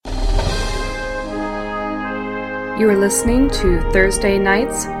You are listening to Thursday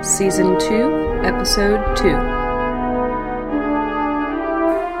Nights, Season 2, Episode 2.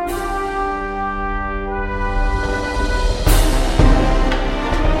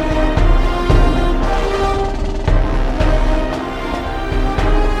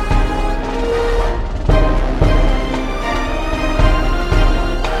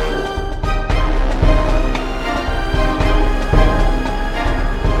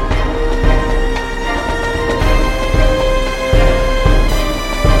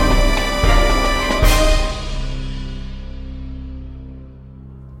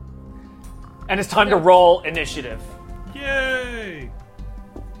 And it's time to roll initiative. Yay!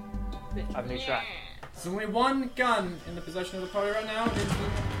 I have a new track. There's only one gun in the possession of the party right now.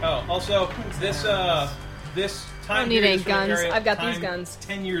 Oh, also, this time I don't need period any is from guns. area- I've got time these guns.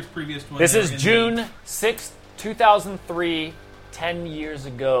 10 years previous to when This they were is in June 6th, 2003, 10 years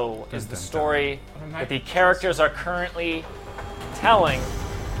ago, is the story that the characters are currently telling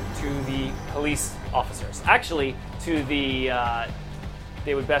to the police officers. Actually, to the,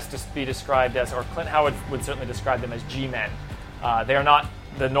 they would best be described as, or Clint Howard would certainly describe them as G-men. They are not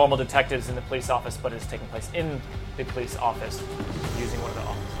the normal detectives in the police office, but it's taking place in the police office using one of the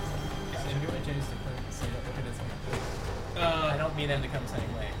offices. If you want to change the plan, so you don't look at it as I don't mean them to come the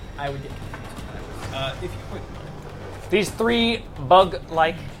same way. I would get confused. If you quit. These three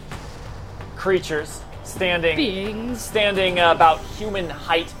bug-like creatures standing about human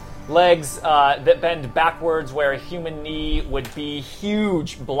height, legs that bend backwards where a human knee would be,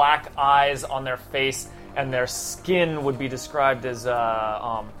 huge black eyes on their face, and their skin would be described as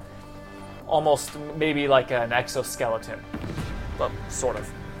almost maybe like an exoskeleton, but sort of.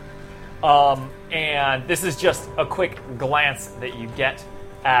 And this is just a quick glance that you get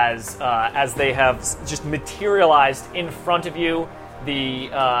as they have just materialized in front of you. The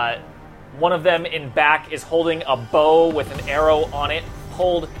one of them in back is holding a bow with an arrow on it,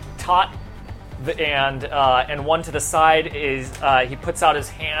 pulled taut, and one to the side is he puts out his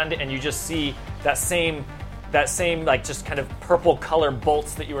hand, and you just see that same like just kind of purple color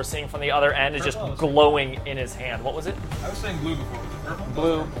bolts that you were seeing from the other end is just glowing in his hand. What was it? I was saying blue before. Was it purple?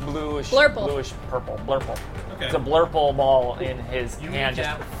 Bluish, Blurple. bluish purple, blurple. Okay. It's a blurple ball in his hand, just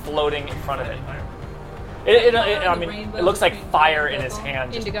Jap. floating in front of it. I mean, it looks like fire in his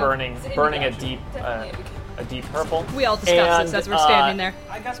hand, just Indigo. burning a deep purple. We all discussed this as we're standing there.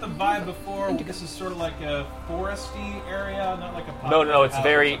 I got the vibe before. This is sort of like a foresty area, not like a. No, it's house.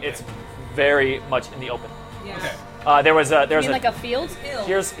 very, Okay. it's very much in the open. Okay. There was You mean like a field?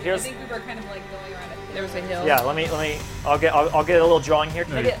 here's I think we were kind of like going around it. There was a hill. yeah. Let me. I'll get a little drawing here.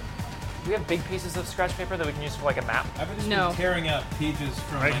 Can I get? Do we have big pieces of scratch paper that we can use for like a map? I've just No. been tearing out pages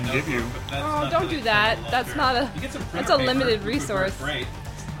from I my can notebook, give you. but that's Oh, not don't really do that. something That's to not look a- through. You get some that's printer a paper, limited which would work resource. Great.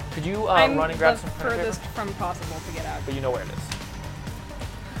 Could you I'm run and grab the some printer paper? furthest from possible to get out. But you know where it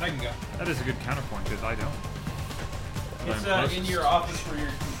is. I can go. That is a good counterpoint because I don't. It's I'm in your office where your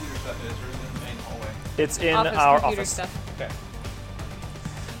computer stuff is, or is it in the main hallway? It's in Office our computer office. stuff. Okay.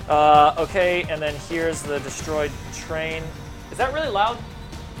 Okay, and then here's the destroyed train. Is that really loud?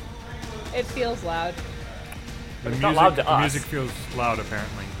 It feels loud. It's not loud to the us. music feels loud,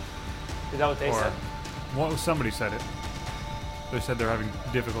 apparently. Is that what they said? Well, somebody said it. They said they're having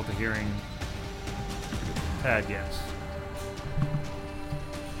difficulty hearing Tad, yes.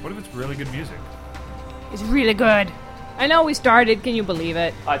 What if it's really good music? It's really good. I know we started. Can you believe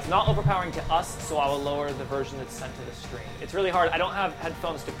it? It's not overpowering to us, so I will lower the version that's sent to the stream. It's really hard. I don't have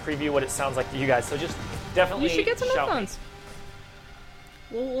headphones to preview what it sounds like to you guys, so just definitely You should get some shout. headphones.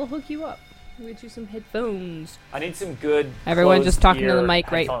 We'll hook you up. We'll get you some headphones. I need some good. Everyone just talking to the closed-ear mic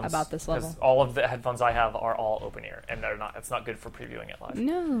right headphones, about this 'cause level. all of the headphones I have are all open ear, and they're not. It's not good for previewing it live.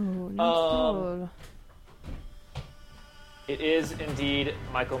 No, not at all. It is indeed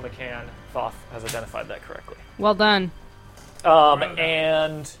Michael McCann. Thoth has identified that correctly. Well done.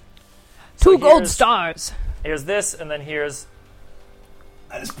 And so Two gold here's- stars. Here's this, and then here's.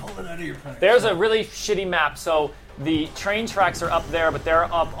 I just pulled it out of your printer. There's a really shitty map. So the train tracks are up there, but they're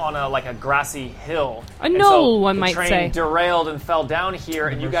up on a grassy hill. A And knoll, so one the might train say. derailed and fell down here,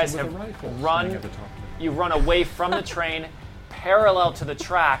 and you guys have run. You run away from the train, parallel to the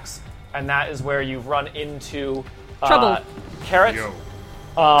tracks, and that is where you've run into Trouble. Carrot. Yo.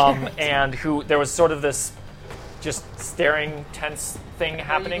 And who there was sort of this just staring, tense thing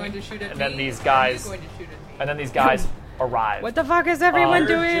happening, Are you going to shoot at and me? then these Are you guys, going to shoot at me? and then these guys arrive. What the fuck is everyone You're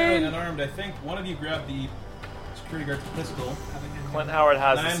generally doing? unarmed. I think one of you grabbed the security guard's pistol. Clint Howard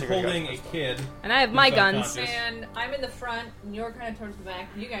has And the I'm secret holding guard a pistol. kid. And I have my who's guns. unconscious. And I'm in the front, and you're kind of towards the back.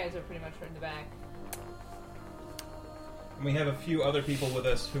 You guys are pretty much toward the back. And we have a few other people with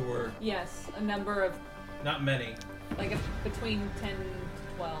us who were. Yes, a number of Not many. Like between 10 and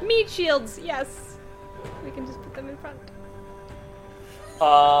 12. Meat shields, yes. We can just put them in front.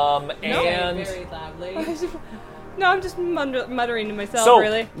 And Very loudly. No, I'm just muttering to myself, so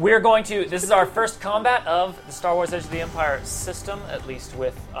really. we're going to. This is our first combat of the Star Wars: Edge of the Empire system, at least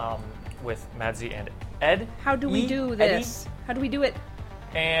with Madzi and Ed. How do we do this? How do we do it?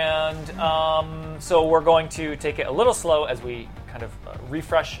 And so we're going to take it a little slow as we kind of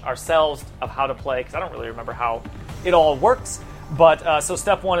refresh ourselves of how to play, because I don't really remember how it all works. But so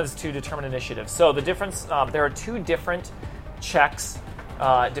step one is to determine initiative. So the difference, there are two different checks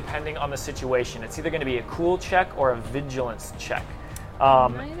depending on the situation. It's either going to be a cool check or a vigilance check.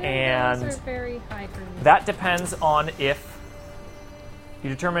 And those are very high for me. that depends on if you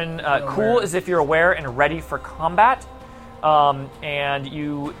determine cool is if you're aware and ready for combat. And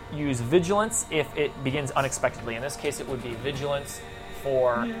you use vigilance if it begins unexpectedly. In this case, it would be vigilance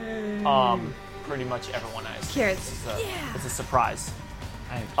for pretty much everyone else. Carrots. It's a surprise.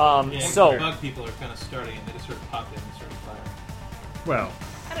 Yeah, So the bug people are kind of starting, and they just sort of pop in and start firing. Well,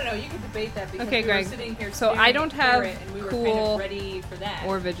 I don't know, you could debate that because Okay, we Greg. were sitting here So staring I at don't the have carrot and we were kind cool of ready for that.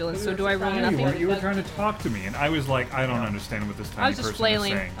 or vigilance, We so were do I roll surprised nothing? you were by the trying to bug talk to me, and I was like, I don't understand what this tiny I was just person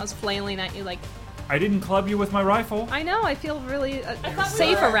flailing. is saying. I was flailing at you like, I didn't club you with my rifle. I know, I feel really I thought we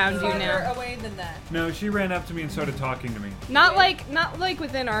safe were around you farther now. away than that. No, she ran up to me and started talking to me. Not like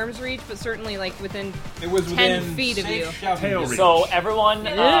within arm's reach, but certainly like within It was 10 within feet of safe you. shouting Tail distance. so everyone,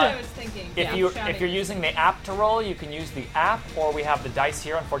 That's what I was thinking. if you're using the app to roll, you can use the app, or we have the dice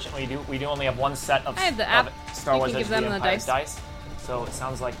here. Unfortunately, we do only have one set of I have the of app. Star You Wars can Edge give of the them the Empire dice. So it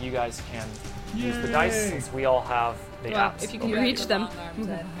sounds like you guys can use the dice since we all have the Well, apps. if you can open. reach them. Long arms,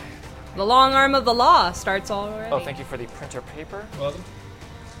 Ed. The long arm of the law starts already. Oh, thank you for the printer paper. Welcome.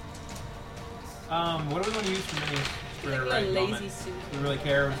 What do we want to use for minis for Like a right lazy moment? suit. Do we really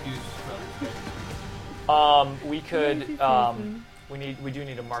care? We'll just use. We could. We do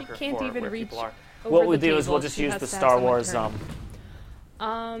need a marker can't for even where reach people are. over What we'll the do is we'll table. just She use has the to have Star someone Wars. turn.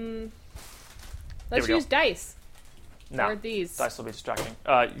 There Let's we go. use dice. No, Or these. dice will be distracting.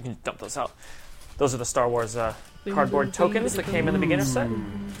 You can dump those out. Those are the Star Wars cardboard tokens that came in the beginner set.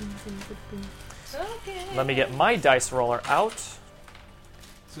 Okay. Let me get my dice roller out.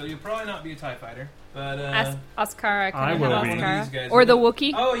 So you'll probably not be a TIE fighter, but Oscara. Can I I will have be. one of Oscara? these guys. Or the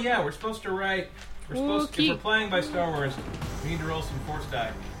Wookiee. Oh yeah, we're supposed to write. We're supposed. If Wookiee. we're playing by Star Wars, we need to roll some force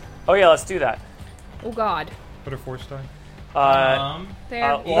die. Oh yeah, let's do that. Oh God. What a force die. There.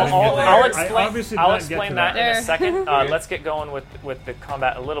 I'll I explain. obviously I'll did not get explain to that that. in a There. second. Let's get going with the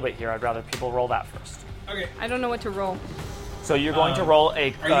combat a little bit here. I'd rather people roll that first. Okay. I don't know what to roll. So you're going to roll a are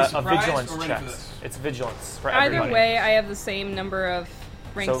you surprised vigilance or ready check. for this? It's vigilance for Either everybody. way, I have the same number of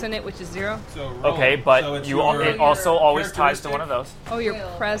ranks So- in it, which is 0. So roll. Okay, but so it's you your it also always ties to characteristic. one of those Oh, your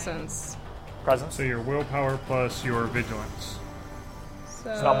Will. presence. presents. So your willpower plus your vigilance.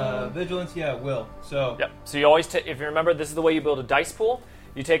 So. Vigilance, yeah, will. So Yep. So you always, if you remember, this is the way you build a dice pool.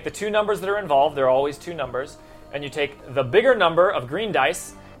 You take the two numbers that are involved. There are always two numbers, and you take the bigger number of green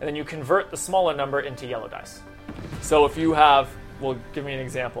dice, and then you convert the smaller number into yellow dice. So if you have, well, give me an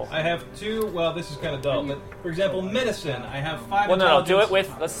example. I have 2. Well, this is kind of dull, but for example, medicine. I have 5. Well, no, do it intelligence.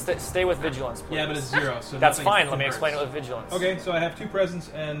 with. Let's stay with vigilance, please. Yeah, but it's 0. So That's nothing fine. Let me converts. explain it with vigilance. Okay, so I have 2 presence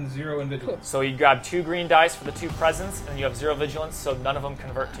and 0 in vigilance. So you grab 2 green dice for the 2 presents, and you have 0 vigilance, so none of them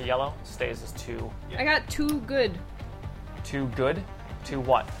convert to yellow. Stays as 2. I got 2 good. 2 good. 2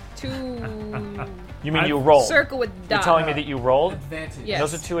 what? 2 You mean you rolled? circle with You're dot. telling me that you rolled? Advantage. Yes.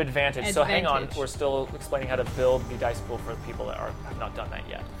 Those are 2 advantage. So hang on, Advantage. we're still explaining how to build the dice pool for the people that have not done that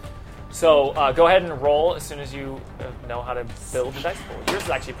yet. So go ahead and roll as soon as you know how to build the dice pool. Yours is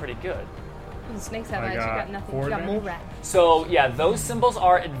actually pretty good. The snakes have I eyes. You got got nothing. 4 You got mole advantage. rat. So yeah, those symbols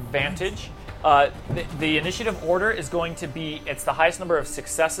are advantage. The initiative order is going to be, it's the highest number of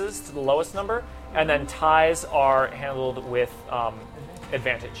successes to the lowest number, and then ties are handled with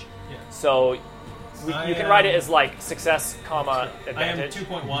advantage. Yeah. So you can write it as like success, comma, I am advantage.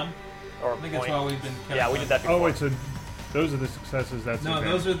 2.1. Or I think that's point. why we've been. Kind Yeah, of we did that before. Oh wait, so those are the successes. That's No,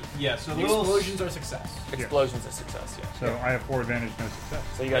 advantage. those are so The little explosions are success. Explosions of success, yeah. So I have 4 advantage, no success.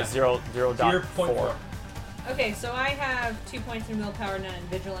 So you got Yeah. 0.4. 0.4. Okay, so I have 2 points in willpower, none in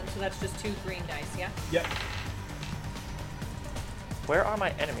vigilance, so that's just 2 green dice, yeah? Yep, Where are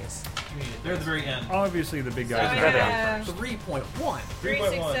my enemies? they're at the very end. Obviously, the big So guys. I There they are. have 3.1. 3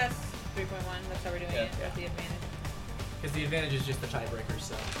 3.1. success, 3.1, that's how we're doing Yeah. it with the advantage. Because the advantage is just the tiebreaker,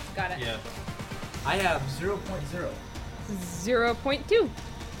 so. Got it. Yeah. I have 0.0. 0.2.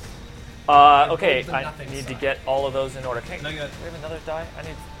 Okay, the I nothing need to side. get all of those in order. Okay, And I got- do we have another die? I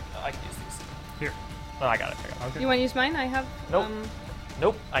can use these. Here. Oh, I got it. You want to use mine? I have. Nope.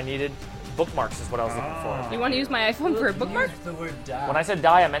 Nope, I needed bookmarks is what I was looking for. You want to use my iPhone for a bookmark? Use the word die. When I said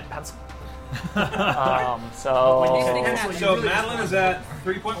die, I meant pencil. When these things happen, So you really Madeline just is at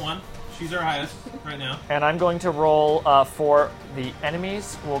 3.1. She's our highest right now. And I'm going to roll for the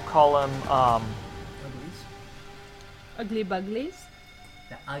enemies. We'll call them. Ugly buglies.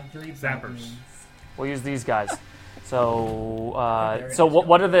 The ugly Zappers. buttons. We'll use these guys. So, Very so nice.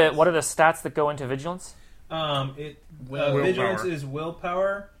 what are the stats that go into vigilance? Vigilance is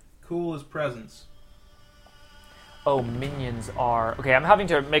willpower. Cool is presence. Oh, minions are okay. I'm having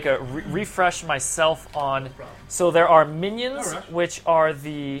to make a refresh myself on. So there are minions, No rush. which are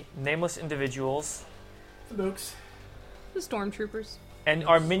the nameless individuals, The books. The stormtroopers. and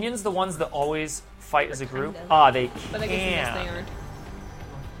are minions the ones that always fight as a group? Kind of. Ah, they But I guess in this they can. aren't.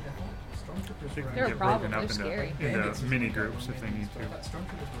 Stormtroopers They were can They're a get problem. broken up They're into, scary. into mini groups if they need I to. thought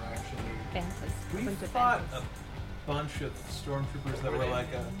stormtroopers were actually. Fantasy. We Bunch of fought fantasy. a bunch of stormtroopers that were like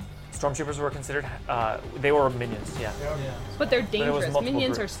Stormtroopers were considered. They were minions. Yeah. But they're it was dangerous. multiple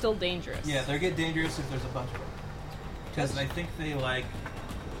Minions groups. are still dangerous. Yeah, they get dangerous if there's a bunch of them. Because I think they like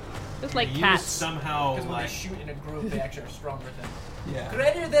Just like use cats. somehow Because when they like shoot in a group, they actually are stronger than. yeah.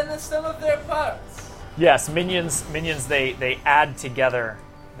 Greater than the sum of their parts. Yes, minions. They add together.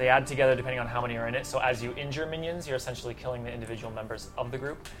 They add together depending on how many are in it. So as you injure minions, you're essentially killing the individual members of the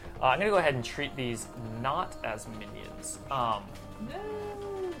group. I'm going to go ahead and treat these not as minions.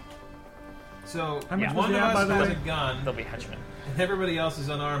 So How much Yeah. was one he of at, by us the has way? a gun, They'll be henchmen. and everybody else is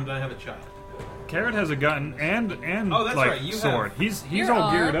unarmed. And I have a child. Carrot has a gun and Oh, that's like right, you sword. have- He's You're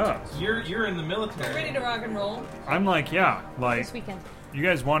all geared armed. up. You're in the military. Ready to rock and roll. I'm like, yeah, like This weekend. you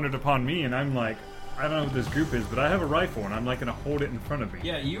guys wandered upon me, and I'm like, I don't know what this group is, but I have a rifle, and I'm like gonna hold it in front of me.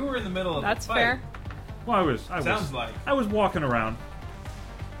 Yeah, you were in the middle of That's the fight. fair. Well, I was walking around.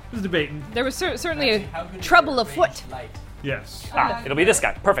 I was debating. There was certainly How a good is trouble your afoot. ranged light? Yes. It'll be this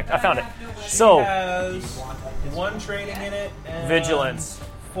guy. Perfect. I found it. She So has one training in it. And vigilance.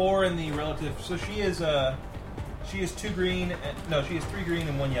 4 in the relative. So she is 2 green. No, she has 3 green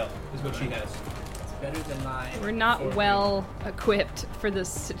and 1 yellow. Is what she has. It's better than mine. We're not For well equipped for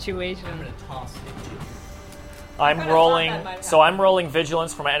this I'm situation. gonna toss it to you. I'm kinda rolling. thought that might So I'm rolling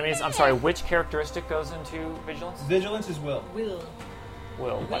vigilance for my enemies. I'm sorry. Which characteristic goes into vigilance? Vigilance is will. Will.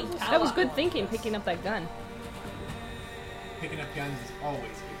 Will. That was good thinking, picking up that gun. Picking up guns is always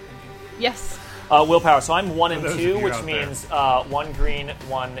good thinking. Yes. Willpower. So I'm 1 and those of 2, you which out there. means 1 green,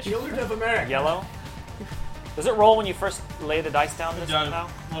 1 Children of America. yellow. Does it roll when you first lay the dice down? This John, now?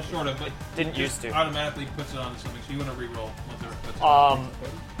 well, sort of, but Didn't just used to. automatically puts it onto something. So you want to re-roll once it puts it.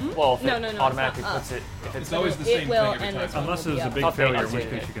 Well, if No, it no, it's automatically not puts it, if It's it's always the It same will, thing and every this time. one Unless will it was be a up. big Okay, failure, I'll in which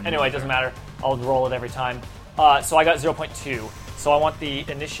take case it. you can. Anyway, it doesn't matter. I'll roll it every time. So I got 0.2. So I want the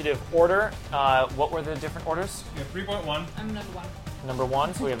initiative order. What were the different orders? We have 3.1. I'm number 1. Number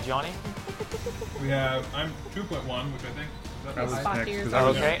 1, so we have Johnny. We have I'm 2.1, which I think. Is I was Spot next here. 'cause I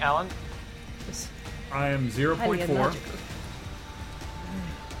was- Okay, Alan. I am Highly 0.4. illogical.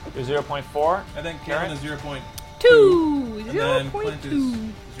 You're 0.4. I think Karen? Karen is 0.2. 2! And then Clint is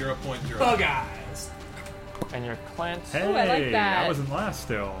 0.2. 0.0. Bug eyes. And you're Clint. Hey, Ooh, I like that. I wasn't last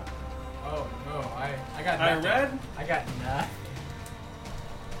still. Oh no, I got I nothing. read. I got nothing.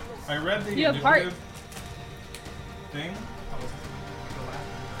 I read the You have heart. initiative thing.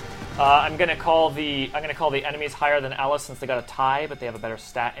 I'm gonna call the enemies higher than Alice since they got a tie, but they have a better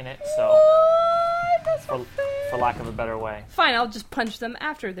stat in it. So, That's for, not fair. for lack of a better way. Fine, I'll just punch them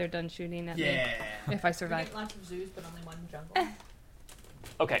after they're done shooting at Yeah. me. If I survive. Lots of zoos, but only one jungle.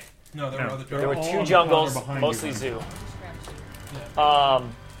 Okay, No, there were other there were jungles. all 2 on the jungles, cover behind mostly you. zoo. Scram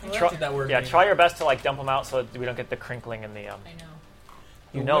zoo. Try, did that word yeah, name. try your best to like dump them out so that we don't get the crinkling in the. I know.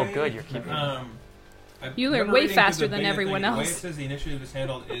 You The know, way- good. You're keeping. I've You learn been way reading faster through the than beta everyone thing. The way else. it says the initiative is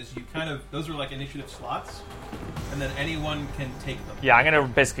handled is you kind of those are like initiative slots, and then anyone can take them. Yeah, I'm going to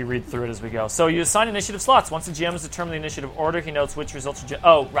basically read through it as we go. So you assign initiative slots. Once the GM has determined the initiative order, he notes which results.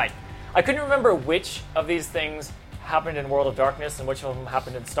 Oh, right. I couldn't remember which of these things happened in World of Darkness and which of them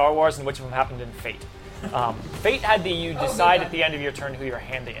happened in Star Wars and which of them happened in Fate. Fate had you decide at the end of your turn who you're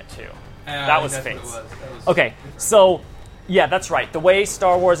handing it to. That was That's what it Fate's. was. That was Okay, so yeah, that's right. The way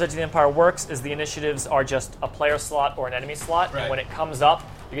Star Wars: Edge of the Empire works is the initiatives are just a player slot or an enemy slot, Right. and when it comes up,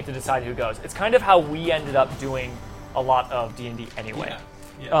 you get to decide who goes. It's kind of how we ended up doing a lot of D&D anyway.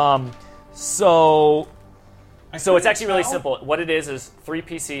 Yeah. So I it's actually couldn't really tell. simple. What it is 3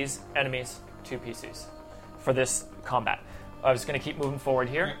 PCs, enemies, 2 PCs for this combat. I was going to keep moving forward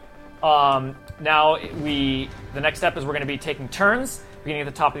here. Now the next step is we're going to be taking turns. Beginning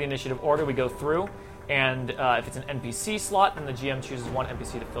at the top of the initiative order, we go through, and if it's an NPC slot, then the GM chooses 1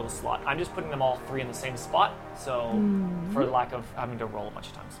 NPC to fill the slot. I'm just putting them all 3 in the same spot, so for lack of having to roll a bunch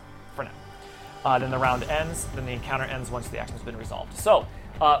of times. for now. Then the round ends. Then the encounter ends once the action's been resolved. So,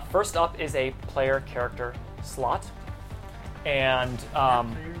 first up is a player character slot. And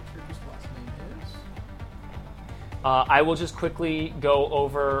I will just quickly go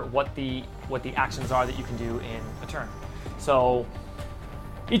over what the actions are that you can do in a turn. So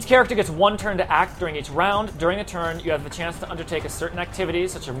each character gets one turn to act during each round. During a turn, you have the chance to undertake a certain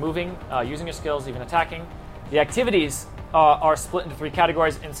activities, such as moving, using your skills, even attacking. The activities are split into 3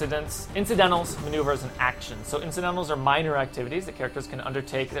 categories: incidentals, maneuvers, and actions. So incidentals are minor activities that characters can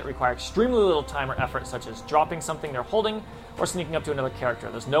undertake that require extremely little time or effort, such as dropping something they're holding or sneaking up to another character.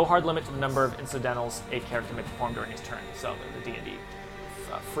 There's no hard limit to the number of incidentals a character may perform during his turn. So they're the D&D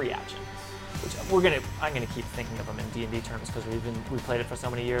free actions, which I'm gonna keep thinking of them in D&D terms because we played it for so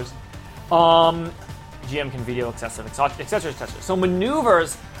many years. GM can veto excessive, etc. So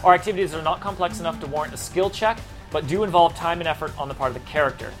maneuvers are activities that are not complex enough to warrant a skill check, but do involve time and effort on the part of the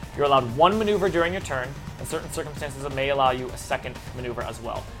character. You're allowed 1 maneuver during your turn, and certain circumstances may allow you a second maneuver as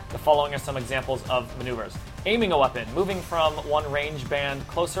well. The following are some examples of maneuvers: aiming a weapon, moving from one range band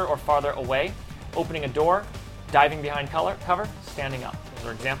closer or farther away, opening a door, diving behind cover, standing up. Those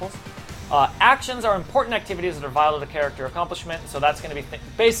are examples. Actions are important activities that are vital to character accomplishment, so that's going to be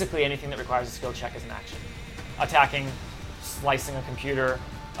basically anything that requires a skill check is an action. Attacking, slicing a computer.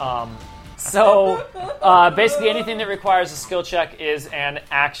 Basically anything that requires a skill check is an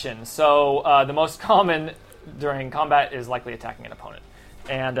action. So the most common during combat is likely attacking an opponent.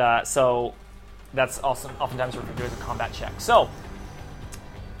 And so that's also oftentimes referred to as a combat check. So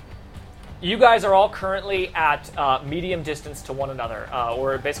you guys are all currently at medium distance to one another.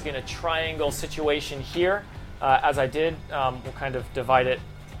 We're basically in a triangle situation here. As I did, we'll kind of divide it.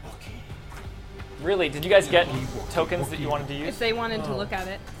 Really, did you guys get tokens that you wanted to use? If they wanted to look at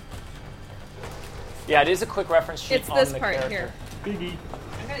it. Yeah, it is a quick reference sheet. It's on this the part character. here. Biggie.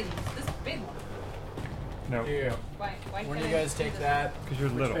 I gotta use this big one. No, Here. Why When can't do I you guys use take this that? because you're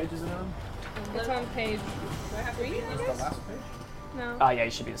Which little. page is it on? It's on page one? Do I have to 3, read I this? The guess? last page? No. Yeah,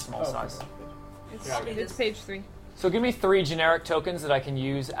 you should be the small Oh, size. It's, Yeah. it's page 3. So give me 3 generic tokens that I can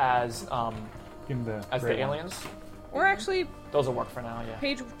use as Give him the the red one. aliens. Or actually, Those will work for now, yeah.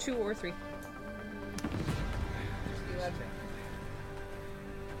 page 2 or 3.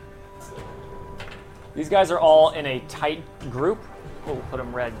 These guys are all in a tight group. We'll put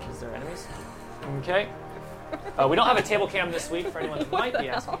them red because they're enemies. Okay. We don't have a table cam this week for anyone that might be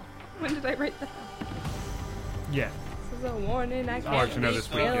asking. When did I write that? Yeah. This is a warning. I Hard can't to know be this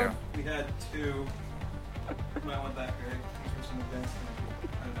week, still. yeah. We had 2. You might want that, Greg. These were some events that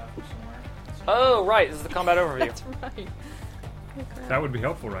I put out somewhere. Oh, right. This is the combat overview. That's right. Oh, crap. That would be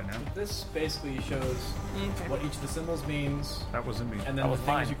helpful right now. This basically shows Okay. what each of the symbols means, That wasn't me. and That then the was things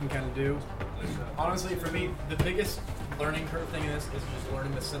mine. you can kind of do. Honestly, for me, the biggest learning curve thing in this is just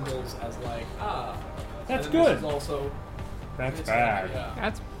learning the symbols as like, That's and then good. This is also That's it's bad. Yeah.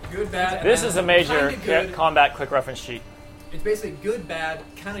 That's Good, bad. and This then is a major kinda good. combat quick reference sheet. It's basically good, bad,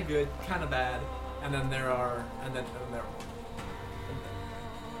 kind of good, kind of bad, and then there are, and then there.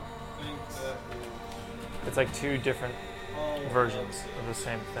 I think that It's like 2 different is all versions of the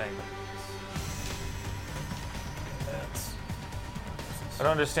same thing. That's I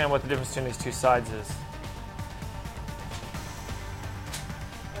don't understand what the difference between these 2 sides is.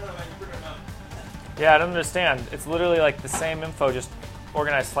 I don't know, man, you figure them out. Yeah, I don't understand. It's literally like the same info, just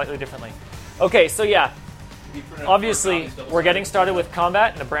organized slightly differently. Okay, so yeah, You print out obviously 4 copies, double we're getting sided. started with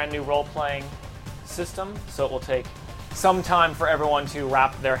combat in a brand new role-playing system, so it will take some time for everyone to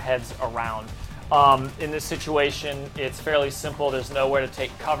wrap their heads around. In this situation, it's fairly simple. There's nowhere to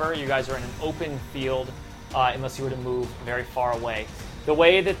take cover. You guys are in an open field unless you were to move very far away. The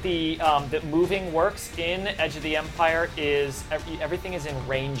way that that moving works in Edge of the Empire is everything is in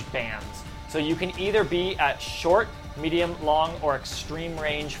range bands. So you can either be at short, medium, long, or extreme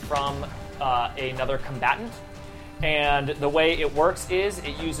range from another combatant. And the way it works is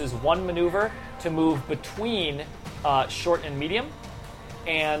it uses 1 maneuver to move between short and medium,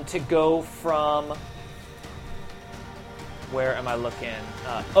 and to go from, where am I looking?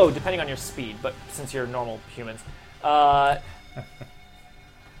 Depending on your speed, but since you're normal humans, to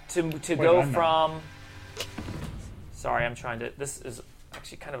go I'm not. from. Sorry, I'm trying to. This is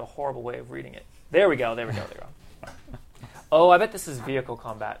actually kind of a horrible way of reading it. There we go. Oh, I bet this is vehicle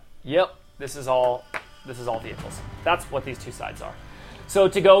combat. Yep, this is all vehicles. That's what these 2 sides are. So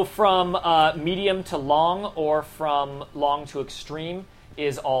to go from medium to long or from long to extreme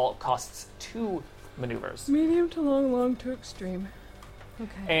is all costs 2 maneuvers. medium to long, long to extreme.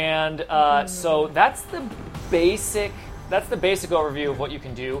 Okay. And so that's the basic overview of what you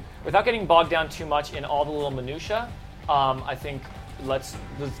can do. Without getting bogged down too much in all the little minutia, I think let's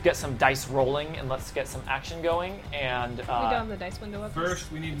get some dice rolling and let's get some action going. And we don't have the dice window up.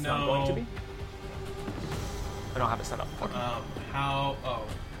 First, we need to it's know not going to be. I don't have it set up. how. Oh,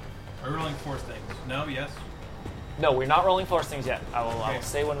 are we rolling force things? No. Yes. No, we're not rolling force things yet. I will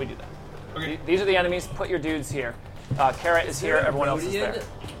say when we do that. Okay. These are the enemies. Put your dudes here. Carrot is here. Everyone else is there.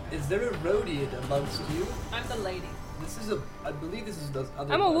 Is there a Rhodian amongst you? I'm the lady. I believe this is those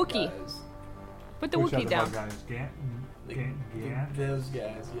other I'm a bug Wookiee. guys. Put the Which Wookiee other down. bug guys? Gan? Those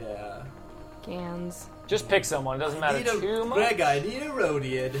guys, yeah. Gans. Just pick someone. It doesn't matter too much. Greg, I need a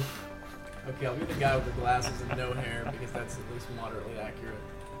Rhodian. Okay, I'll be the guy with the glasses and no hair because that's at least moderately accurate.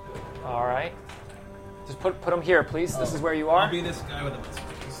 All right. Just put them here, please. This is where you are. I'll be this guy with the mustache.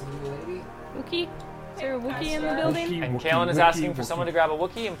 This little lady. Wookiee? Is there a Wookiee in the building? And Kalen is asking for someone to grab a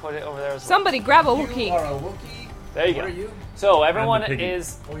Wookiee and put it over there as well. Somebody grab a You Wookiee. are a Wookiee. There you What go. are you? So everyone piggy.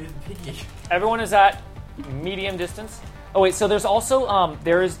 is Oh, you're the piggy. everyone is at medium distance. Oh wait, so there's also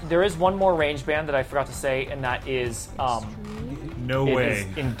there is one more range band that I forgot to say, and that is No it way.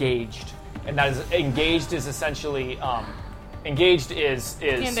 is engaged, and that is engaged is essentially engaged is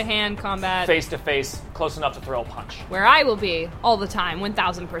Hand-to-hand combat. face to face, close enough to throw a punch. Where I will be all the time,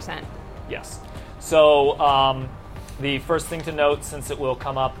 1,000%. Yes. So the first thing to note, since it will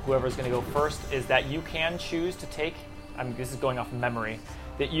come up, whoever's going to go first, is that you can choose to take. This is going off memory.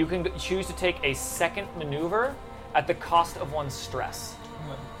 That you can choose to take a second maneuver at the cost of one stress.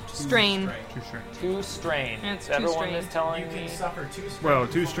 Strain. Too strain. 2 strain. It's So 2 everyone strain. is telling You me. can suffer 2 strain. Well,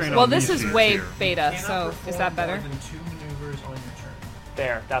 2 strain Well, on this these is sheets way here. beta, Cannot so perform is that better? More than 2 maneuvers on your turn.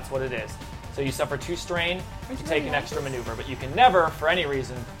 There, that's what it is. So you suffer 2 strain to you take ready an to extra maneuver, but you can never, for any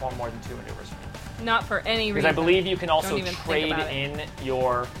reason, perform more than 2 maneuvers. Not for any Because reason. I believe you can also Don't even think trade about it. in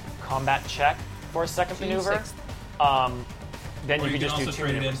your combat check for a second maneuver. 2/6. Then Or you you can can just do also 2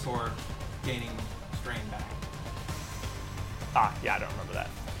 trade it in maneuvers. for gaining strain back. Yeah, I don't remember that.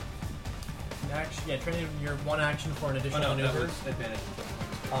 Yeah, train in your one action for an Oh additional no, that maneuver. was advantage.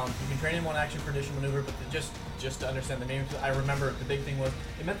 You can train in one action for additional maneuver, but just to understand the name, I remember the big thing was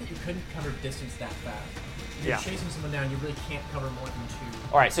it meant that you couldn't cover distance that fast. If you're Yeah. chasing someone down, you really can't cover more than 2.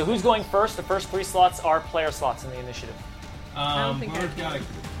 All right, so who's going first? The first 3 slots are player slots in the initiative. don't think Who's I got a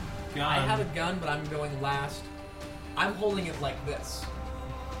gun? I have a gun, but I'm going last. I'm holding it like this.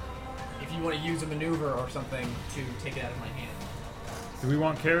 If you want to use a maneuver or something to take it out of my hand. Do we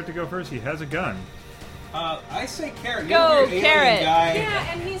want Carrot to go first? He has a gun. I say Carrot. Go, You're the alien Carrot. guy.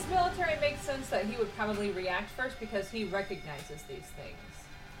 Yeah, and he's military. It makes sense that he would probably react first because he recognizes these things.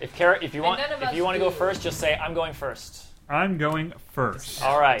 If Carrot, if you want, none of if us you want to go do. first, just say I'm going first. I'm going first.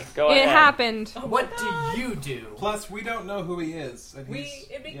 All right, go It ahead. happened. What do you do? Plus, we don't know who he is. And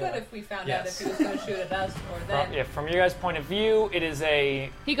It'd be yeah. good if we found Yes. out if he was going to shoot at us or them. Yeah, from your guys' point of view, it is a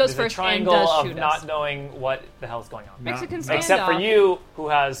He goes it is first a and triangle does of shoot not us. knowing what the hell is going on. Mexican Not- standoff. Except for you, who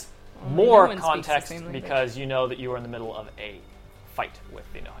has Only more no one speaks the context same language. because you know that you are in the middle of a fight with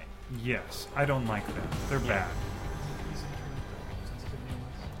the Nohain. Yes, I don't like them. They're bad.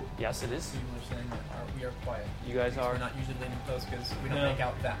 Yes, it is. People are saying that we are quiet. You guys We're are. not usually leaning close because we don't No. make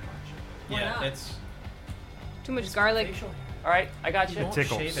out that much. Yeah, not? it's Too much garlic. Facial hair. All right, I got You you. won't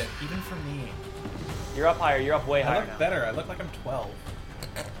tickles. shave it, even for me. You're up higher. You're up way I higher look now. better. I look like I'm 12.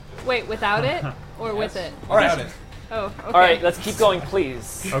 Wait, without it? Or with it? All right. Without it. Oh, okay. All right, let's keep going,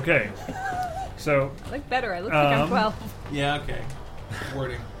 please. Okay. So, I look better. I look like I'm 12. Yeah. Okay.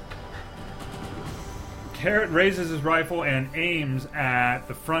 Wording. Carrot raises his rifle and aims at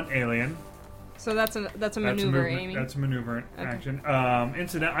the front alien. So that's a That's maneuver, movement- Amy. That's a maneuver action.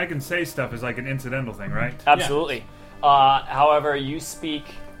 Incident. I can say stuff as like an incidental thing, right? Absolutely. However, you speak.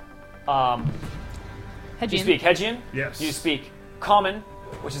 You Hedgian. speak Hedgian. Yes. You speak Common,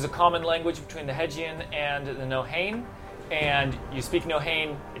 which is a common language between the Hedgian and the Nohain. And you speak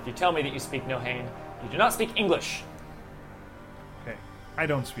Nohain. If you tell me that you speak Nohain, you do not speak English Okay. I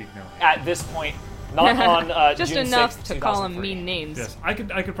don't speak no. at this point. Not on Just June enough 6th, to call him 2003. mean names. Yes, I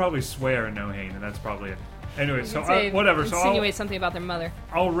could probably swear in Nohain, and that's probably it. Anyway, You so could say- whatever. So insinuate something about their mother.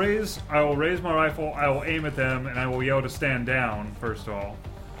 I will raise my rifle. I will aim at them, and I will yell to stand down. First of all,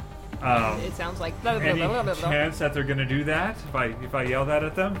 It sounds like. Blah, blah, any blah, blah, blah, blah. chance that they're going to do that if I yell that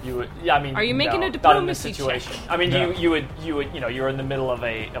at them? You would, yeah. I mean, Are you making no, a not in this diplomacy situation? check? I mean, No. you would, you're in the middle of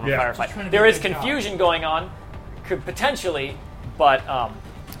a Yeah. firefight. Just trying to There do a is good job. confusion going on, could potentially, but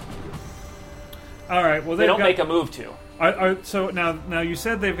All right. Well, they they've don't got, make a move to. So now you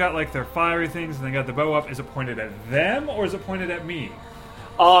said they've got like their fiery things, and they got the bow up. Is it pointed at them or is it pointed at me?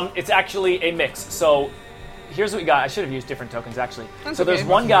 It's actually a mix. So here's what we got. I should have used different tokens actually. That's so there's okay.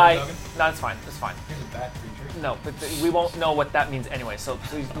 one What's guy. the token? No, it's fine. It's fine. Here's a bad creature. No, but we won't know what that means anyway. So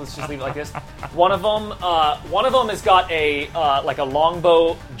please, let's just leave it like this. One of them has got a like a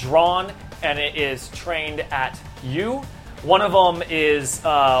longbow drawn, and it is trained at you. One of them has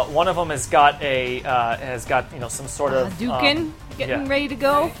got some sort of Dukin getting ready to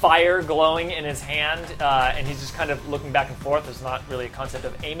go. fire glowing in his hand, and he's just kind of looking back and forth. There's not really a concept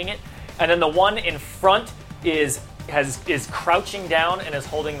of aiming it. And then the one in front is crouching down and is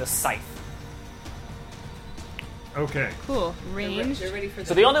holding the scythe. Okay. Cool. Range. They're ready for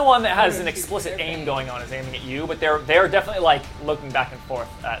So the only one that has an explicit aim going on is aiming at you, but they're definitely like looking back and forth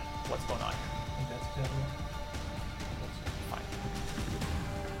at what's going on.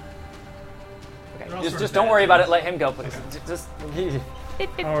 Okay, just don't worry about it. Let him go, please. Just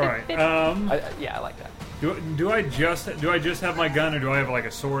All right. yeah, I like that. Do I just have my gun, or do I have like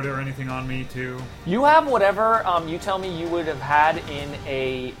a sword or anything on me too? You have whatever you tell me you would have had in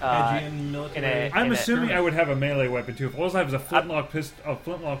a Edgian military. I'm assuming I would have a melee weapon too. If all I have is a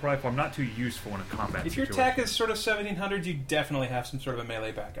flintlock rifle, I'm not too useful in a combat If your situation. attack is sort of 1700, you definitely have some sort of a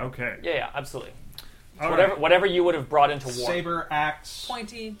melee backup. Okay. Yeah, absolutely. All Whatever you would have brought into war. Saber, axe.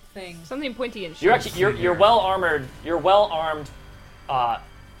 pointy thing. Something pointy and You're sharp. actually you're well armored. You're well armed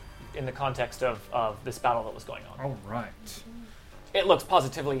in the context of this battle that was going on. All right. It looks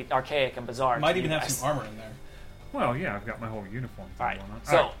positively archaic and bizarre. Might to even you have guys. some armor in there. Well, yeah, I've got my whole uniform thing All right. going on.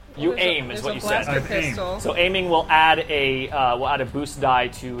 So All right. you aim is what you said. Blaster I've aimed. pistol. So aiming will add a boost die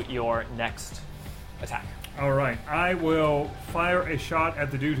to your next attack. All right. I will fire a shot at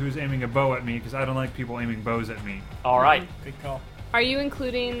the dude who's aiming a bow at me because I don't like people aiming bows at me. All right. Good call. Are you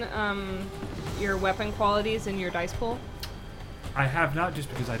including your weapon qualities in your dice pool? I have not, just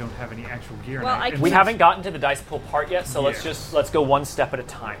because I don't have any actual gear. Well, and We haven't gotten to the dice pool part yet, so Yeah. let's go one step at a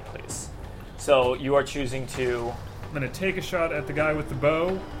time, please. So you are choosing to. I'm going to take a shot at the guy with the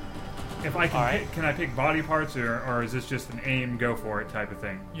bow. If I can, All right. can I pick body parts, or is this just an aim, go for it type of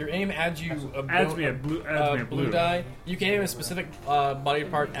thing? Your aim adds you Adds me a blue. die. You can aim a specific body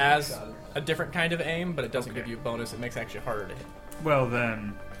part as a different kind of aim, but it doesn't give you a bonus. It makes it actually harder to hit. Well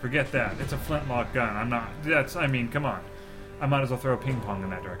then, forget that. It's a flintlock gun. I'm not. I mean, come on. I might as well throw a ping pong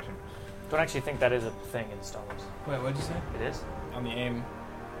in that direction. Don't actually think that is a thing in Star Wars. Wait, what'd you say? It is. On the aim.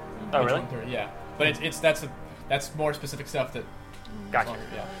 Oh, really? Yeah, but that's more specific stuff that. Gotcha.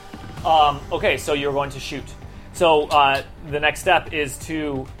 Yeah. Okay, so you're going to shoot. So the next step is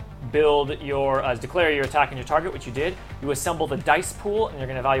to build your declare your attack and your target, which you did. You assemble the dice pool, and you're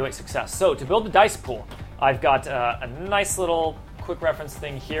going to evaluate success. So to build the dice pool, I've got a nice little quick reference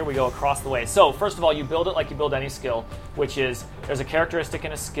thing here. We go across the way. So first of all, you build it like you build any skill, which is there's a characteristic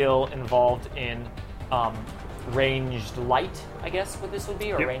and a skill involved in ranged light, I guess what this would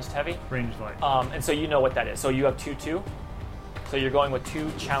be, or Yep. ranged heavy. Ranged light. And so you know what that is. So you have 2/2. So you're going with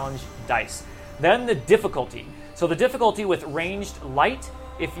 2 challenge dice. Then the difficulty. So the difficulty with ranged light,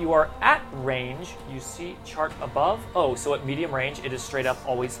 if you are at range, you see chart above. Oh, so at medium range, it is straight up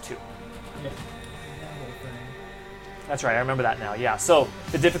always 2. That's right, I remember that now. Yeah, so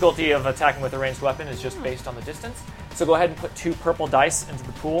the difficulty of attacking with a ranged weapon is just based on the distance. So go ahead and put 2 purple dice into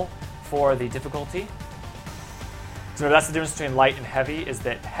the pool for the difficulty. So that's the difference between light and heavy, is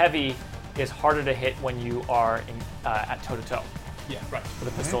that heavy is harder to hit when you are at toe-to-toe. Yeah, right. For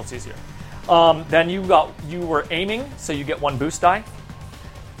the pistol, it's easier. Then you were aiming, so you get 1 boost die.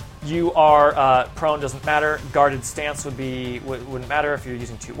 You are prone, doesn't matter. Guarded stance wouldn't matter if you're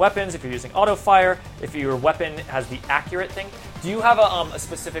using 2 weapons. If you're using auto fire, if your weapon has the accurate thing. Do you have a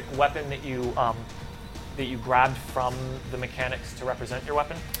specific weapon that you grabbed from the mechanics to represent your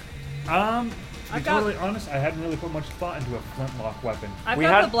weapon? To be totally honest, I hadn't really put much thought into a flintlock weapon. I've We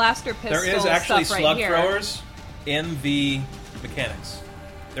got had- the blaster pistol. There is actually stuff slug right here. throwers in the mechanics.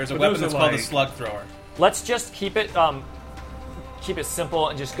 There's a But weapon those that's are called a like- slug thrower. Let's just keep it simple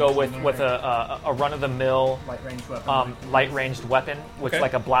and just go with a run-of-the-mill Light range weapon. light-ranged weapon, which Okay.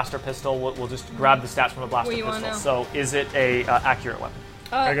 like a blaster pistol. We'll just grab the stats from a blaster What do you want pistol. now? So is it a accurate weapon?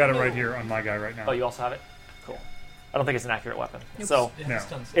 I got it No. right here on my guy right now. Oh, you also have it? Cool. I don't think it's an accurate weapon. Nope. So It No. has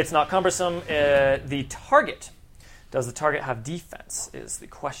tons. it's not cumbersome. The target. Does the target have defense is the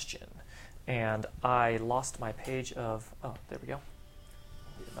question. And I lost my page of... Oh, there we go.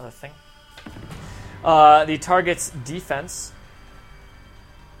 Another thing. The target's defense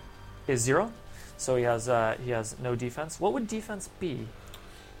is 0. So he has no defense. What would defense be?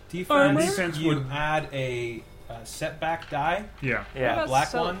 Defense, you add a setback die, Yeah. Yeah, a black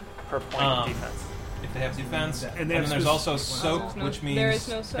So- one, per point of Um, defense. if they have defense. And And they then have there's spec- also soak, No, which means there is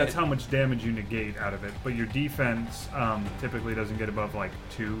no soap. That's how much damage you negate out of it. But your defense typically doesn't get above like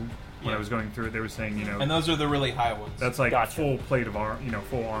 2 when I was going through it. They were saying, And those are the really high ones. that's like Gotcha. full plate of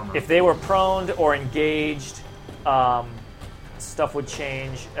full armor. If they were proned or engaged, stuff would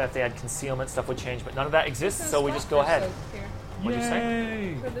change. If they had concealment, stuff would change. But none of that exists, There's so no we spot just go for ahead. soap here. What'd you say?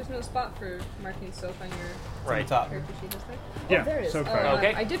 Yay! So there's no spot for marking soap on your Right. top. character sheet, is there? Yeah, Oh, there it is. soap Oh, pad.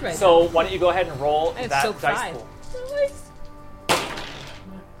 Okay. I did write So why don't you go ahead and roll And it's that soap dice fried. pool? Nice.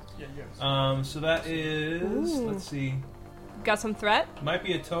 So that is. Ooh. Let's see. Got some threat, Might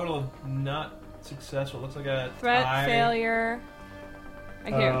be a total of not successful. Looks like a threat, tie. failure. I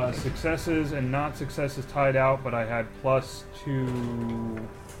hear. Successes and not successes tied out, but I had +2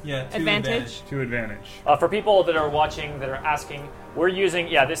 Yeah, 2 Advantage. advantage. For people that are watching that are asking, we're using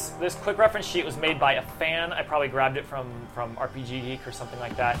this quick reference sheet was made by a fan. I probably grabbed it from RPG Geek or something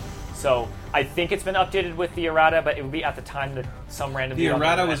like that. So I think it's been updated with the errata, but it would be at the time that some random. The dude on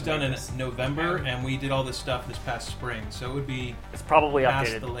errata internet was done made in this. November, and we did all this stuff this past spring, so it would be It's probably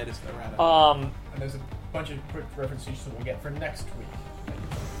past updated. the latest errata. And there's a bunch of quick reference sheets that we'll get for next week.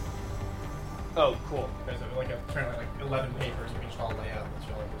 Oh, cool. There's apparently like 11 papers of each all layout that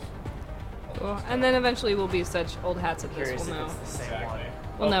show this. Cool. And then eventually we'll be such old hats at this. Curious We'll if know. it's the same Exactly. one.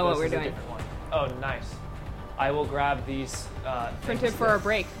 We'll know what this we're is a doing. different one. Oh, nice. I will grab these. Printed things for our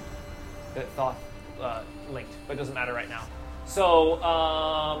break. that Thoth linked, but it doesn't matter right now. So,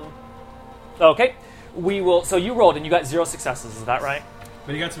 okay, we will. So you rolled and you got 0 successes. Is that right?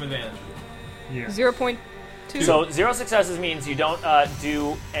 But you got some advantage. Yeah. 0.2. So 0 successes means you don't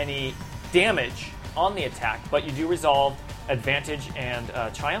do any damage on the attack, but you do resolve advantage and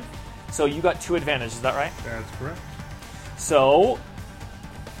triumph. So you got 2 advantage. Is that right? That's correct. So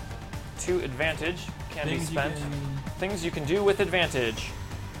 2 advantage can be Things you spent. can- Things you can do with advantage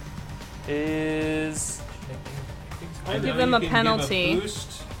is I Give know them you a can penalty. Give a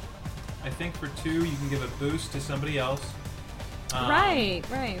boost. I think for 2, you can give a boost to somebody else. Right.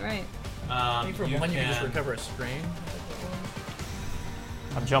 I think for one, you can just recover a strain.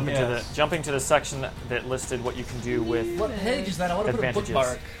 I'm jumping Yes. to the section that listed what you can do with What page is that? I want to put a advantages.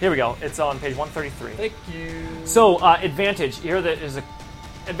 bookmark. Here we go. It's on page 133. Thank you. So advantage here that is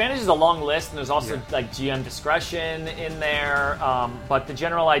advantage is a long list, and there's also like GM discretion in there. But the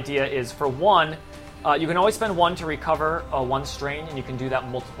general idea is for 1, you can always spend 1 to recover 1 strain, and you can do that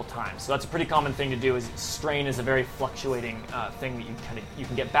multiple times. So that's a pretty common thing to do. Is strain is a very fluctuating thing that you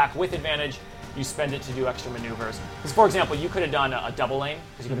can get back with advantage. You spend it to do extra maneuvers. Because, for example, you could have done a double aim,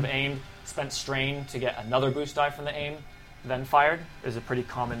 because you could have aimed, spent strain to get another boost die from the aim, then fired. Is a pretty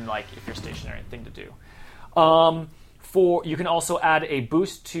common, like, if you're stationary, thing to do. You can also add a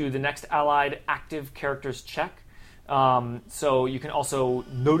boost to the next allied active character's check. So you can also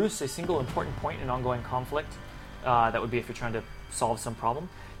notice a single important point in ongoing conflict. That would be if you're trying to solve some problem.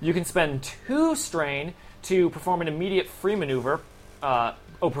 You can spend 2 strain to perform an immediate free maneuver,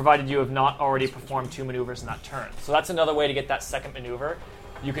 provided you have not already performed 2 maneuvers in that turn. So that's another way to get that second maneuver.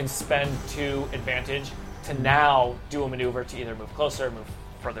 You can spend 2 advantage to now do a maneuver to either move closer or move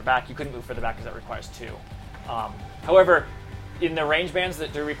further back. You couldn't move further back because that requires 2. However, in the range bands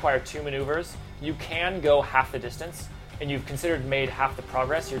that do require 2 maneuvers, you can go half the distance, and you've considered made half the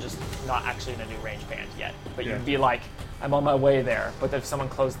progress. You're just not actually in a new range band yet. But you'd be like, I'm on my way there. But if someone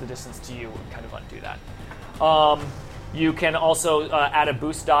closed the distance to you, it would kind of undo that. You can also add a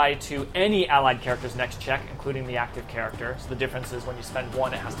boost die to any allied character's next check, including the active character. So the difference is when you spend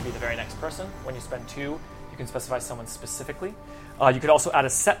 1, it has to be the very next person. When you spend 2, you can specify someone specifically. You could also add a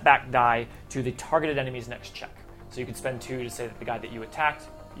setback die to the targeted enemy's next check. So you could spend 2 to say that the guy that you attacked,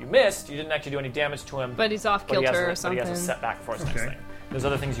 you missed. You didn't actually do any damage to him. But he's off but he has kilter a- or something. But he has a setback for his next Okay. thing. There's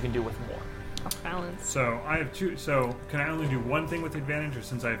other things you can do with more. Off balance. So I have 2. So can I only do one thing with advantage, or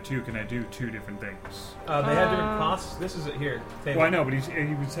since I have 2, can I do 2 different things? They have different costs. This is it here. Table. Well, I know, but he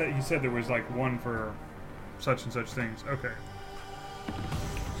said there was like 1 for such and such things. Okay.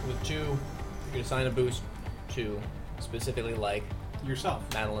 So with 2, you can assign a boost to specifically like Yourself.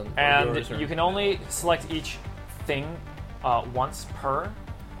 Madeline. or And yours, or- you can only select each thing once per.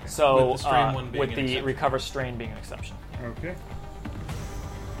 So With the strain one being with an the exception. recover strain being an exception. Okay.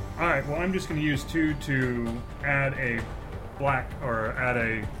 All right. Well, I'm just going to use 2 to add a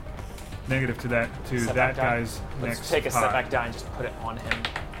negative to that Setback die. guy's Let's next take a tie. setback die and just put it on him.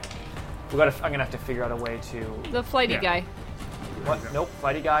 I'm gonna have to figure out a way to. The flighty Yeah. guy. What? Nope.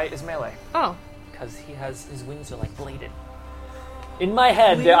 Fighty guy is melee Oh. because his wings are like bladed. In my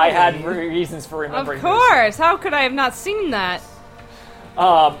head, I had reasons for Of remembering. course. How could I have not seen that? This.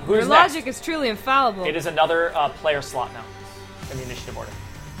 Who's Your next? logic is truly infallible. It is another player slot now in the initiative order.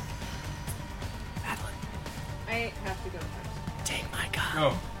 I have to go first. Take my gun.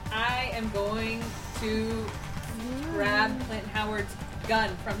 Oh. I am going to grab Clint Howard's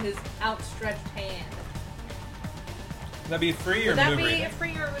gun from his outstretched hand. Would that be free or Would that maneuvering? be a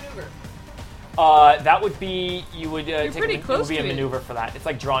free or a maneuver? That would be you would take pretty it close would be a to it. maneuver for that. It's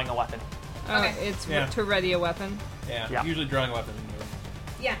like drawing a weapon. Oh, Okay. it's Yeah. to ready a weapon. Yeah. Usually drawing a weapon. Maneuver.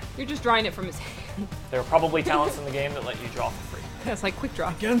 Yeah. You're just drawing it from his hand. There are probably talents in the game that let you draw for free. That's like quick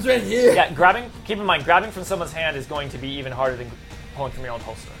draw. Guns right here. Yeah, keep in mind, grabbing from someone's hand is going to be even harder than pulling from your own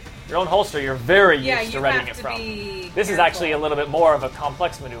holster. Your own holster, you're very Yeah, used to you readying have it to from. be This is careful. actually a little bit more of a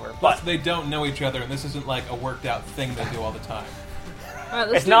complex maneuver, Plus, but they don't know each other, and this isn't like a worked out thing they do all the time. All right,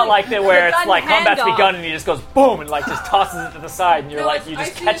 let's it's do not the- like that where the it's gun like combat's handoff. begun and he just goes boom and like just tosses it to the side and you're No, like it's- you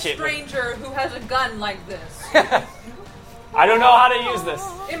just I see catch a it. with- stranger who has a gun like this I don't know how to use this.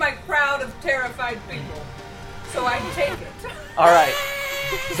 in my crowd of terrified people, so I take it. All right,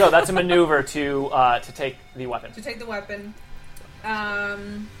 so that's a maneuver to take the weapon. To take the weapon.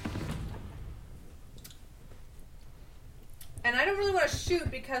 And I don't really want to shoot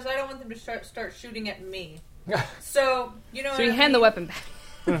because I don't want them to start shooting at me. So, you know So you what I hand the mean? weapon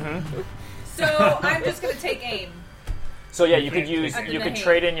back. So I'm just going to take aim. So yeah, you could use Under you the could hand.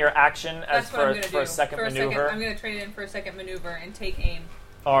 trade in your action as That's what I'm for going to for do. a second for maneuver. I'm going to trade it in for a second maneuver and take aim.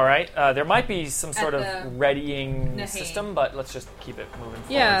 All right, there might be some sort of the readying Naheem. system, but let's just keep it moving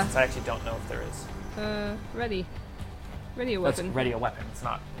forward. Yeah. Since I actually don't know if there is. Ready. Ready a That's weapon. ready a weapon. It's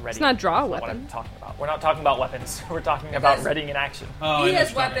not ready. It's not draw a That's not what weapon. I'm talking about. We're not talking about weapons. We're talking about Because readying an action. Oh, He I know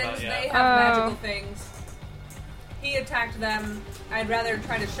has what you're talking weapons. about, They yeah. have Oh. magical things. He attacked them. I'd rather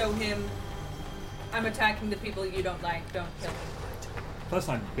try to show him I'm attacking the people you don't like. Don't kill me. Plus,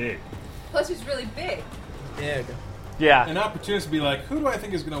 I'm big. Plus, he's really big. Yeah. Yeah. An opportunity to be like, who do I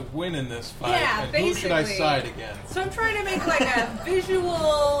think is going to win in this fight? Yeah, and who should I basically. side against? So I'm trying to make like a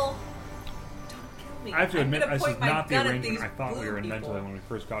visual. Don't kill me. I have to I'm admit, gonna this point is my not the gun at arrangement these I thought we blue were in people. mentally when we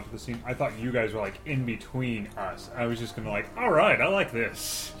first got to the scene. I thought you guys were like in between us. I was just gonna like, all right, I like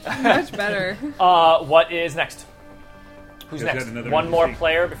this. Much better. What is next? Who's Is that next? another One more NPC?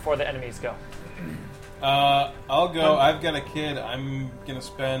 player before the enemies go. I'll go. I've got a kid. I'm going to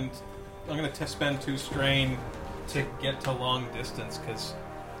spend 2 strain to get to long distance because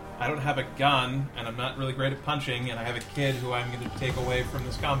I don't have a gun and I'm not really great at punching, and I have a kid who I'm going to take away from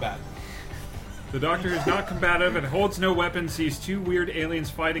this combat. The Doctor is not combative and holds no weapons. Sees 2 weird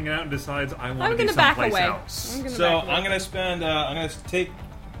aliens fighting it out and decides, I want I'm to be gonna back someplace away. else. I'm gonna So back away. I'm going to spend. I'm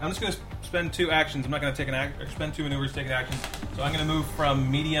just going to spend 2 actions. I'm not going to take spend 2 maneuvers, take an action. So I'm going to move from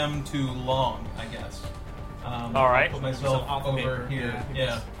medium to long, I guess. All right. Put myself So over here.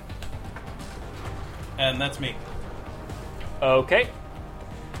 Yeah. And that's me. Okay.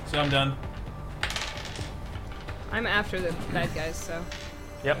 So I'm done. I'm after the bad guys, so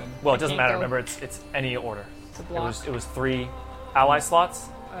Yep. Well, it doesn't can't matter. go. Remember, it's any order. it's a It block. was 3 ally slots,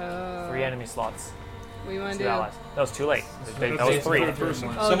 3 what enemy slots, do you want 2 to do? allies. That was too late. That That's was the 3. third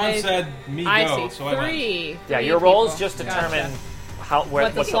person. Oh, Someone they- said me I go, see. so I went. Three. Yeah, Three your rolls people. just Gotcha. determine what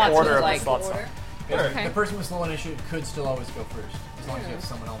What the the slots order look of like. the slots are. Order. Okay. The person with slow initiative could still always go first, as long as you have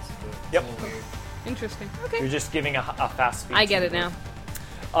someone else to do it. It's Yep. a little weird. Interesting. You're Okay. just giving a fast speed. I to get the it now.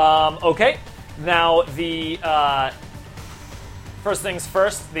 group. Okay. Now the first things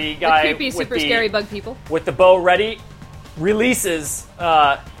first. The The guy creepy, with super the scary bug people. with the bow ready releases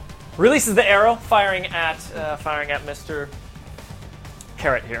the arrow, firing at Mr.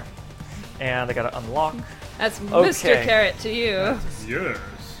 Carrot here, and I got to unlock. That's Okay. Mr. Carrot to you. Yes.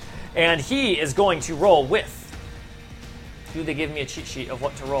 And he is going to roll with. Do they give me a cheat sheet of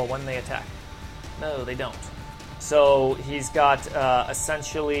what to roll when they attack? No, they don't. So he's got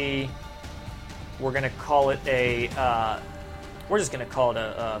essentially. We're gonna call it a. We're just gonna call it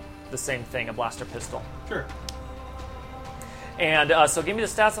the same thing, a blaster pistol. Sure. And so give me the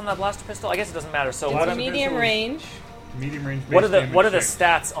stats on that blaster pistol. I guess it doesn't matter. So It's what a are, medium range. Medium range. what are base the damage what are the six.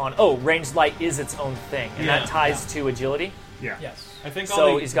 stats on? Oh, ranged light is its own thing, and Yeah. that ties to agility. Yeah. Yes. I think So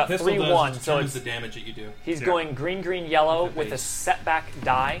all the he's got pistol 3-1, does so determines it's- the damage that you do. He's Yeah. going green, green, yellow With the with a base. setback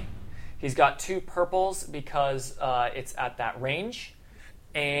die. He's got 2 purples because it's at that range.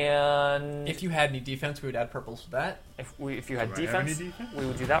 And If you had any defense, we would add purples to that. if you had Do I have any defense, defense? we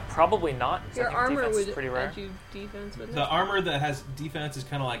would do that. Probably not. 'cause I Your think armor defense is would pretty rare. add you defense with The it. armor that has defense is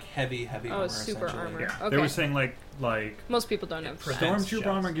kind of like heavy Oh, armor. it's super essentially. armor. Yeah. Okay. They were saying like Most people don't have that. Defense Stormtrooper shells.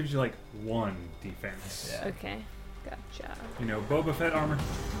 armor gives you like 1 defense. Yeah. Okay. Gotcha. You know, Boba Fett armor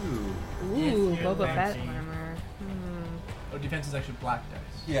 2. Ooh, Yeah, Boba Fett fancy. armor. Oh, defense is actually black dice.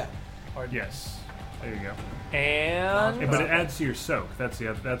 Yeah. Or Yes. There you go. And Yeah, but it adds to your soak. That's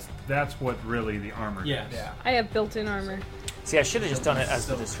what really the armor Yeah. does. Yeah. I have built-in armor. See, I should have just done it as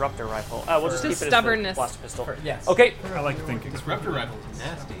the disruptor rifle. We'll just keep Just it stubbornness. as the blaster pistol. Yes. Okay. I like thinking. Disruptor rifle is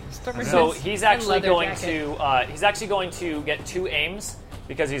nasty. Stubbornness. So he's actually And going leather to get 2 aims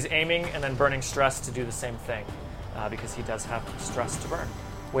because he's aiming and then burning stress to do the same thing because he does have stress to burn.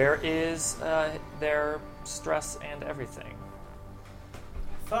 Where is their stress and everything?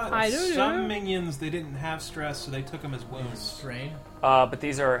 Thought I don't some know. minions they didn't have stress, so they took them as wounds. Strain. But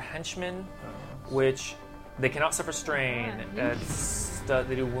these are henchmen, which they cannot suffer strain.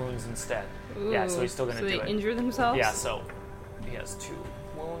 They do wounds instead. Yeah, so he's still going to So do they it. injure themselves? Yeah, so he has 2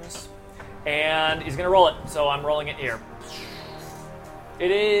 wounds. And he's going to roll it, so I'm rolling it here.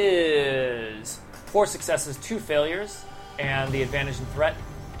 It is 4 successes, 2 failures, and the advantage and threat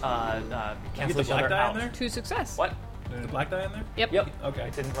cancel each black other die in out. there? 2 success. What? The black die in there? Yep. Yep. Okay. I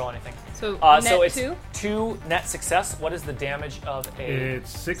didn't roll anything. So, So net it's 2? 2 net success. What is the damage of a...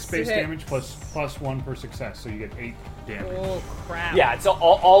 It's 6 base Okay. damage plus 1 per success, so you get 8 damage. Oh, crap. Yeah, it's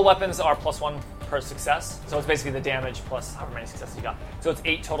all weapons are +1 per success. So it's basically the damage plus however many successes you got. So it's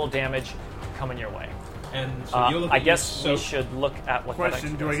 8 total damage coming your way. And so you'll look I at guess your we soak. should look at what that Question: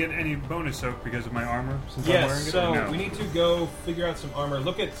 actually do I does. get any bonus soak because of my armor since I'm wearing Yes, it? so or no? we need to go figure out some armor.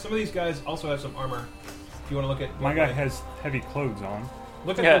 Look at some of these guys also have some armor. If you want to look at My guy has heavy clothes on.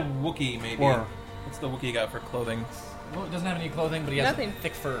 look at Yeah. the Wookiee maybe. Or- What's the Wookiee got for clothing? Well, it doesn't have any clothing, but he has Nothing.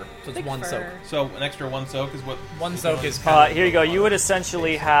 thick fur, so it's Thick 1 fur. soak. So an extra 1 soak is what 1 soak is kind Here you go. You would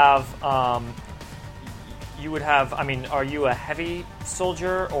essentially have. You would have. I mean, are you a heavy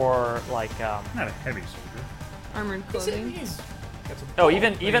soldier or like? Not a heavy soldier. Armored clothing. Oh,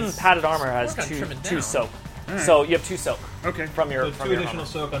 even padded armor has Work on trimming two down. soak. Alright. So you have 2 soak Okay. from your so from 2 your additional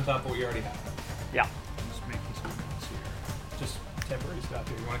armor. soak on top of what you already have. Yeah. Let's make this one nice here. Just temporary stuff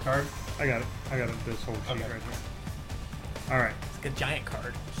here. You want a card? I got it. This whole sheet Okay. right here. All right. It's like a giant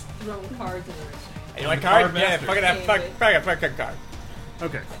card. Throw cards in the room. Hey, you want a Card card? Yeah, master. fucking have fuck card.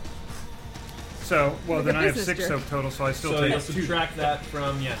 Okay. So, well, Like then a I have business 6 jerk. soak total, so I still So you'll take 2. subtract that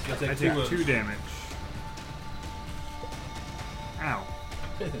from yes. You'll I take 2 take wounds. 2 damage. Ow.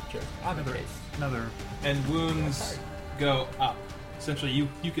 Another. And wounds go up. Essentially,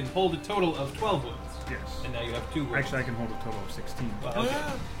 you can hold a total of 12 wounds, Yes. and now you have 2 wounds. Actually, I can hold a total of 16. Well, okay.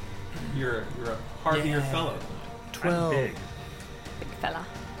 You're a hardier fellow. I'm big. Big fella.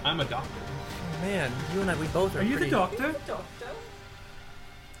 I'm a doctor. Man, you and I, we both are. Are you the pretty- doctor?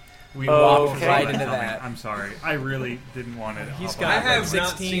 We Okay. walked right I'm into coming. that. I'm sorry. I really didn't want it. He's up got I on. have not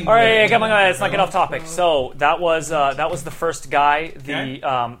 16. seen All right, come on, let's not get off topic. So that was the first guy.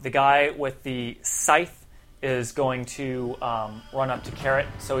 The guy with the scythe is going to run up to Carrot.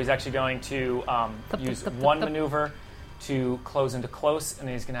 So he's actually going to use one maneuver to close into close, and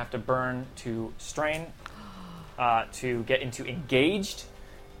then he's going to have to burn to strain to get into engaged.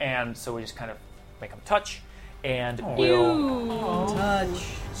 And so we just kind of make him touch, and we'll touch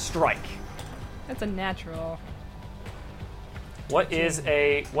strike. That's a natural. What is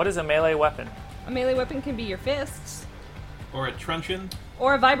a melee weapon? A melee weapon can be your fists Or a truncheon.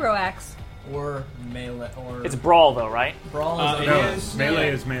 or a vibro axe. Or melee, or It's brawl though, right? brawl. It No, is melee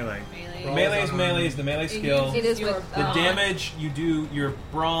is melee. Melee is melee is the melee skill. It is Your with The damage you do your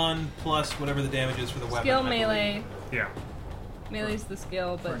brawn plus whatever the damage is for the weapon. skill I believe. melee. Yeah. Melee's the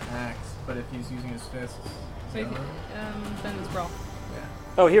skill, for but an axe, but if he's using his fists, wait, then it's brawl.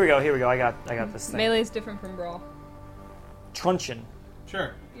 Oh, here we go. I got this thing. Melee's different from brawl. Truncheon.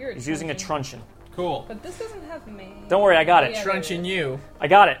 Sure. You're He's using a truncheon. Cool. But this doesn't have melee. Don't worry, I got it. Yeah. truncheon you. I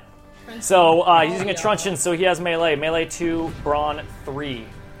got it. Truncheon. So he's using a truncheon, so he has melee. Melee 2, brawn 3.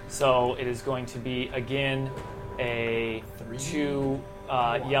 So it is going to be again a 2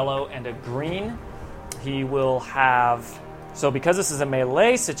 yellow and a green. He will have. So because this is a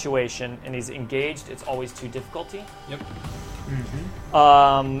melee situation and he's engaged, it's always 2 difficulty. Yep.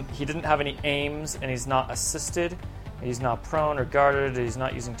 He didn't have any aims, and he's not assisted. He's not prone or guarded. He's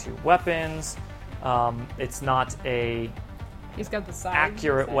not using 2 weapons. It's not a He's got the side.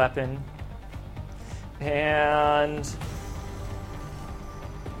 accurate side. weapon, and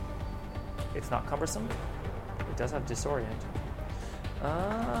it's not cumbersome. It does have disorient.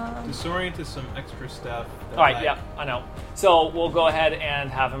 Disorient is some extra stuff. that All right, I- yeah, I know. So we'll go ahead and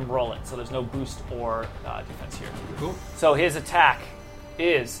have him roll it. So there's no boost or defense here. Cool. So his attack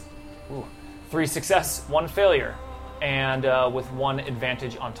is 3 success, 1 failure, and with 1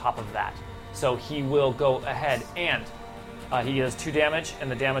 advantage on top of that. So he will go ahead and he does 2 damage,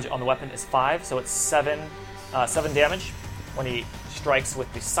 and the damage on the weapon is 5, so it's 7 damage when he strikes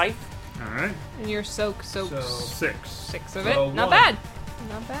with the scythe. All right. And your soaks So 6. 6 of So it. Not one. bad.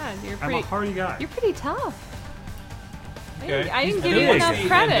 Not bad. You're I'm a pretty. hardy guy. You're pretty tough. okay. I didn't And give then you what's enough the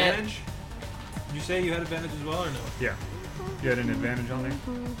credit. advantage? Did you say you had advantage as well or no? Yeah. You had an advantage on there?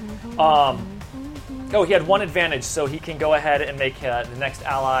 Oh, he had one advantage, so he can go ahead and make the next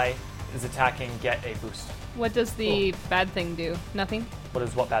ally is attacking get a boost. What does the bad thing do? Nothing? What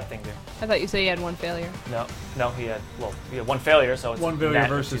does what bad thing do? I thought you said you had one failure. No, he had one failure, so it's One failure net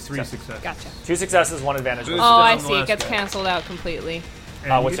versus two 3 successes. successes. Gotcha. 2 successes, 1 advantage. Boost. Oh, I on the see. It last gets guy. canceled out completely.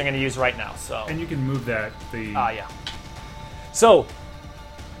 And Which you- I'm going to use right now. So And you can move that. yeah. So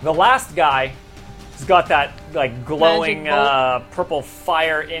the last guy has got that like glowing Magic bolt. purple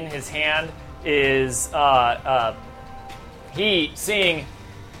fire in his hand. Is he seeing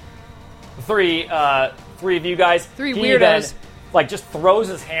three of you guys? Three he weirdos. Then, like just throws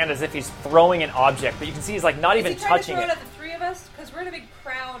his hand as if he's throwing an object, but you can see he's like not Is even he trying touching to throw it. it at the three of us? Because we're in a big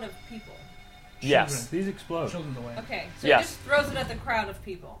crowd of people. Yes. These explode. Children away. Okay, so Yes. he just throws it at the crowd of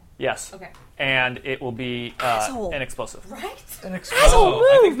people. Yes. Okay. And it will be Asshole. an explosive. Right? An Oh,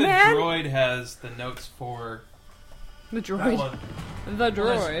 I think move, the man. droid has the notes for The that droid. one. The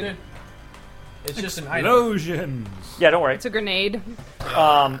droid. It's just an item. Explosions. Yeah, don't worry. It's a grenade.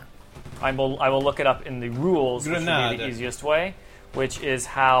 I will look it up in the rules, which would be the Grenade. easiest way, which is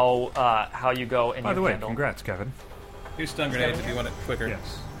how you go and By you the way, handle. congrats, Kevin. Here's stun grenades if you want it quicker.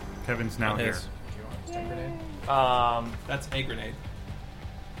 Yes. Kevin's now Not here. his. Um, That's a grenade.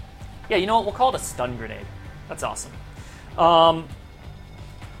 yeah, you know what? We'll call it a stun grenade. That's awesome.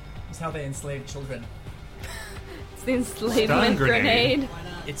 It's how they enslave children. It's the enslavement grenade. grenade.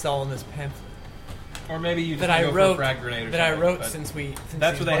 It's all in this pamphlet Or maybe you just that I go wrote. for a frag grenade or That I something, wrote but since we. Since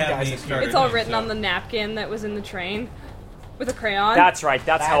that's these what they one had guys me had started. It's all Yeah, written so- on the napkin that was in the train with a crayon. That's right.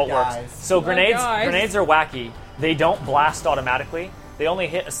 That's Bad how it guys. works. So Bad grenades guys. are wacky. They don't blast automatically. They only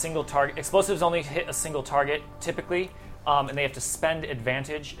hit a single target. Explosives only hit a single target typically, and they have to spend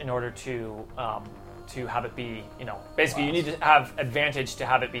advantage in order to have it be. Basically, you need to have advantage to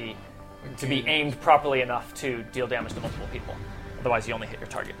have it be to be aimed properly enough to deal damage to multiple people. Otherwise, you only hit your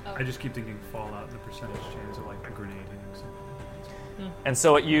target. I just keep thinking Fallout, the percentage chance of like a grenade hitting something. And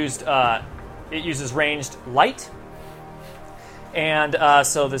so it uses ranged light. And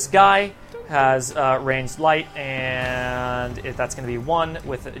so this guy has ranged light, and that's going to be 1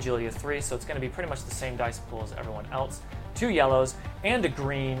 with agility of 3, so it's going to be pretty much the same dice pool as everyone else. 2 yellows and a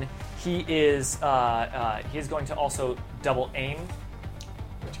green. He is going to also double aim.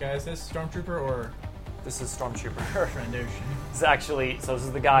 Which guy is this? Stormtrooper or This is Stormtrooper. Trandoshan? This is actually this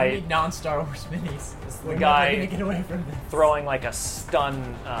is the I guy need non-Star Wars minis. This is the We're guy never gonna get away from this. throwing like a stun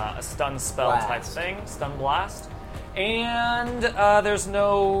spell type Blast. thing, stun blast, and there's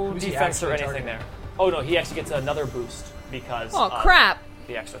no Who's he defense or actually anything targeting? there. Oh no, he actually gets another boost because Oh, of crap.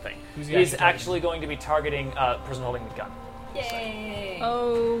 the extra thing. Who's he He's actually actually going to be targeting person holding the gun. Yay!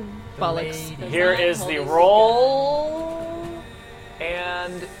 Oh, The bollocks. lady. Here not is hold the his roll,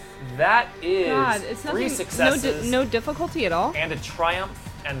 and that is God, it's 3 nothing. successes No difficulty at all. and a triumph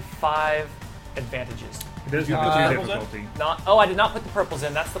and 5 advantages. It does You not put the do purples in? difficulty. I did not put the purples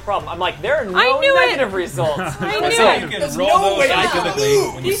in. That's the problem. I'm like, there are I no knew it! negative results. I That's knew it. You can There's roll no those way scientifically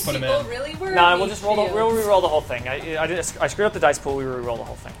when you These put them people in. really were. No, we'll these just we'll shields. re-roll the whole thing. I screwed up the dice pool. We re-roll the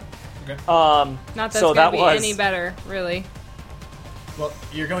whole thing. Okay. Not that's so gonna that be was any better, really. Well,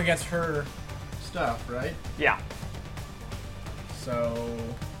 you're going against her stuff, right? yeah. So,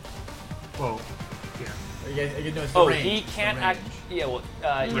 Well, yeah. you guys know it's the Oh, range. he It's the can't range. act. Yeah. Well,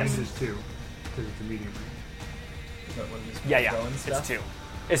 Range yes. is 2 because it's a medium range. Is that what it is? Yeah. Throwing stuff? It's 2.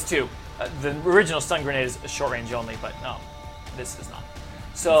 It's 2. The original stun grenade is short range only, but no, this is not.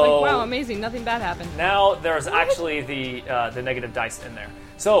 It's So like, wow, amazing. Nothing bad happened. now there's actually the negative dice in there.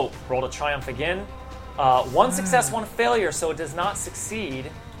 So roll a triumph again. 1 success, 1 failure, so it does not succeed.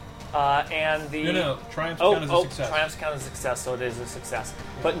 And the No, triumphs count as a success. triumphs count as a success, so it is a success.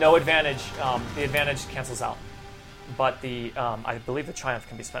 But no advantage. The advantage cancels out. But the I believe the triumph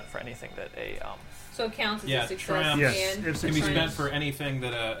can be spent for anything that a So it counts as Yeah, a success. triumph. Yes, And it's It can be Triumph. spent for anything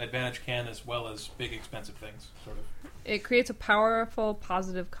that advantage can, as well as big expensive things, sort of. It creates a powerful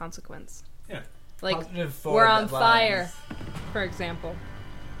positive consequence. Yeah. Like, Positive for we're on that fire, lines. for example.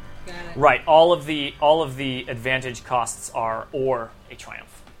 Got it. right. All of the advantage costs are or a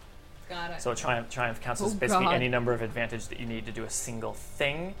triumph. Got it. So a triumph counts as Oh, basically God. any number of advantage that you need to do a single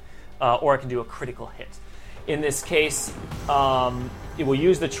thing, or it can do a critical hit. In this case, it will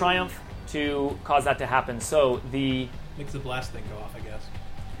use the triumph to cause that to happen. So Makes the blast thing go off, I guess.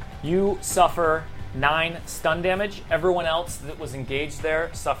 you suffer 9 stun damage. Everyone else that was engaged there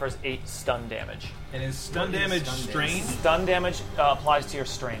suffers 8 stun damage. And is stun What is damage stun strain? Stun damage applies to your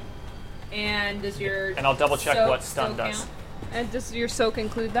strain. And does your And I'll double check soak what stun still does. And does your soak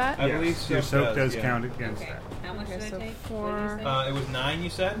include that? I believe Your soak does yeah. count against Okay. that. How much Okay, did so I take? 4. What did you say? It was 9, you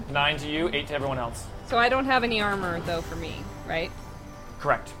said? 9 to you, 8 to everyone else. So I don't have any armor though for me, right?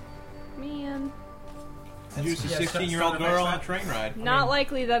 Correct. Man, Use a Yeah, 16-year-old start girl next on a train ride. not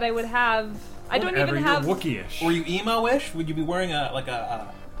likely that I would have. I don't Whatever, even you're have. Wookiee-ish. Were you emo-ish? Would you be wearing a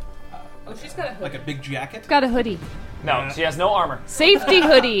Oh, she's got a hood. like a big jacket? Got a hoodie, No, she has no armor. safety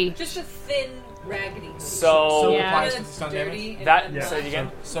hoodie. Just a thin, raggedy hood. So So Yeah. applies Yeah, to that's stun dirty. damage. and that then say it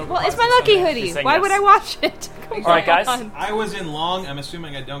again. So Well, it's applies my to stun lucky damage. hoodie. She's saying Why yes. would I watch it? Come All right, guys. on. I was in long. I'm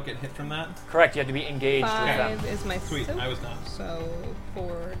assuming I don't get hit from that. Correct. You have to be engaged with them. 5 is my Sweet, soak, I was not. so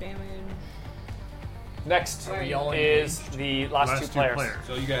 4 damage. Next Are we all is the last two players.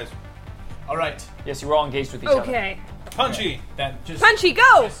 So you guys, All right. Yes, you were all engaged with each other. Okay, punchy. That just Punchy, go!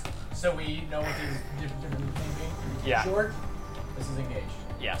 just so we know what these different things mean. Yeah. Short. This is engaged.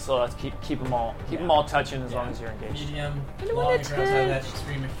 Yeah. So let's keep them all touching as long as you're engaged. Medium. I don't long wanna if you're outside of that. touch.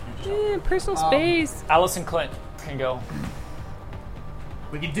 Extreme if you just. Personal space. Alice and Clint can go.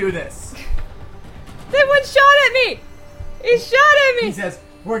 We can do this. That one shot at me! He shot at He me! says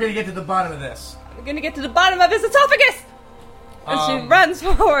we're gonna get to the bottom of this. I'm gonna get to the bottom of his esophagus! And she runs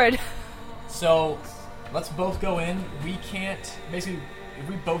forward. So let's both go in. We can't basically if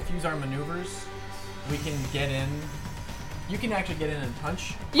we both use our maneuvers, we can get in. You can actually get in and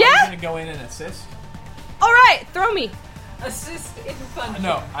punch. Yeah? I'm gonna go in and assist. Alright, throw me. Assist in punch.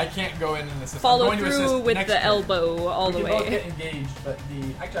 No, I can't go in and assist. I'm Follow going to through assist with next the turn. elbow all We the can both way. get engaged, but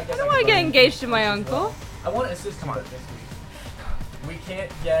the actually I guess I don't I want to can get go in engaged to and my assist as well. uncle. I want to assist him this week. We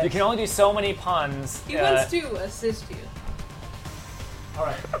can't get. You can only do so many puns. He wants to assist you. All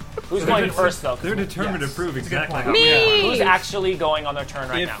right. Who's going first though? They're determined Yes. to prove It's a good exactly point. how Me! Who's actually going on their turn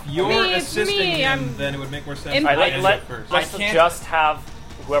right If now? you're Me, it's assisting me, him, I'm then it would make more sense. Im- if I Alright, ended let's up first. let's I can't- just have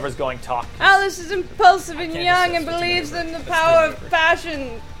whoever's going talk. Alice is impulsive and can't young and assist with believes maneuver. in the That's power good of maneuver.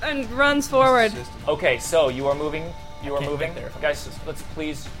 passion and runs forward. Okay, so you are moving. You are can't moving, get there if I'm guys. Let's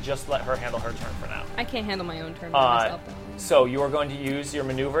please just let her handle her turn for now. I can't handle my own turn by myself. though. So you are going to use your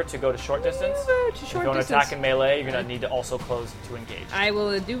maneuver to go to short distance. Maneuver to If short you want to distance. attack in melee, you're going to need to also close to engage. I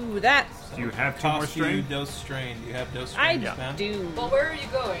will do that. Do you have 2 more Cost you strain? dose strain. Do you have dose I strain to spend? do. Well, where are you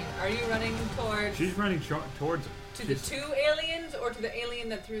going? Are you running towards She's running towards to the 2 aliens or to the alien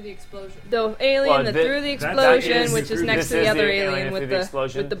that threw the explosion? The alien Well, that the- threw the that explosion, is- which is this next to is the other the alien alien that with threw the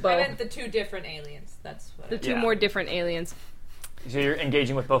explosion. with the I bow. meant the 2 different aliens. That's what. The I two Yeah. more different aliens. So you're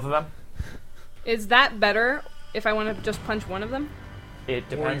engaging with both of them. Is that better if I want to just punch one of them? It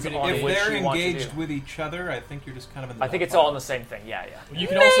depends can- on If which they're you want to engaged do. with each other, I think you're just kind of in the I think it's ballpark. all in the same thing. Yeah, yeah. You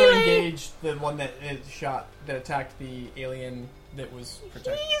can also Melee. engage the one that is shot that attacked the alien that was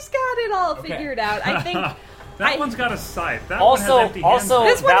protected. He's got it all Okay. figured out. I think. That I- one's got a sight. That one has Also, empty hands.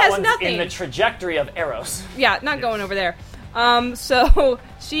 This one that has one's nothing. in the trajectory of arrows. Yeah, not going over there. So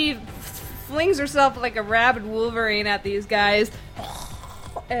she flings herself like a rabid Wolverine at these guys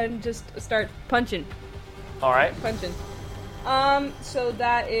and just start punching. All right. So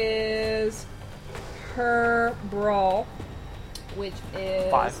that is her brawl, which is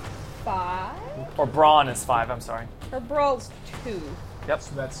 5. 5. Or brawn is 5. I'm sorry. Her brawl's 2. Yep.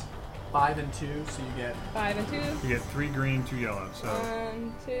 So that's 5 and 2, so you get 5 and 2. You get 3 green, 2 yellow. So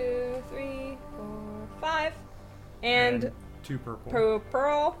 1, 2, 3, 4, 5. And 2 purple.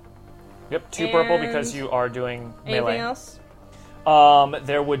 pearl. Yep. 2 purple And because you are doing Anything melee. else?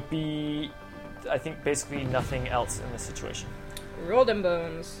 There would be, I think, basically nothing else in this situation. Roll them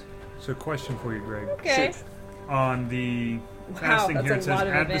bones. So question for you, Greg. Okay. Shoot. On the Wow, casting that's here, a it says lot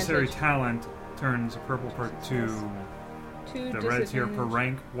of adversary advantage. talent turns a purple perk to 2 the reds here per disadvantage.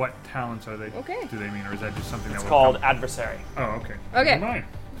 rank. What talents are they? Okay. Do they mean, or is that just something It's that called will come? adversary. Oh, okay. Okay. Never mind.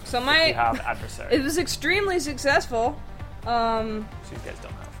 So You my have adversary. it was extremely successful. So you guys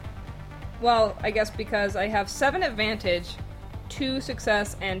don't have. Well, I guess because I have 7 advantage, 2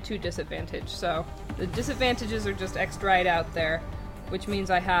 success, and 2 disadvantage. So the disadvantages are just X'd right out there, which means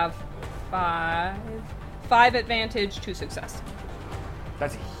I have 5 advantage, 2 success.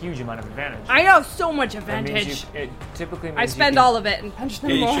 That's a huge amount of advantage. I know so much That means advantage. it typically means I spend you can, all of it and punch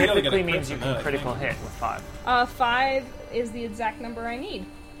them Yeah, you all. should. Really typically get a means you crit can from that, critical I think. hit with 5. 5 is the exact number I need,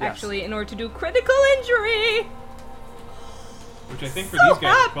 Yes. actually, in order to do critical injury. Which I think for So these guys,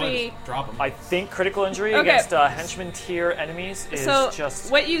 would probably happy. just drop them. I think critical injury Okay. against henchman tier enemies is So just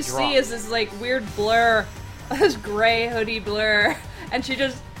what you drop. see is this like weird blur, this gray hoodie blur, and she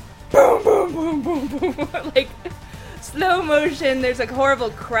just boom, boom, boom, boom, boom, like slow motion. There's like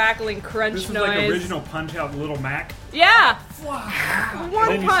horrible crackling crunch This is noise. like original Punch Out Little Mac. Yeah, And one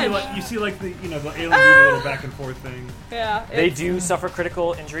then punch. you see like the the alien do the little back and forth thing. Yeah, They it's- do suffer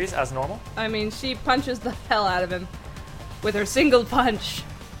critical injuries as normal. I mean, she punches the hell out of him. with her single punch,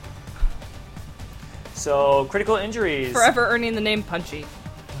 So critical injuries. forever earning the name Punchy.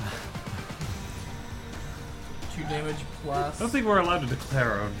 2 damage plus. I don't think we're allowed to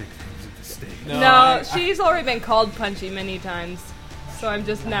declare our own nicknames at this stage. No, she's already been called Punchy many times, so I'm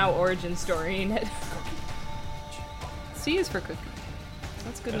just now origin storying it. C is for cookie.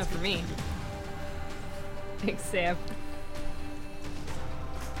 That's good enough for me. Thanks, Sam.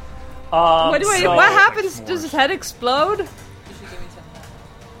 What happens? Does his head explode? You should give me some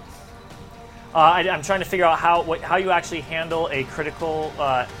of that. I'm trying to figure out how you actually handle a critical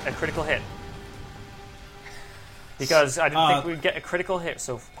hit. Because I didn't think we'd get a critical hit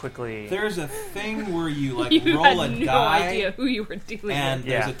so quickly. There's a thing where you like You roll had a no die, idea who you were dealing and with.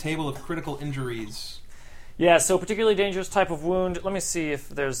 there's Yeah. a table of critical injuries. Yeah, so particularly dangerous type of wound. Let me see if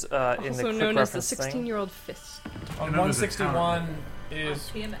there's in the Also quick known as the reference thing. 16-year-old fist. On I know there's a 161 is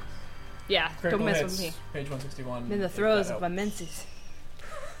PMS. Yeah, critical don't mess hits. with me. Page 161. I'm in the if throes that of my helps. menses.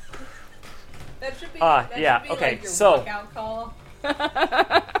 That should be. Ah, that yeah, should be okay, like your so- walkout call.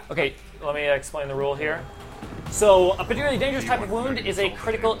 Okay, let me explain the rule here. So, a particularly dangerous type of wound is a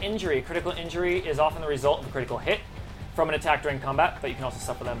critical injury. Critical injury is often the result of a critical hit from an attack during combat, but you can also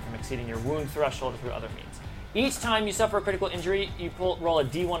suffer them from exceeding your wound threshold through other means. Each time you suffer a critical injury, you roll a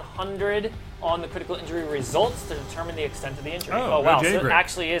D100 on the critical injury results to determine the extent of the injury. Oh, wow, so J-Grip. it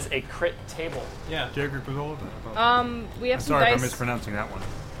actually is a crit table. Yeah. J-Group was all of that. We have I'm some sorry if I'm dice. mispronouncing that one.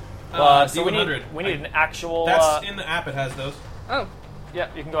 So we D100. need an actual... That's in the app. It has those. Oh, yeah,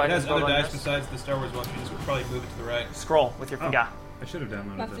 you can go It ahead and has scroll other down dice yours. besides the Star Wars ones. You just probably move it to the right. Scroll with your finger. I should have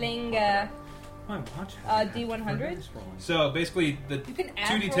downloaded My them. fling, My watch. D100? So basically, the You can add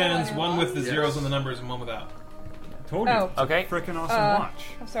two roll D10s, on one with the Yes. zeros and the numbers, and one without. Told you. Oh. It's a Okay. Frickin' awesome watch.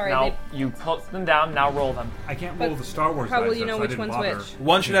 I'm sorry. Now, you put them down, now roll them. I can't But roll the Star Wars how will dice, you though, know so I which didn't one's bother. which?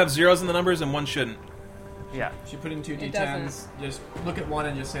 One should have zeros in the numbers, and one shouldn't. Yeah. If you put in 2 It D10s, just look at one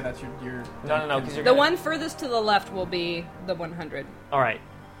and just say that's your No, because you're The gonna... one furthest to the left will be the 100. Alright.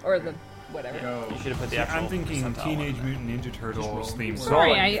 Or the whatever. Go. You should have put the See, actual I'm thinking percentile Teenage one. Mutant Ninja Turtles theme song.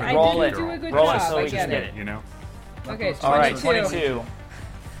 Sorry, Roll it. I Roll didn't it. do a good Roll it job. so I we get can get it. it. You know? Okay, Alright, 22. 22.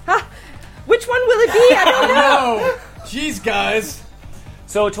 Which one will it be? I don't know. No! Jeez, guys!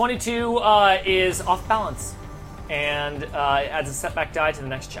 So 22 is off balance. And adds a setback die to the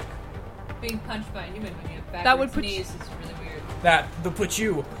next check. Being punched by a human when you have backwards That would put knees is really weird. That'll put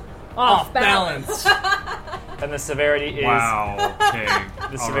you Off balance. And the severity is... Wow. Okay.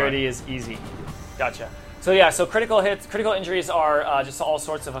 The severity is easy. Gotcha. So yeah, so critical hits, critical injuries are just all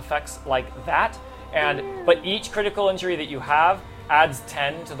sorts of effects like that. But each critical injury that you have adds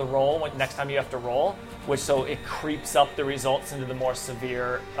 10 to the roll next time you have to roll, which so it creeps up the results into the more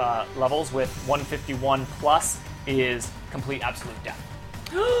severe levels. With 151 plus is complete absolute death.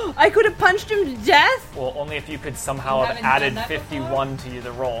 I could have punched him to death? Well, only if you could somehow You have haven't added done that 51 to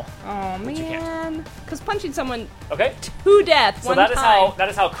the roll. Oh, Which you can't. man. Because punching someone Okay. to death So one that is time. that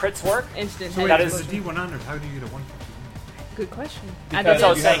is how crits work. Instant So wait, head that is is- explosion. the D100, how do you get a 151? Good question. Because That's what I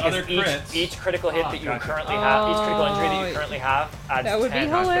was you have saying. other Is crits. each critical hit that you gotcha. currently have, each critical injury that Oh, you currently have, adds that would be 10 to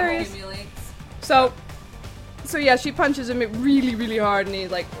the roll. hilarious. Accumulates. So yeah, she punches him really, really hard, and he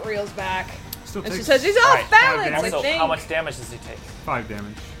like reels back. Still And she takes says he's Alright, off balance. I So think. how much damage does he take? 5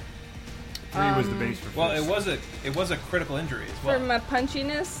 damage. 3 was the base for Well, fist. it was a critical injury as For well. my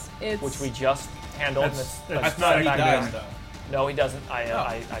punchiness, it's Which we just handled. That's- and I it's thought he back dies down. though. No, he doesn't.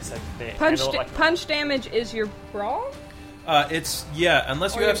 I said they punch. handle it like Punch damage is your brawl. It's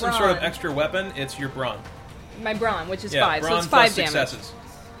unless Or you have your some sort of brawn. extra weapon, it's your brawn. My brawn, which is Yeah, 5, so brawn it's plus 5 damage. successes.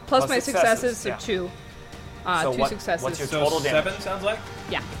 Plus Plus my successes, successes, so yeah. 2. So 2 what- successes. what's your So total damage? 7 sounds like.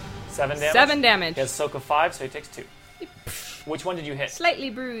 Yeah, 7 damage. 7 damage. He has soak of 5, so he takes 2. Which one did you hit? Slightly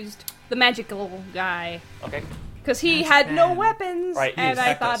bruised. The magical guy, Okay. because he had no weapons, Right, he and is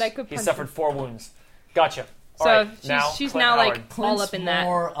I thought heckless. I could He punch suffered him. 4 wounds. Gotcha. So All right, she's Clint now like Howard. all Clint's up in that.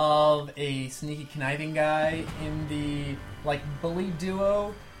 more of a sneaky conniving guy in the bully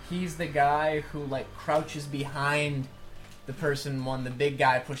duo. He's the guy who crouches behind the person when the big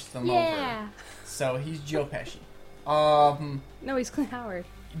guy pushes them Yeah. over. So he's Joe Pesci. No, he's Clint Howard.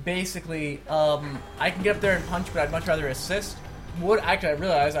 Basically, I can get up there and punch, but I'd much rather assist. I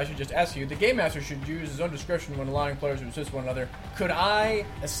realized I should just ask you. The game master should use his own discretion when allowing players to assist one another. Could I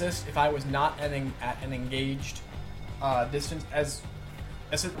assist if I was not at an engaged distance?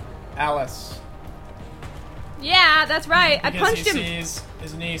 Assist Alice. Yeah, that's right. I Because punched he him. sees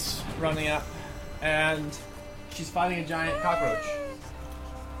his niece running up, and she's fighting a giant cockroach.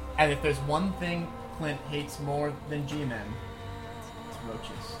 And if there's one thing Clint hates more than G-men, it's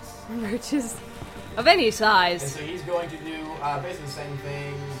roaches. Roaches of any And size. so he's going to do basically the same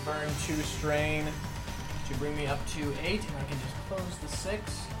thing. Burn 2 strain should bring me up to 8, and I can just close the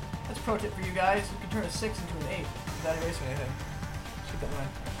 6. That's a pro tip for you guys. You can turn a 6 into an 8 without erasing anything. Just keep that in mind.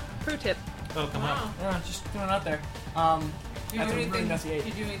 Pro tip. Oh, come on. Yeah, just throwing it out there. Do you That's do a really anything? messy 8. Do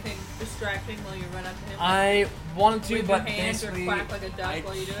you do anything distracting while you run up to him? I wanted to, Wave but your hands or basically quack like a duck I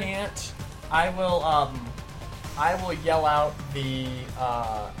while you do it? can't. I will yell out the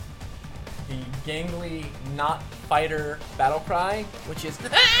gangly not fighter battle cry, which is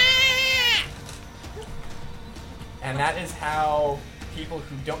and that is how people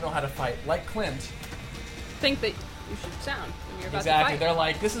who don't know how to fight, like Clint, Think that you should sound when you're about exactly. to They're fight.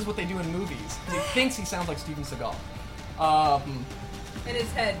 like, this is what they do in movies. He thinks he sounds like Steven Seagal. In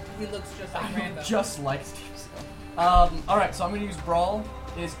his head, he looks just like Rambo. Just like Steven Seagal. All right, so I'm going to use Brawl.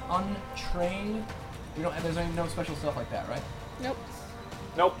 It is untrained. We don't. There's no special stuff like that, right? Nope.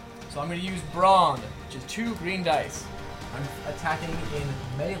 Nope. So I'm going to use Brawn, which is 2 green dice. I'm attacking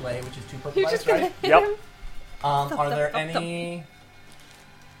in melee, which is 2 purple You're dice, just gonna right? hit Yep. him. Are there any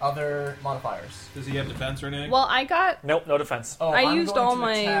other modifiers? Does he have defense or anything? Well, I got. Nope. No defense. Oh, I I'm used going all to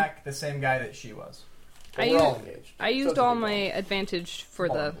my- attack the same guy that she was. I We're all used- engaged. I used So it's all a big my roll. advantage for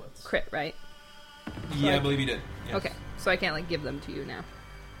Ball the blitz. crit, right? Yeah, I believe he did. Yes. Okay, so I can't like give them to you now.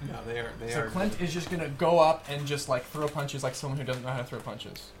 No, they are. They So are. Clint is just gonna go up and just like throw punches like someone who doesn't know how to throw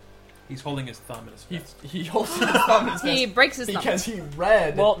punches. He's holding his thumb in his fist. He holds his thumb in his He fist breaks his thumb. because he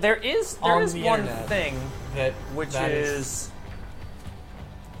read Well, there is On one the internet. thing that which that is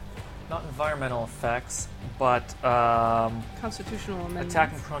not environmental effects, but Constitutional amendment.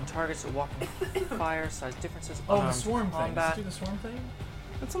 attacking prone targets or walking fire size differences. oh the unarmed swarm thing. combat. Let's do the swarm thing.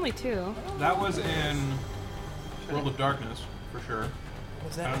 That's only 2. That was in World of Darkness, for sure.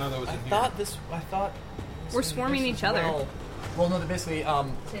 Was that? I don't know that was I in here. thought this. I thought this We're was in swarming this each as other. Well, no, basically,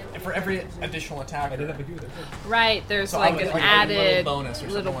 for every additional attacker, Right, there's so like I would an like added a little bonus or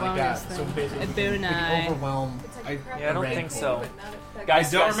something like that. thing. So basically, a we can bonus. overwhelm. Yeah, I don't Rank think roll, so. But not if that I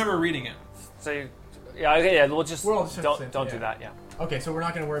Guys, don't guys, remember reading it. So you, yeah, okay, yeah. We'll just We're all just saying the same don't thing, do yeah. that. Yeah, Okay, so we're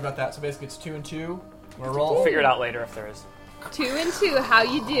not going to worry about that. So basically, it's 2 and 2. We're we'll roll. figure it out later if there is. 2 and 2, how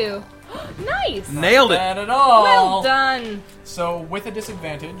you do? Nice! Nailed it. Bad at all. Well done! So with a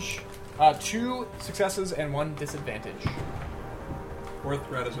disadvantage, 2 successes and 1 disadvantage. Or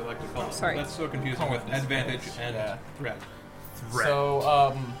threat, as we like to call it. Sorry. That's so confusing with advantage and Yeah. threat.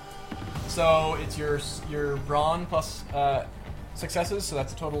 So it's your brawn plus successes. So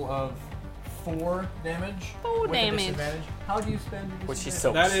that's a total of 4 damage. 4 with a damage. disadvantage. How do you spend your Which he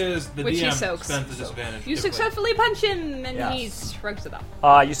disadvantage? soaks. That is the Which he DM soaks. spent the disadvantage. You typically. successfully punch him, and Yes. he shrugs it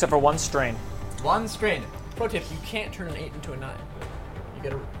off. You suffer 1 strain. 1 strain. Pro tip: you can't turn an 8 into a 9. You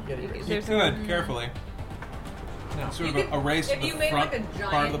gotta erase. You There's could, carefully. No, Sort You of could- erase if the you made, front like, a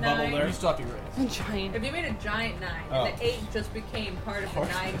part of the giant bubble nine- there. you still have to erase. Giant. If you made a giant 9 Oh. and the 8 just became part of the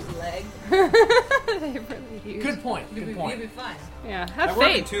 9's leg, They really huge. Good point. you'd Good be point. fine. Yeah, I have work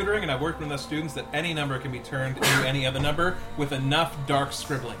in faith. tutoring, and I've worked with enough students that any number can be turned into any other number with enough dark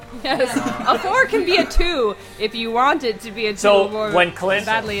scribbling. Yes. A 4 can be a 2 if you want it to be a 2 So or when Clint,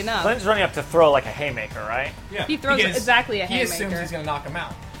 badly enough. Clint's running up to throw like a haymaker, right? Yeah. He throws Because exactly a He assumes haymaker. he's gonna knock him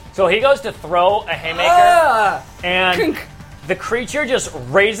out. So he goes to throw a haymaker, Ah! and the creature just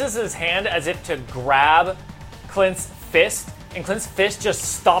raises his hand as if to grab Clint's fist, and Clint's fist just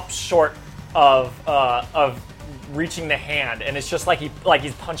stops short of reaching the hand, and it's just like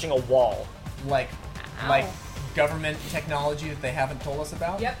he's punching a wall. Like Ow. government technology that they haven't told us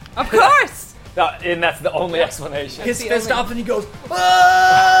about. Yep. Of course! And that's the only explanation. His the fist only- stops and he goes.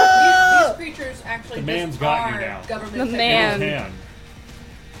 Ah! These creatures actually The man's just got you are now. government The technology. man. Can.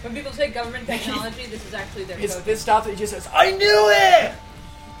 When people say government technology, this is actually their His code. fist stops and he just says, "I knew it."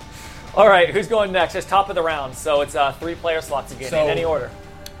 All right, who's going next? It's top of the round, so it's 3-player slots again So- in any order.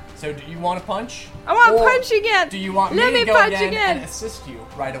 So do you want to punch? I want to Or punch again! Do you want Let me me to go punch again, again. and assist you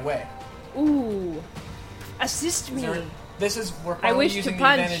right away? Ooh. Assist me. This is we're I probably wish to using the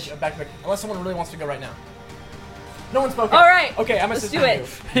punch. advantage of back to back. Unless someone really wants to go right now. No one's spoken. All right. Okay, I'm Let's assisting do it.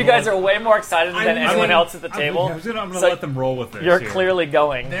 You guys are way more excited than I'm anyone using- else at the table. I'm gonna So let them roll with this. You're here. clearly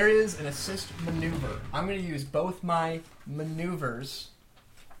going. There is an assist maneuver. I'm going to use both my maneuvers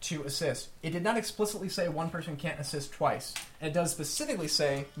to assist. It did not explicitly say one person can't assist twice. And it does specifically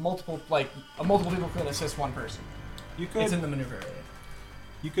say multiple people can assist one person. You could. It's in the maneuver area.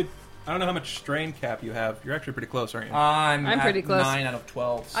 You could. I don't know how much strain cap you have. You're actually pretty close, aren't you? I'm I'm at pretty close. 9 out of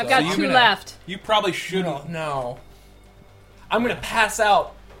 12. So I've got I'm 2 gonna- left. You probably shouldn't. No. I'm going to pass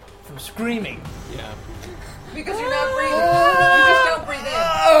out from screaming. Yeah. Because you're not breathing. You just don't breathe in.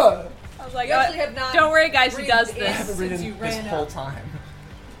 Ugh! I was like, You actually have not don't worry, guys, he breathed does in I this. haven't since read you it this ran whole up. time.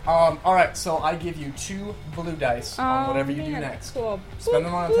 Alright, so I give you 2 blue dice on whatever you do man. next. Cool. Spend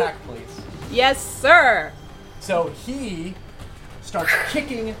them on attack, please. Yes, sir. So he starts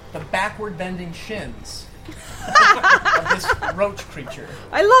kicking the backward bending shins of this roach creature.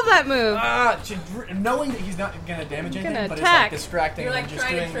 I love that move. Knowing that he's not going to damage anything, gonna but attack. it's like distracting. You're and like just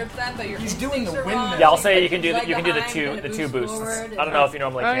trying doing, to trip them, but your he's doing the instincts are windmill. wrong. Yeah, I'll say you can Leg do the behind, two and it boosts. forward, I don't know if you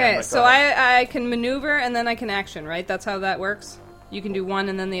normally can. Okay, but so go ahead. I can maneuver and then I can action, right? That's how that works? You can do one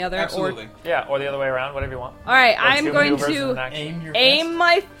and then the other? Absolutely. Yeah, or the other way around, whatever you want. Or, alright, Or I'm two going maneuvers and an to action. Aim your aim fist.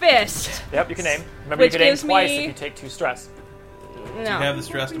 my fist. Yep, you can aim. Remember, Which you can aim gives twice me- if you take 2 stress. No. Do you have the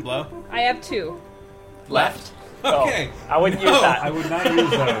stress to blow? I have 2. Left. Okay. I wouldn't use No. that. I would not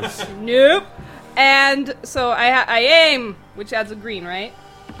use those. Nope. And so I aim, which adds a green, right?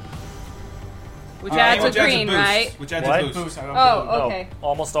 Which adds a Which adds green, boost. right? Which adds What? a boost. Boost. I don't Oh, know. okay.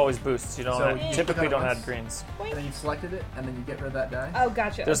 Almost always boosts. You don't So have- you typically put that don't once. have greens. And then you've selected it, and then you get rid of that die. Oh,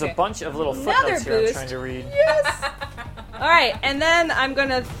 gotcha. There's okay. a bunch of little Another footnotes here I'm boost. trying to read. Yes. All right, and then I'm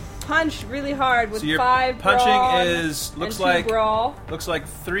gonna punch really hard with So your 5 punching brawn is looks and 2 like brawl.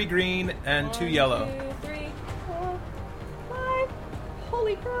 3 green and 2 yellow. 1, 2, 3, 4, 5.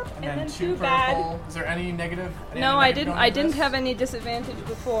 Holy crap! And, then 2 two bad. purple. Is there any negative? any No, other I negative didn't. going I with didn't this? have any disadvantage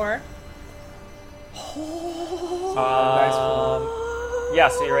before. Yeah,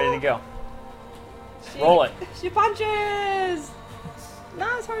 so you're ready to go. Roll it. She punches.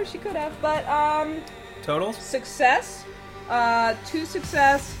 Not as hard as she could have, but Totals? success. 2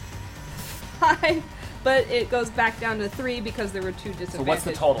 success. 5, but it goes back down to 3 because there were 2 disadvantages. So what's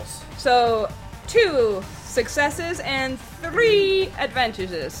the totals? So 2 successes and 3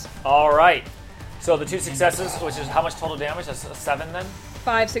 advantages. All right. So the 2 successes, which is how much total damage? That's a 7 then?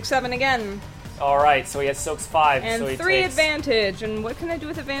 5, 6, 7 again. All right, so he has soaks 5. And so he 3 takes advantage. And what can I do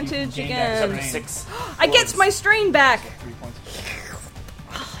with advantage gain back again? 6. I get my strain back. 3 points.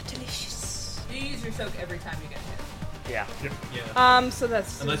 Ah, delicious. You use your soak every time you get hit. Yeah. Yeah. So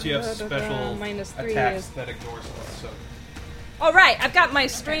that's Unless you have special minus 3 attacks is. that ignore someone. So All right, I've got my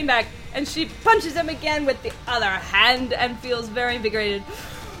strain back, and she punches him again with the other hand and feels very invigorated.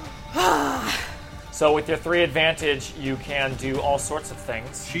 So with your 3 advantage, you can do all sorts of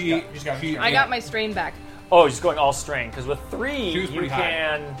things. she I got my strain back. Oh, just going all strain, because with 3, She was you pretty high.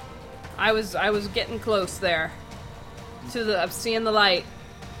 can... I was getting close there. I'm seeing the light.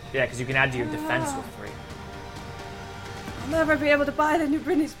 Yeah, because you can add to your defense with 3. I'll never be able to buy the new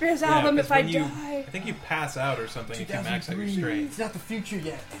Britney Spears album if I die. I think you pass out or something if you max out your strain. It's not the future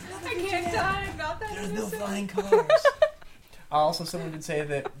yet. I can't die. I'm not that There's no innocent. flying cars. Also, someone did say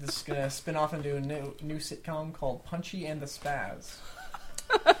that this is going to spin off into a new sitcom called Punchy and the Spaz.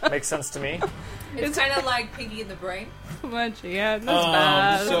 Makes sense to me. It's kind of like Pinky in the Brain. Much, yeah, that's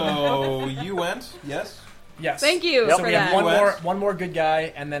bad. So you went, yes? Yes. Thank you Yep. for We have that. one more good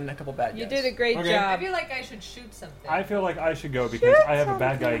guy, and then a couple bad guys. You did a great Okay. I job. feel like I should shoot something. I feel like I should go because I have a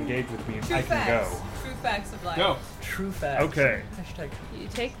bad guy engaged with me and True I can go. facts. True facts of life. Go. True facts. Okay. Hashtag You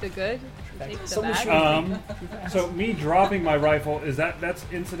take the good, you take the Someone bad. should- So me dropping my rifle, that's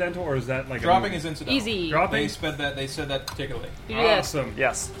incidental or is that like Dropping a is incidental. Easy. Dropping? They said that particularly. You do this. Awesome.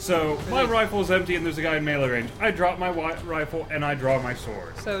 Yes. So my rifle's empty and there's a guy in melee range. I drop my rifle and I draw my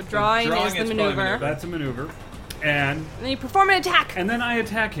sword. So drawing drawing is the is probably maneuver. maneuver. That's a maneuver. And And then you perform an attack. then I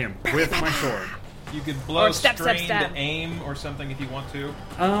attack him with my sword. You could blow Or step, strain step. to aim or something if you want to.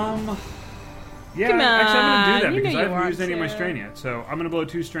 Yeah, Come actually I'm gonna do on, that you because know I you haven't want used any of my to. strain yet. So I'm gonna blow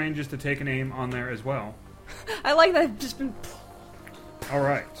 2 strain just to take an aim on there as well. I like that. I've just been. All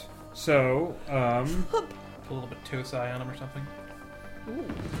right. So Put a little bit Tosai on him or something. so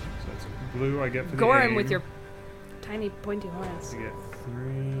it's blue I get for the Gore him aim. with your tiny pointy horns. I get 3.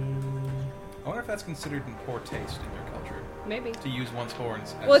 I wonder if that's considered in poor taste in your culture Maybe. to use one's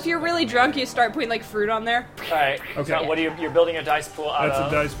horns. Well, if you're really drunk, you start putting like fruit on there. All right. Okay. So what are you're building a dice pool out That's of?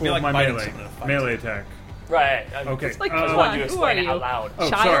 a dice Be pool like of my biting melee. something to fight. Melee attack. Right. Okay. like, I just come wanted on, you to who are explain it you? out loud. Oh,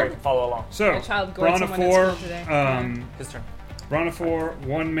 Child? sorry. Follow along. So, A child gored Brawn of someone at 4, school today. His turn. Brawn of 4,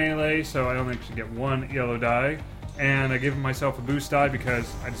 1 melee, so I only actually get 1 yellow die. And I give myself a boost die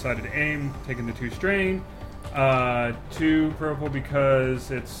because I decided to aim, taking the 2 strain. 2 purple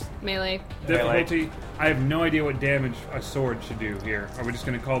because it's Melee. difficulty. I have no idea what damage a sword should do here. Are we just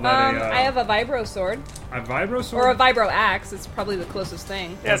going to call that I have a vibro sword a vibro sword? or a vibro axe. It's probably the closest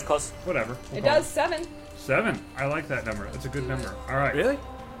thing. Yeah, it's close. Whatever. We'll It call does 7. 7. I like that number. That's a good number. All right. Really?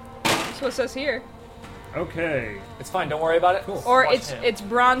 That's what it says here. Okay. It's fine. Don't worry about it. Cool. Or it's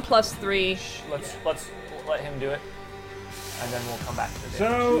brawn plus 3. Let's let him do it, and then we'll come back to the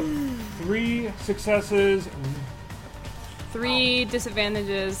So, 3 successes, 3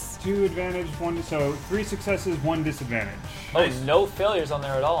 disadvantages. 2 advantage, 1. So 3 successes, 1 disadvantage. Oh, no failures on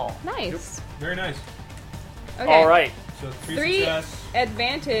there at all. Nice. Very nice. Okay. All right. So 3 3 success.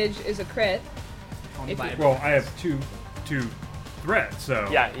 advantage is a crit. If you- Well, I have two threats, so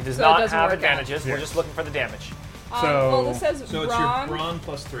Yeah, he does So it not doesn't have work out. advantages. We're Yeah. just looking for the damage. well, this says So it's brawn. your brawn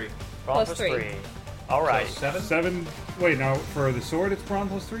plus 3. Brawn Plus plus three. 3. All right. So 7? 7. Wait, now for the sword, it's brawn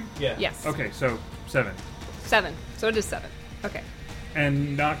plus 3. Yeah. Yes. Okay, so 7. 7. So it is 7. Okay.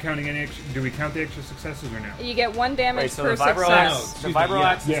 And not counting any extra. Do we count the extra successes or no? You get 1 damage Wait, so per the vibro success. No, axe, excuse the me, vibro yeah.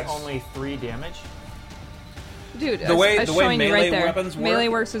 axe Yes. is only 3 damage. Dude, The way- I was the way showing you melee right there. weapons work melee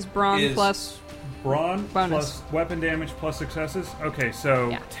works as brawn is- plus Brawn Bonus. plus weapon damage plus successes. Okay, so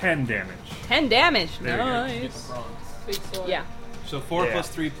Yeah. 10 damage. 10 damage. There you go. Nice. Yeah. So 4 Yeah. plus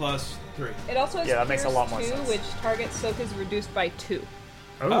 3 plus 3. It also has Yeah, that makes a Pierce lot more 2, sense. which target soak is reduced by 2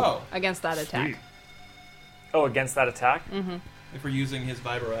 Oh, against that attack. Sweet. Oh, against that attack? if we're using his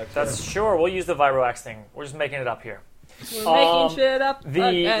vibro axe. That's sure. We'll use the vibro axe thing. We're just making it up here. We're making shit up This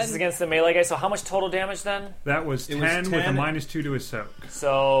is again. against the melee guy. So how much total damage then? That was It 10, was with a 10. -2 to his soak.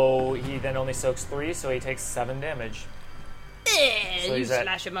 So he then only soaks 3, so he takes 7 damage. So You he's at-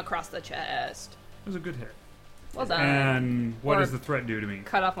 slash him across the chest. It was a good hit. Well done. And what Or- does the threat do to me?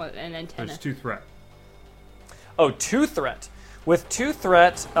 Cut off with an antenna. There's 2 threat. Oh, 2 threat. With 2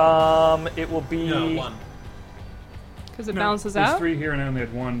 threat, it will be No, 1. Because it No, balances there's out? 3 here, and I only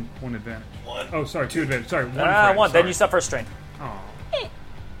had one advantage. Oh, sorry, 2 advantage. Sorry, 1 Ah, threat. 1. Then sorry. you suffer strain. Aw. If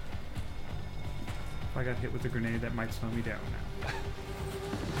I got hit with a grenade, that might slow me down now.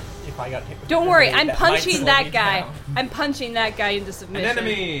 If I got hit with Don't a worry, grenade, I'm that might punching slow that me guy. down. I'm punching that guy into submission.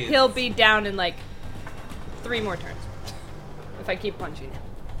 enemy! He'll be down in like 3 more turns. If I keep punching him.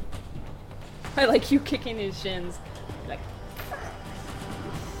 I like you kicking his shins. Like,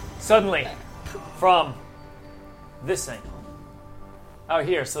 Suddenly, from this angle. Oh,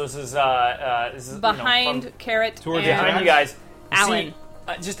 here. So this is behind from Carrot Towards and behind you guys. You Alan.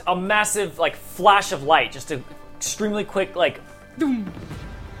 see, just a massive like flash of light, just an extremely quick like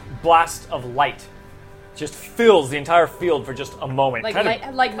blast of light, just fills the entire field for just a moment. Like, Kind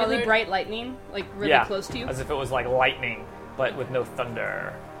of- like really colored. bright lightning, like really yeah, close to you. as if it was like lightning, but with no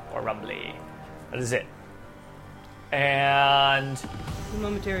thunder or rumbly. That is it. And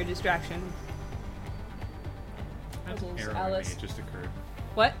Momentary distraction. I have an Puzzles, arrow in me, Alice. it just occurred.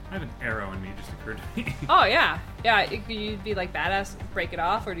 What? I have an arrow in me, it just occurred to me. Oh yeah, yeah. You'd be like badass, break it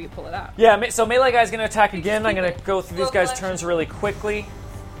off, or do you pull it out? yeah, so melee guy's gonna attack again. I'm keep gonna it. go through these Well, guys' collection. turns really quickly.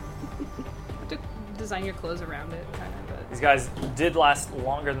 To design your clothes around it, kind of. But These guys did last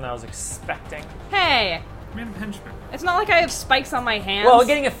longer than I was expecting. hey, Man, henchman. it's not like I have spikes on my hands. Well,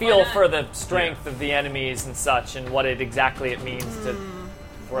 getting a feel Why not? for the strength of the enemies and such, and what it means to.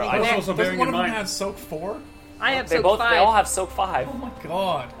 Where Plus, I, also Doesn't bearing one in of them mind, have soak 4? I have they soak both 5. they all have soak 5. Oh my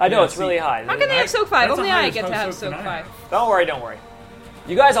god. I know Yeah, it's see, really high. How can they have soak 5? That's Only the I highest get to have soak soak than I 5. have. Don't worry, don't worry.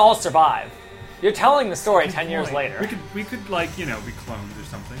 You guys all survive. You're telling the story 10 years Point. later. We could like, be clones or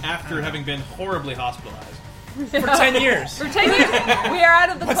something. After having been horribly hospitalized. For 10 years. For 10 years, we are out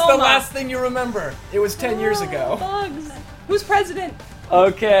of the What's coma. the last thing you remember? It was 10 years ago. Bugs. Who's president?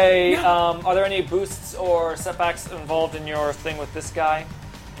 Okay, are there any boosts or setbacks involved in your thing with this guy?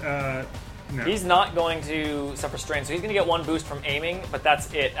 No. He's not going to suffer strain, so he's going to get 1 boost from aiming, but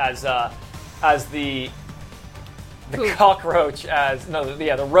that's it. As the Who? cockroach,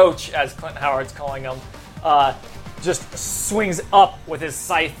 the roach, as Clint Howard's calling him, just swings up with his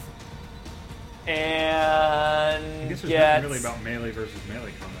scythe I and guess there's gets nothing really about melee versus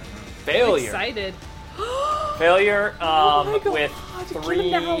melee combat. Huh? failure. Excited. Failure Oh my God, with kill three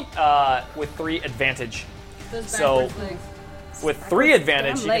him now. with 3 advantage. Those So- backwards legs. With 3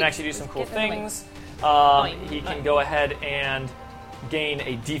 advantage, damn he can legs. actually do some Just cool get them things. Boing, He can boing. go ahead and gain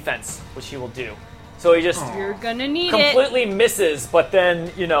a defense, which he will do. So he just You're gonna need it. completely misses, but then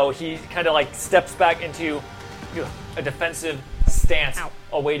he kind of like steps back into a defensive stance, Ow.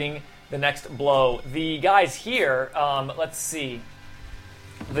 awaiting the next blow. The guys here, let's see.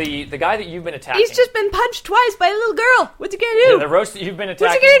 The guy that you've been attacking. He's just been punched twice by a little girl. What's he gonna do? Yeah, the roast that you've been attacking.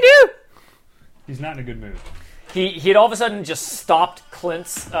 What's he gonna do? He's not in a good mood. He had all of a sudden just stopped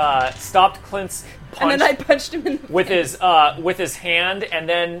Clint's punch And then I punched him in the with his hand, and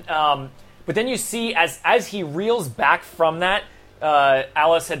then but then you see as he reels back from that,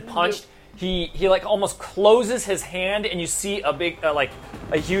 Alice had punched. He like almost closes his hand, and you see a big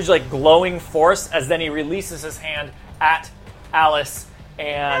a huge like glowing force as then he releases his hand at Alice,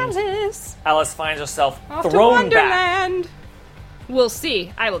 and Alice finds herself Off to thrown back. Wonderland. We'll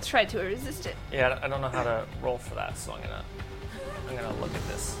see. I will try to resist it. Yeah, I don't know how to roll for that, so I'm gonna look at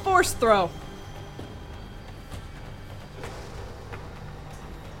this. Force throw.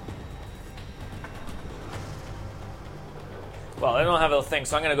 Well, I don't have those things,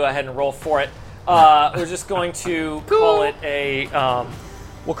 so I'm going to go ahead and roll for it. We're just going to call it a.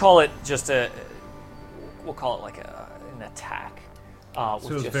 We'll call it just a we'll call it like an attack. So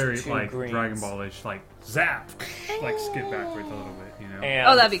with it's just very 2 like greens. Dragon Ball-ish, like zap, like skip backwards a little bit, you know. And,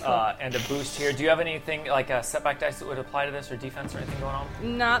 Oh, that'd be cool. And a boost here. Do you have anything like a setback dice that would apply to this, or defense, or anything going on?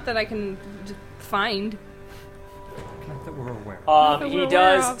 Not that I can find. Not that we're aware. that He we're aware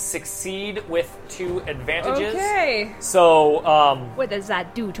does of. succeed with 2 advantages. Okay. So What does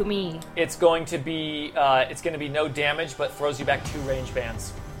that do to me? it's going to be no damage, but throws you back 2 range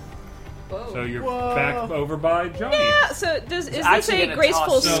bands. Whoa. So you're back over by Johnny. Yeah. So is this actually a gonna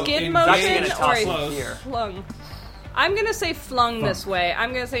graceful toss- So skid in- It's actually motion going to toss or you close. here. flung? I'm gonna say flung this way.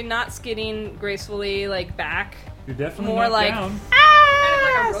 I'm gonna say not skidding gracefully, like back. You're definitely More not like down. Kind of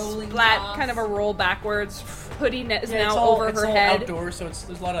like a rolling flat, toss. kind of a roll backwards. Hoodie net is Yeah, it's now all, over it's her all head. outdoors, so there's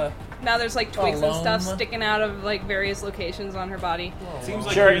a lot of. Now there's like twigs and stuff loam. sticking out of like various locations on her body. Seems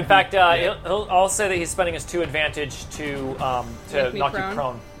like Sure. you're- In fact, yeah. I'll say that he's spending his 2 advantage to Make me knock you prone?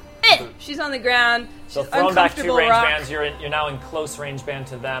 prone. She's on the ground. So She's thrown back 2 uncomfortable range rock. bands. You're now in close range band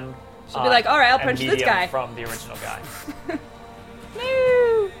to them. She'll be like, "All right, I'll and punch this medium guy." from the original guy.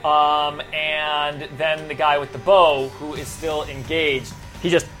 No. And then the guy with the bow, who is still engaged, he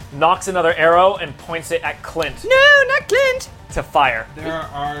just knocks another arrow and points it at Clint No, not Clint. to fire. There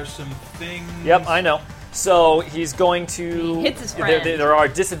are some things. Yep, I know. So he's going to. He hits his there, friend. there are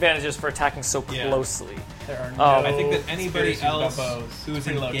disadvantages for attacking so Yeah. closely. There are no. Oh. I think that anybody conspiracies else about bows. who is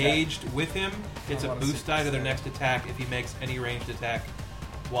Pretty low tech. engaged with him gets a lot of boost die to their secrets next attack if he makes any ranged attack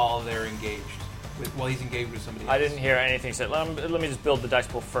while they're engaged. While he's engaged with somebody else. I didn't hear anything said. Let me just build the dice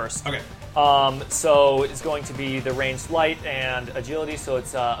pool first. Okay. So it's going to be the ranged light and agility. So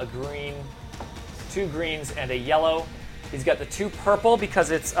it's a green, 2 greens, and a yellow. He's got the 2 purple because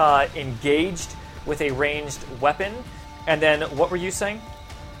it's engaged with a ranged weapon. And then what were you saying?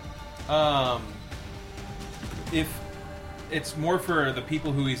 If it's more for the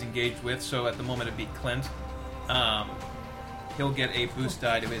people who he's engaged with, so at the moment it'd be Clint. He'll get a boost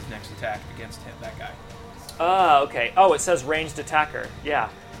die to his next attack against him, that guy. Okay. Oh, it says ranged attacker. Yeah.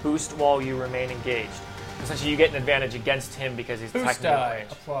 Boost while you remain engaged. Essentially, you get an advantage against him because he's Boost attacking at die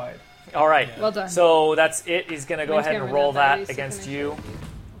range. applied. All right. Yeah. Well done. So that's it. He's going to go Mine's ahead and getting roll rid of that, that so against can I you. show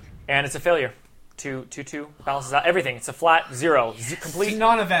And it's a failure. 2, 2 balances out everything. It's a flat 0. It's a Complete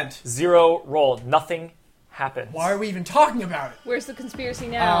non-event. 0 roll. Nothing happens. Why are we even talking about it? Where's the conspiracy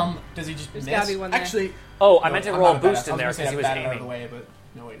now? Does he just There's miss? gotta be one there. Actually, Oh, I no, meant to I'm roll a not bad. boost in there I was because he gonna was say I batted it out of the aiming. way,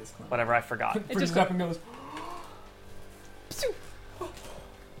 but no, it is Clint. Whatever, I forgot. It Brings just it up and goes.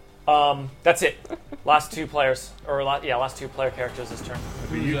 That's it. Last 2 players, or last 2 player characters this turn.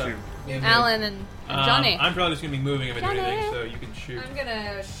 It'd be you Who's two. Alan and Johnny. I'm probably just gonna be moving him and Johnny. anything, so you can shoot. I'm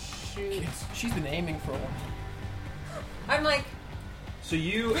gonna shoot. She's been aiming for a while. I'm like, So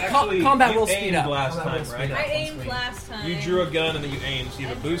you Com- actually combat you will speed aimed up. last Combat will time, speed right? up. I That's aimed sweet. last time. You drew a gun and then you aimed, so you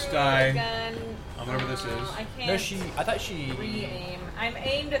have a boost die Gun. on whatever this is. I can't No, I thought she. re-aim. I'm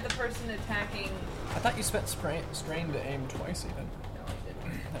aimed at the person attacking. I thought you spent strain to aim twice even. No,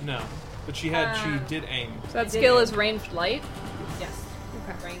 I didn't. No, but she had. Um, she did aim. So that I skill did. is ranged light. Yes.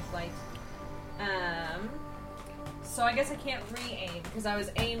 Okay. Range light. So I guess I can't re-aim because I was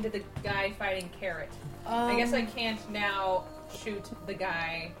aimed at the guy fighting Carrot. I guess I can't now shoot the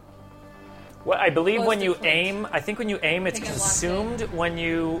guy. Well, I believe Close when to you Clint. aim, I think when you aim, it's Think I locked consumed when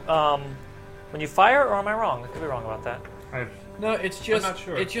you fire, or am I wrong? I could be wrong about that. No, it's just not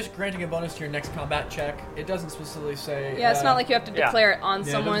sure. it's just granting a bonus to your next combat check. It doesn't specifically say. Yeah, it's not like you have to Yeah. declare it on Yeah,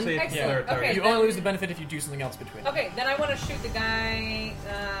 it someone. doesn't say it's Excellent. their target. Okay. You only lose the benefit if you do something else between. Okay, then I want to shoot the guy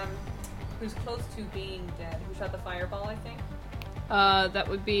who's close to being dead. Who shot the fireball? I think. That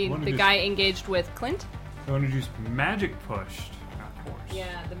would be One of the his- guy engaged with Clint. I want to use magic pushed, not force. Yeah,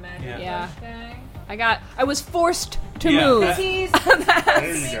 the magic Yeah. push guy. I was forced to Yeah, move. that- He's There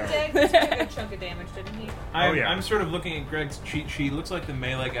you he go. did he took a good chunk of damage, didn't he? I'm, Oh, yeah. I'm sort of looking at Greg's cheat sheet. Looks like the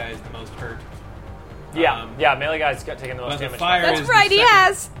melee guy is the most hurt. Yeah, Um, yeah. Melee guy's got taking the most But the damage. fire That's is right, the he second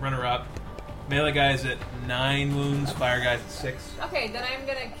has. runner-up. Melee guy's at 9 wounds. Fire guy's at 6. Okay, then I'm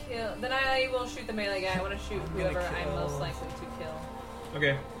gonna kill. Then I will shoot the melee guy. I want to shoot whoever I'm most likely to kill.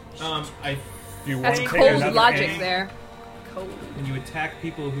 Okay. I Do you want That's to take cold another logic aim? there. Cold. and you attack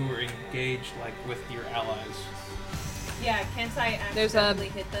people who are engaged, like with your allies. Yeah, can't I There's a- accidentally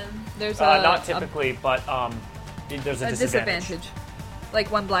hit them? There's Not typically, but there's a a disadvantage. disadvantage.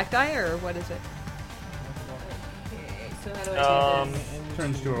 Like one black die, or what is it? Okay, so how do I do this?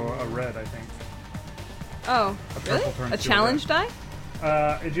 Turns to a red, I think. Oh, A really? purple turns A to challenge die?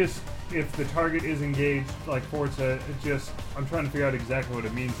 It just, if the target is engaged, like Forza, it just, I'm trying to figure out exactly what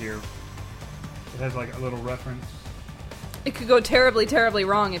it means here. It has like a little reference. It could go terribly, terribly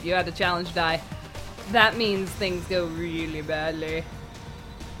wrong if you had a challenge die. That means things go really badly.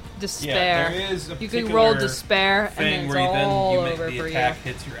 despair. Yeah, there is a You particular could roll despair, and thing then it's where all you make over the for attack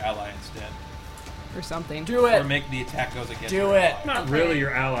you, hits your ally instead, or something. Do or it. make the attack goes against. Do your it. ally. Not Okay. really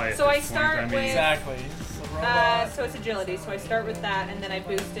your ally. At So I this point. start I mean, with- Exactly. It's a robot. So it's agility. So I start with that, and then I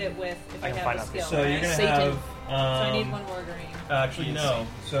boost it with if I I can have find a out skill. So you're right? gonna Satan. have. So I need one more green. Actually, no.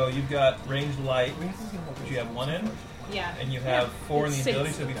 So you've got ranged light, which you have 1 in, Yeah. and you have 4 in the It's ability.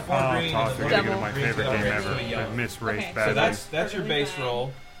 six. So it'll be 4 Oh, green. toss, and you're then thinking of one my green, favorite so game it's ever. really yellow. I miss race Okay. badly. So that's your Perfectly base fine.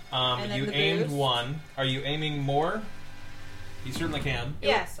 roll. And then You the aimed boost. 1. Are you aiming more? You certainly can.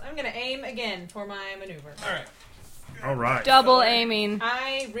 Yes, I'm gonna aim again for my maneuver. All right. All right. Double aiming.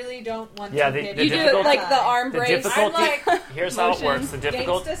 I really don't want Yeah, to the- hit the You do it difficult- like the arm The brace. difficulty. I'm like, Here's how it motion. works. The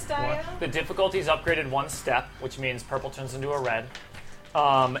difficult. Gangsta style. The difficulty is upgraded 1 step, which means purple turns into a red.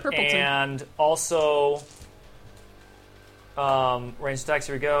 Purpleton. And also, ranged attacks.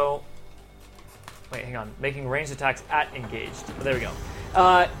 Here we go. Wait, hang on. Making ranged attacks at engaged. Oh, there we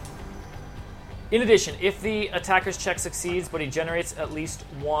go. In addition, if the attacker's check succeeds, but he generates at least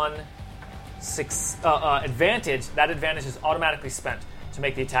 1 advantage, that advantage is automatically spent to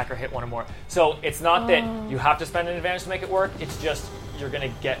make the attacker hit 1 or more. So it's not that you have to spend an advantage to make it work. It's just you're going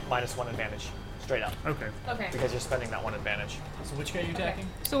to get -1 advantage straight up Okay. Okay. because you're spending that 1 advantage. So which guy are you attacking?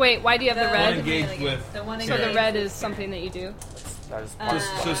 So wait, why do you have the One red? engaged with. The one So the engaged red with is something that you do. That is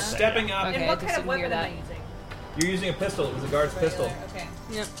So stepping up, Okay. And I what just kind of didn't hear weapon am I that. using? you're using a pistol. It was a guard's pistol. Regular, okay.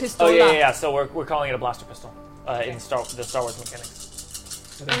 Yeah, Oh pistola. yeah. So we're calling it a blaster pistol in the Star Wars mechanics.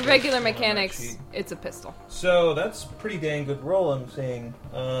 In regular mechanics, it's a pistol. So that's pretty dang good roll, I'm saying.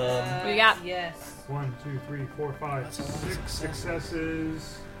 What you got? Yes. 1, 2, 3, 4, 5, 6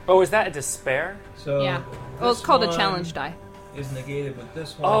 successes. Oh, is that a despair? So Yeah. Well, it's this called a one challenge die. Is negated with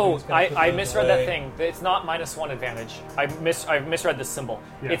this one. Oh, Just gotta put I those misread away. that thing. It's not -1 advantage. I misread the symbol.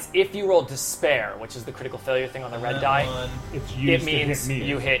 Yeah. It's if you roll despair, which is the critical failure thing on the red That die. one. It's It used to means hit me.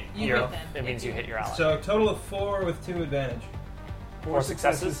 you hit You your. hit them. It means you hit your ally. So a total of 4 with 2 advantage. 4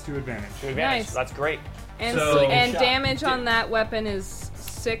 successes to advantage. 2 advantage. Nice. That's great. And So- and Shot. damage on that weapon is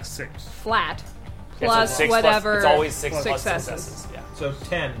 6 6. flat, Yeah, so plus 6 whatever It's always 6 plus successes. successes. Yeah. So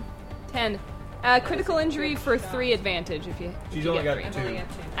 10. 10. Critical injury for 3 advantage if you. She's if you only get got 3. I've only 2.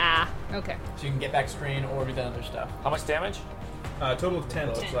 got 2. Ah, okay. So you can get back screen or do that other stuff. How much damage? Total of 10,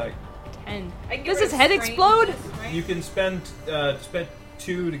 it looks 10. like. 10. I can get Does rid his of head strain explode? with this, right? You can spend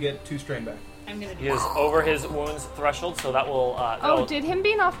 2 to get 2 strain back. I'm gonna do He is that. over his wounds threshold, so that will. Oh, that'll- did him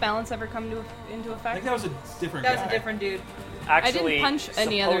being off balance ever come into I effect? think that was a different That guy. was a different dude. actually punch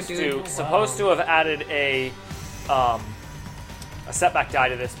any other supposed dude. supposed to have added a setback die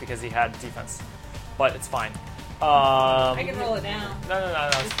to this because he had defense, but it's fine. I can roll it down. No,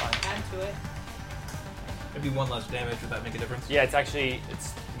 it's fine. Add to it. Maybe 1 less damage. Would that make a difference? Yeah,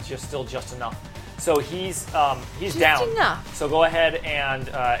 it's just still just enough. So he's Just down. enough. So go ahead and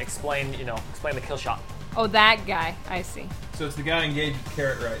explain the kill shot. Oh, that guy. I see. So it's the guy engaged with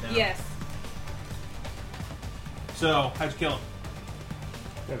Carrot right now. Yes. So, how'd you kill him?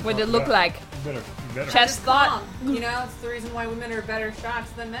 What did it look like? You better. Chest thought. Calm. You know, it's the reason why women are better shots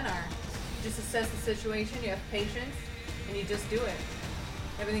than men are. You just assess the situation, you have patience, and you just do it.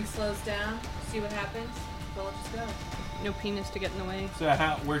 Everything slows down, see what happens, bullet just go. No penis to get in the way. So,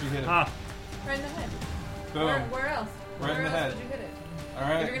 where'd you hit him? Ah, Right in the head. Boom. Where else? Right Where in the else head. would you hit it? All If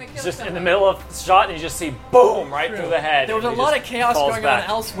you're right. gonna kill It's just in someone. the middle of the shot, and you just see boom right through the head. There was a and he lot just of chaos falls going back. on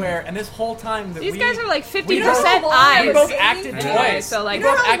elsewhere, and this whole time that These we guys are like 50% we know how long I eyes. we was both acted aiming twice. So, like, we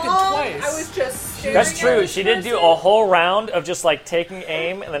both how acted long twice. I was just staring That's at true. this She did do person? a whole round of just like taking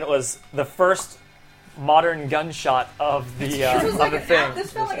aim, and then it was the first modern gunshot of the This was like of the an thing. hour,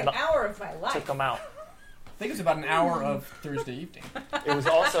 this felt like an hour of my life. Took them out. I think it was about an hour of Thursday evening. It was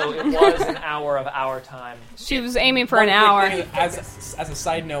an hour of our time. She was aiming for One an quick hour. thing as a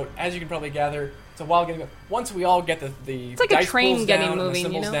side note, as you can probably gather, it's a while getting. Once we all get the like a dice train pools getting down and the moving,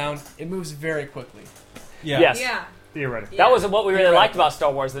 you symbols know? down, it moves very quickly. Yeah. Yes. Yeah. theoretically. That was what we really Theoretically. liked about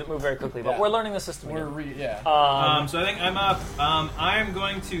Star Wars, that it moved very quickly. But Yeah. we're learning the system We're again. So I think I'm up. I'm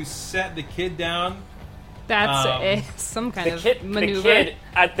going to set the kid down. That's some kind The of kid, maneuver. the kid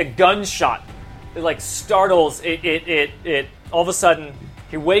at the gunshot, it like startles. It all of a sudden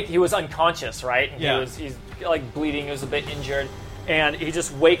he was unconscious, right? And Yeah. he's like bleeding. He was a bit injured, and he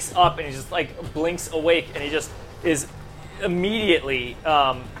just wakes up and he just like blinks awake, and he just is immediately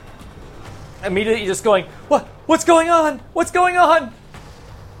just going, what's going on? What's going on?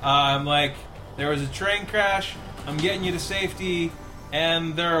 I'm like, there was a train crash. I'm getting you to safety,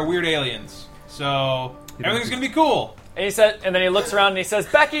 and there are weird aliens. So everything's gonna be cool. And then he looks around and he says,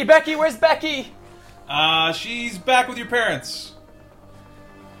 Becky, where's Becky? She's back with your parents.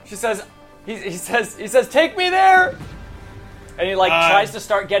 She says, he says, take me there. And he tries to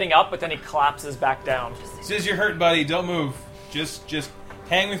start getting up, but then he collapses back down. Says you're hurt, buddy. Don't move. Just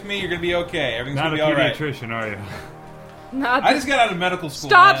hang with me. You're gonna be okay. Everything's Not gonna a be all right. pediatrician, are you? Not I just got out of medical school.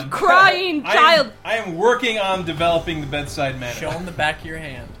 Stop man. crying, child. I am working on developing the bedside manner. Show him the back of your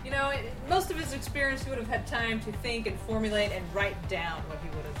hand. You know, most of his experience, he would have had time to think and formulate and write down what he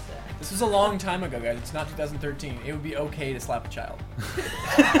would have said. This was a long time ago, guys. It's not 2013. It would be okay to slap a child.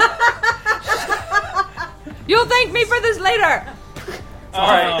 You'll thank me for this later. All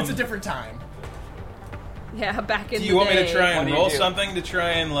right. It's a different time. Yeah, back in Do the you want me day. to try What and do you roll do? something to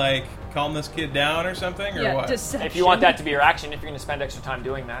try and calm this kid down or something, or Yeah, what? deception. If you want that to be your action, if you're going to spend extra time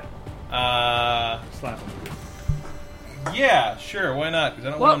doing that. Slap him. Yeah, sure. Why not? Because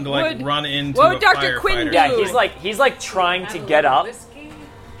I don't What want him to would- run into what a would Dr. Quinn firefighter. do? Yeah, he's like trying to get up.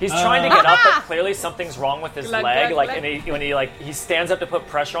 He's trying to get up, but clearly something's wrong with his Glug, leg. glug, Like, glug. and when he stands up to put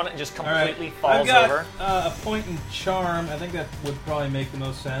pressure on it and just All right. completely I've falls got over. a point in charm. I think that would probably make the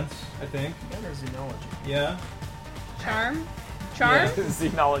most sense. I think. There's xenology. Yeah. Charm?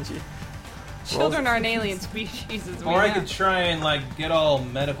 Xenology. Children are an alien species. As we Or I know. could try and get all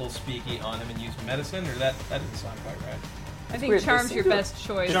medical speaky on him and use medicine, or that doesn't sound quite right. I think weird. They charm's seem your to- best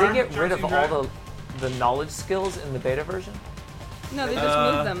choice. Did Charm? they get rid of seems all right. the knowledge skills in the beta version? No, they just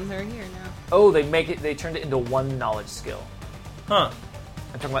moved them. They're here now. Oh, they turned it into one knowledge skill. Huh.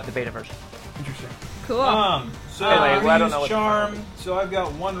 I'm talking about the beta version. Interesting. Cool. So Anyway, we well, I don't use know what the charm. fuck So I've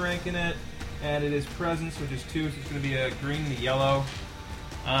got one rank in it, and it is presence, which is 2. So it's going to be a green and a yellow.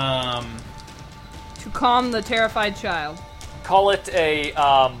 To calm the terrified child. Call it a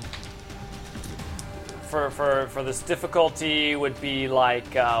for this difficulty would be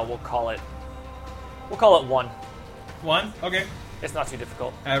like we'll call it 1. 1. Okay. It's not too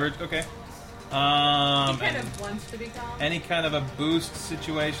difficult. Average. Okay. He kind And of wants to be calm. any kind of a boost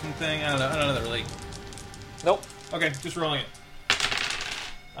situation thing. I don't know that really. Nope. Okay, just rolling it.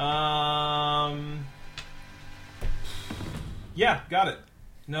 Yeah, got it.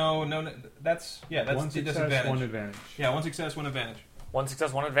 No, that's One the success, disadvantage. one advantage. Yeah, 1 success, 1 advantage. 1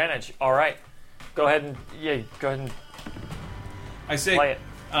 success, 1 advantage. All right. Go ahead and I say, play it.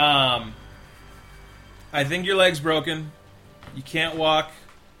 I think your leg's broken. You can't walk.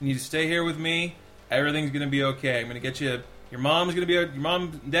 You need to stay here with me. Everything's gonna be okay. I'm gonna get you. Your mom,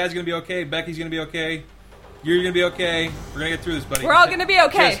 and dad's gonna be okay. Becky's gonna be okay. You're gonna be okay. We're gonna get through this, buddy. We're all gonna be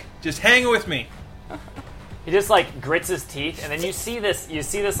okay. Just hang with me. He just grits his teeth, and then you see this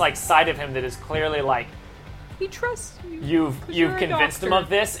side of him that is clearly He trusts you. you've you're a convinced him doctor. of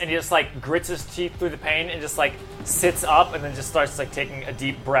this, and he just grits his teeth through the pain and just sits up and then just starts taking a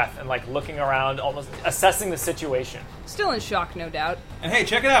deep breath and looking around, almost assessing the situation. Still in shock, no doubt. And hey,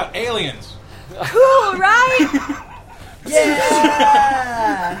 check it out, aliens. Cool, right?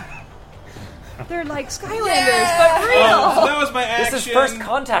 They're like Skylanders, but real. So that was my action. This is first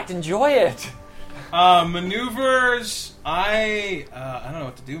contact. Enjoy it. Maneuvers. I don't know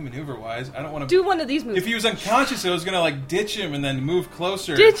what to do maneuver-wise. I don't want to Do one of these moves. If he was unconscious, I was gonna ditch him and then move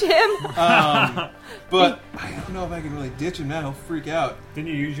closer. Ditch him. But I don't know if I can really ditch him now. He'll freak out. Didn't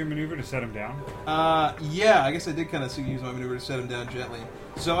you use your maneuver to set him down? Yeah, I guess I did kind of use my maneuver to set him down gently.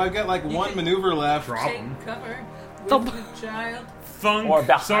 So I've got one maneuver left. Drop Take him. cover Thump. with the child. Thunk. Or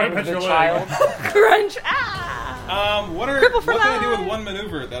Sorry behind about the your child. leg. Crunch. Ah. What Cripple for can I do life. with one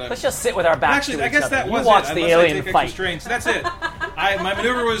maneuver that Let's just sit with our backs Actually, to I each guess other. that You was watch it. the Unless I alien take extra fight. strain. So that's it. My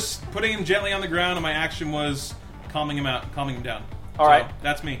maneuver was putting him gently on the ground, and my action was calming him down. All right.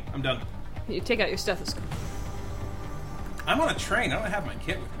 That's me. I'm done. You take out your stethoscope. I'm on a train. I don't have my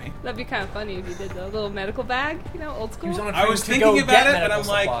kit with me. That'd be kind of funny if you did the little medical bag, old He school. was on a I was train to thinking go about get it, but medical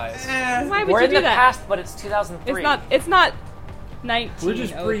I'm like, supplies. Why would We're you in do the that? past, but it's 2003. It's not 1903. We're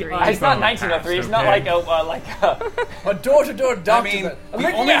just It's not 1903. It's not Okay. A door-to-door doctor. I mean, I'm the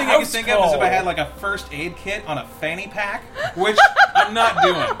making only a thing I can house think of is if I call. had a first aid kit on a fanny pack, which I'm not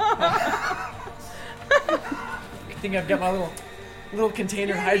doing. I think I've got my little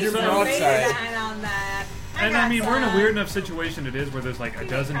container hydrogen peroxide. On that. And I got mean, we're in a some. weird enough situation it is where there's a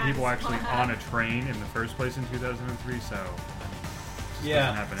dozen people actually on a train in the first place in 2003, so Yeah.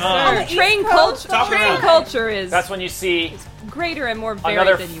 doesn't happen Our East train Coast, culture. top Train round. culture is That's when you see greater and more varied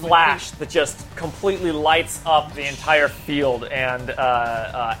another than you flash would that just completely lights up the entire field, and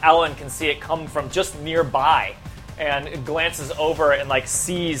Alan can see it come from just nearby, and glances over and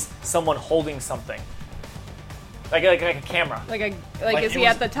sees someone holding something, like a camera. think. Like, Is it he was-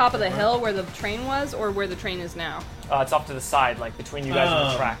 at the top of the hill where the train was, or where the train is now? It's off to the side, between you guys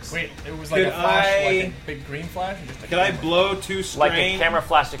and the tracks. Wait, it was Could a flash, I- like a big green flash? Or just a Could I camera? blow 2 strain? Like a camera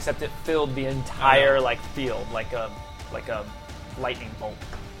flash, except it filled the entire field, like a lightning bolt.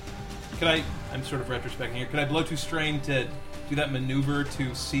 Could I? I'm sort of retrospecting here. Could I blow 2 strain to do that maneuver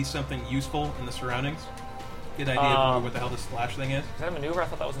to see something useful in the surroundings? Get an idea of what the hell this splash thing is. Is that a maneuver? I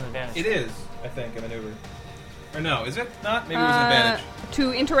thought that was an advantage. It is, I think, a maneuver. Or no, is it not? Maybe it was an advantage.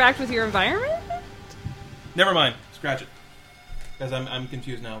 To interact with your environment? Never mind. Scratch it. Because I'm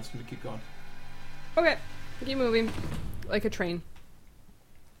confused now. Let's keep going. Okay. Keep moving. Like a train.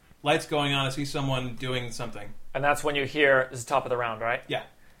 Lights going on. I see someone doing something. And that's when you hear, this is top of the round, right? Yeah.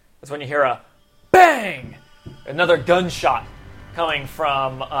 That's when you hear a bang! Another gunshot coming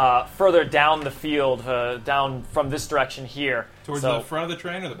from further down the field, down from this direction here. Towards the front of the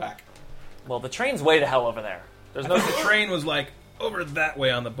train or the back? Well, the train's way the hell over there. There's no. The train was like over that way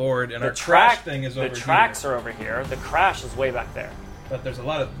on the board, and the our crash track thing is over here. The tracks are over here. The crash is way back there. But there's a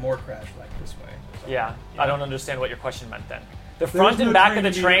lot of more crash like this way. Yeah, I don't understand what your question meant then. The front and no back train of the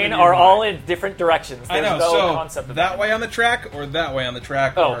to be train nearby. are all in different directions. There's I know. no So concept of that way on the track or that way on the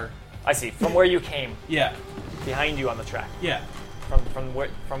track? Oh, Or... I see. From where you came, Yeah. behind you on the track. Yeah. From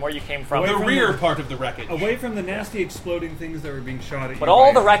where you came from. The from rear the- part of the wreckage. Away from the nasty exploding things that were being shot at you. But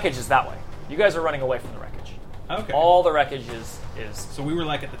all by- the wreckage is that way. You guys are running away from the wreckage. Okay. All the wreckage is So we were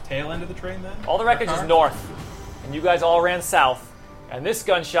like at the tail end of the train then? all the wreckage is north, and you guys all ran south, and this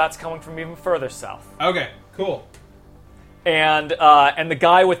gunshot's coming from even further south. Okay, cool. And the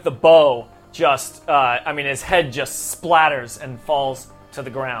guy with the bow just, his head just splatters and falls to the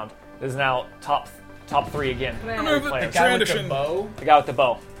ground. This is now top 3 again. Remove it. Players. Guy with the Tradition. bow. The guy with the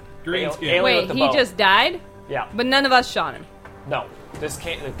bow. Green Alien skin. with Wait, the he bow. just died? Yeah. But none of us shot him. No.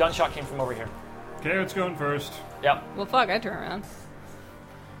 The gunshot came from over here. Carrot's going first. Yep. Well, fuck, I turn around.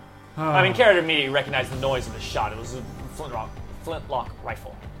 I mean, Carrot immediately recognized the noise of the shot. It was a flintlock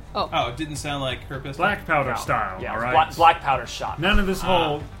rifle. Oh, it didn't sound like her pistol? Black powder No. style, Yeah, all right? black powder shot. None of this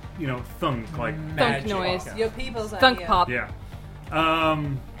whole, thunk, like... Thunk Magic. noise. Your people's Thunk idea. pop. Yeah.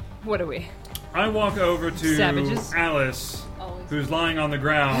 What are we? I walk over to Savages. Alice, Always. who's lying on the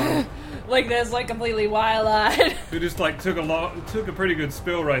ground, Like this, like completely wild-eyed. who just like took a pretty good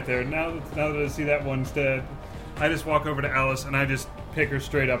spill right there. Now that I see that one's dead, I just walk over to Alice and I just pick her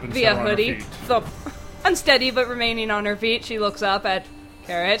straight up and Via set her on her hoodie. feet. Thump. Unsteady but remaining on her feet, she looks up at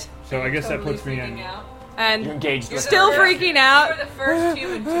Carrot. So I guess that Totally puts me freaking in. out. And You engaged with still her. freaking You're out. the first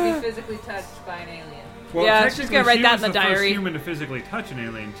human to be physically touched by an alien. Well, Yeah, she's technically, gonna write she that was in the first diary. human to physically touch an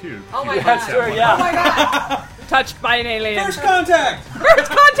alien too. Oh my That's god. true, yeah. Oh my god. Touched by an alien. First contact! First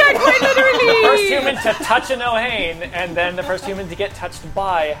contact, quite literally! First human to touch an Ohane, and then the first human to get touched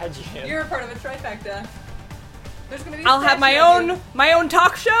by a Hedgian. You're a part of a trifecta. There's gonna be. I'll have my statue of own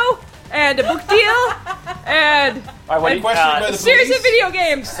talk show and a book deal and All right, what do you, Question by a the series of police? video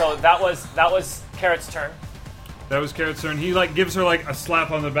games. so that was Carrot's turn. That was Carrot's turn. He like gives her like a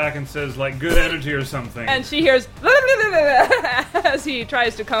slap on the back and says like "good energy" or something. And she hears as he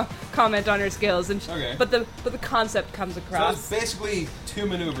tries to comment on her skills, and Okay. but the concept comes So it's across. basically 2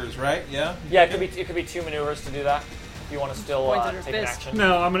 maneuvers, right? Yeah? Yeah, it could be 2 maneuvers to do that. If you want to still Points at her take an fist. action.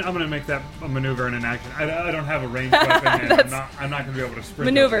 no, I'm gonna make that a maneuver and an action. I don't have a ranged weapon, and I'm not gonna be able to sprint.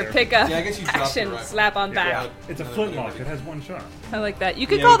 Maneuver, up there. pick a Yeah, I guess you dropped action, the rifle. slap on back. Yeah, it's a flintlock. It has one shot. I like that. You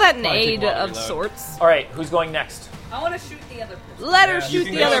could Yeah, call we that an probably take aid a while to of reload. sorts. All right, who's going next? I want to shoot the other person. Let her You shoot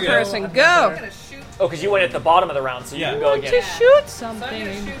can the go other again. person. I'm Go gonna shoot. Oh, because you went at the bottom of the round, so you Yeah. can go to again. Yeah. shoot So I'm something.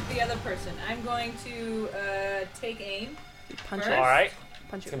 gonna shoot the other person. I'm going to take aim, Punch First. it. All right,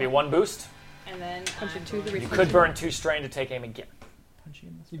 Punch it's it. gonna be 1 boost. and then Punch I'm it 2, going- 3. You could burn 2 strain to take aim again.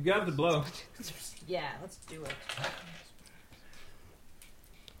 You've got the blow. Yeah, let's do it.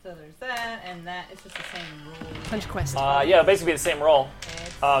 So there's that, and that. It's just the same rule. Punch quest. Yeah, basically the same roll.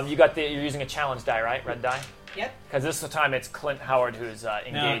 It's- You're using a challenge die, right? Red die. Yep. Because this time it's Clint Howard who's Now,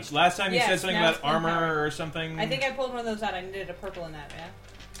 engaged. last time you Yes, said something now about it's Clint Howard. armor or something. I think I pulled one of those out. I needed a purple in that,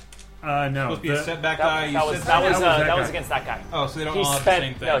 yeah? No, supposed to be a setback die. That, You that was said that was that that was guy. against that guy. Oh, so they don't He all have the same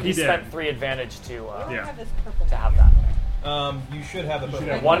spent thing. no, he He did. spent 3 advantage to I don't Yeah. have this purple. to have that. You should have the You should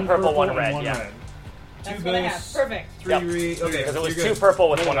purple. have One purple, one and red, one yeah. red. That's Two what I have. boosts. Perfect. 3 Yep. Okay, Because it was you're 2 good. purple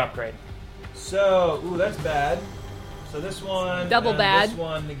with 1 upgrade. So, that's bad. So this one, Double and bad. this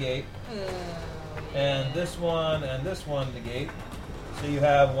one negate, and this one negate. So you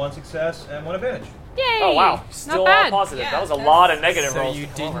have 1 success and 1 advantage. Yay! Oh wow, still Not all bad. positive. Yeah, that was a that's- lot of negative So rolls. you to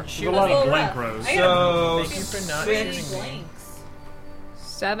come didn't over. shoot There's a lot That's of a blank little rows. rough. So, Thank you for not Six shooting me. blanks.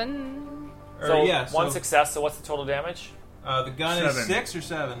 7. So yeah, 1 success. So what's the total damage? The gun is 7. 6 or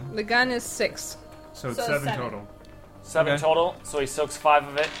 7. The gun is 6. So it's So 7 7. total. 7 Okay. total. So he soaks 5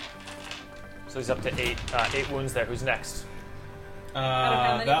 of it. So he's up to 8 wounds there. Who's next? Out of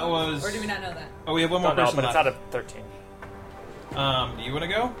how many That wounds? was. Or do we not know that? Oh, we have one more Don't know, person but it's left. out of 13. Do you want to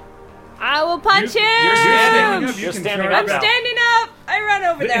go? I will punch You're him! standing up. You You're can standing charge up I'm now. out. standing up! I run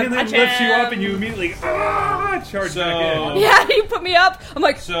over over there. And then punch lifts you him. up, and you immediately charge back in. Yeah, you put me up. I'm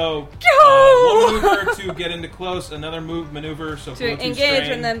like, So, Go! one maneuver to get into close, another maneuver, so to blow 2 engage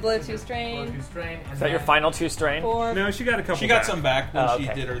strain. and then blow 2 Blow strain. 2 strain. Is that your final 2 strain? 4. No, she got a couple. She got back. some back when she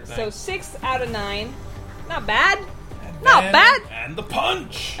okay. did her thing. So 6 out of 9. Not bad. Not And- bad. And the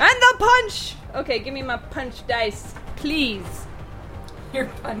punch! And the punch. Okay, give me my punch dice, please. Your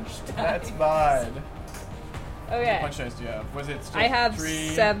punch die. That's mine. Okay. How much dice do you have? Was it still I have 3,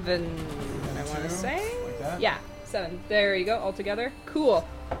 7. I want to 2? say. Like that? Yeah, 7. There you go, all together. Cool.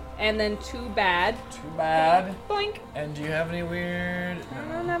 And then 2 bad. Too bad. Boink. And do you have any weird?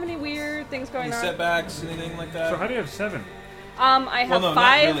 I don't have any weird things going Any on. setbacks, anything like that? So how do you have 7? I have well, no,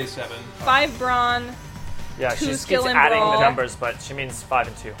 5. not really 7. 5 brawn. Yeah, 2 she skill keeps and adding brawl. the numbers, but she means 5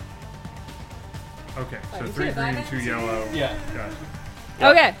 and 2. Okay, so you 3 see green, that? 2 yellow. Yeah.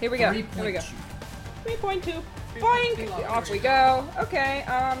 Gotcha. Okay, here we go. Here we go. 3.2. Boink. Off we go. Okay.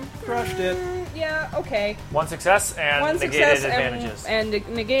 Crushed it. Yeah. Okay. 1 success and One negated success advantages. and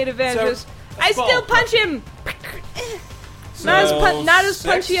negate advantages. a I small still punch him. Not as 6.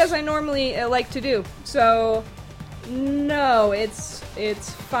 punchy as I normally like to do. So no, it's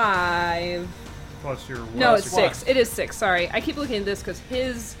 5. Plus your No, it's Plus 6. It is 6. Sorry, I keep looking at this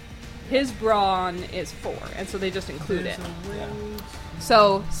because his brawn is 4, and so they just include it.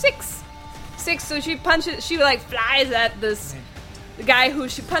 So 6. 6. So she punches. She like flies at this the guy who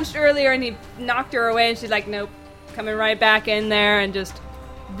she punched earlier, and he knocked her away, and she's like, nope, coming right back in there, and just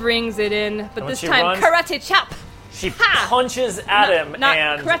brings it in. But when this she time, runs- karate chop. She Ha! punches at him Not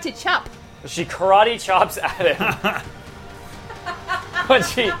and karate chop. she karate chops at him. When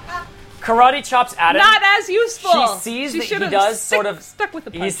she karate chops at him, Not as useful. she sees She that he should've does sort of stuck with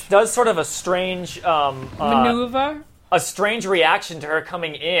the he punch. does sort of a strange Maneuver. a strange reaction to her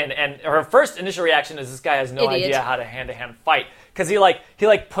coming in, and her first initial reaction is this guy has no Idiot. idea how to hand-to-hand fight because he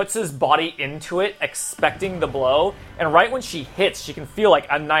puts his body into it expecting the blow, and right when she hits she can feel like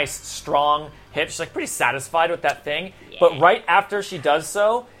a nice strong hit. She's like pretty satisfied with that thing, but right after she does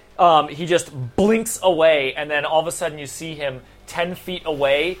so he just blinks away, and then all of a sudden you see him 10 feet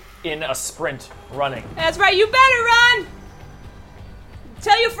away in a sprint running. That's right. You better run.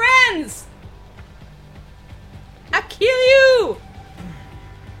 Tell your friends. I kill you.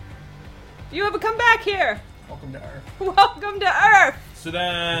 You ever come back here? Welcome to Earth. Welcome to Earth. So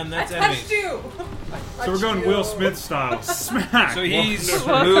then that's Touched enemies. you. So we're going Will Smith style. Smack! So he's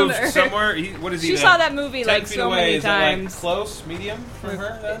Welcome to moved Earth. somewhere. What is he? She then? saw that movie 10 like feet so away. many Is that like times. close, medium for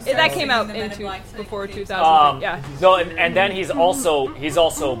her? Then? That came out The Men in into Black before technique. 2000. Yeah. No, and then he's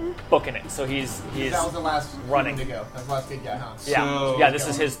also booking it. So he's That was the last running. to go. That was the last good guy, huh? So- yeah. This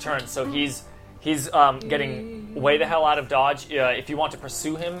is his turn. So he's getting way the hell out of dodge. If you want to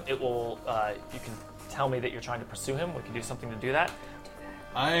pursue him, it will. You can tell me that you're trying to pursue him. We can do something to do that.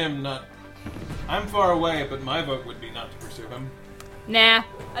 I am not. I'm far away, but my vote would be not to pursue him. Nah.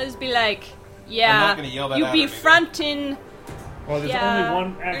 I'll just be like, yeah. I'm not gonna yell that you at be him either. fronting. Well, there's Yeah. only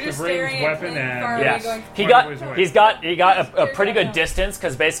one active just ranged staring at weapon, me far and away. Yes, going he far got ways away. he got a pretty good distance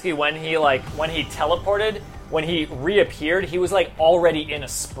because basically when he teleported, when he reappeared, he was like already in a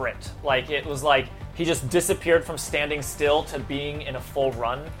sprint. Like it was like he just disappeared from standing still to being in a full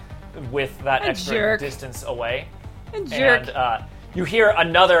run with that A extra jerk. distance away. A jerk. And you hear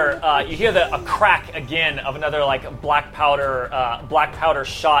another, a crack again of another like black powder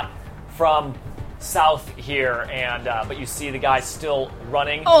shot from south here, and but you see the guy still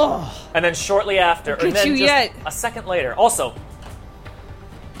running. Oh. And then shortly after, Look and at then you just yet. a second later, also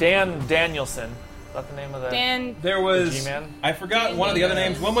Dan Danielson. Is that the name of the? Dan. There was. G-Man? I forgot Dan one of the other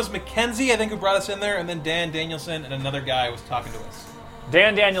names. Danielson. One was Mackenzie, I think, who brought us in there, and then Dan Danielson and another guy was talking to us.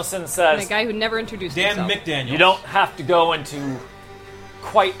 Dan Danielson The says, guy who never introduced Dan himself. McDaniel. "You don't have to go into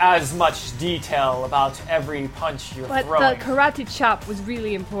quite as much detail about every punch you're But throwing." the karate chop was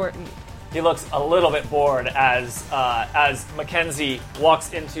really important. He looks a little bit bored as Mackenzie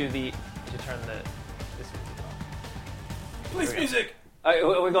walks into the. Did you turn this Police music!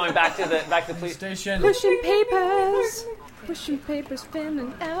 We're going back to the police. Station. Pushing papers. Pushing papers,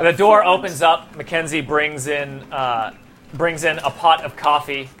 spinning out. The door opens up. Mackenzie brings in a pot of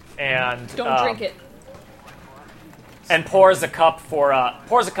coffee and Don't drink it. and pours a cup for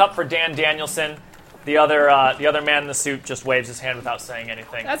Dan Danielson. The other man in the suit just waves his hand without saying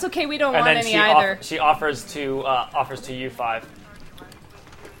anything. That's okay. We don't And want then any either. she offers to you 5.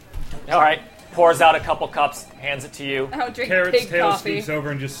 All right, pours out a couple cups, hands it to you. I don't drink Carrot's pig tail coffee. sneaks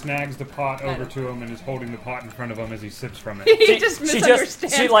over and just snags the pot over to him and is holding the pot in front of him as he sips from it. He She- just she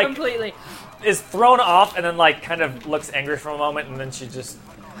misunderstands she, like- completely. Is thrown off and then like kind of looks angry for a moment, and then she just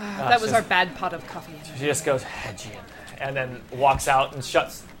That was she's- our bad pot of coffee. She just goes, Hedgian. and then walks out and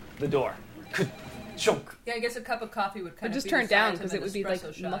shuts the door. Chunk. Yeah, I guess a cup of coffee would kind Or of just be turn it the down, size 'cause of it an would be, like,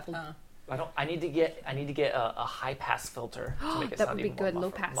 espresso shot, muffled. huh? I need to get a high pass filter to make it That sound would be even more good. Low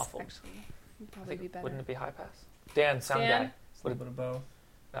muffled. pass, muffled. actually. Would probably be better. Wouldn't it be high pass? Dan, sound Dan? guy. A little bit of bow.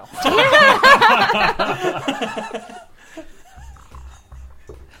 No.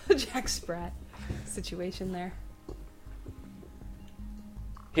 Jack Sprat situation there.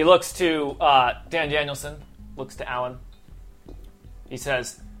 He looks to Dan Danielson, looks to Alan. He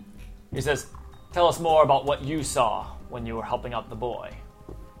says, tell us more about what you saw when you were helping out the boy.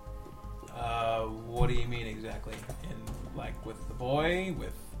 What do you mean exactly? With the boy?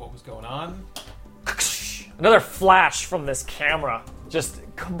 With what was going on? Another flash from this camera, just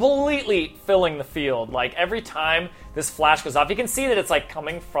completely filling the field. Like, every time this flash goes off, you can see that it's, like,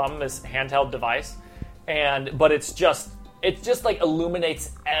 coming from this handheld device, but it just like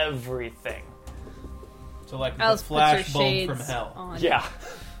illuminates everything. So like the Alice puts her flash bulb shades from hell. on. Yeah.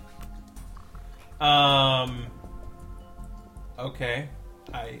 Okay.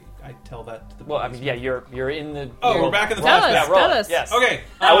 I tell that to the Well, I police. mean, yeah, you're in the. Oh, we're back in the Tell flashback. us, roll. tell us. Yes. Okay.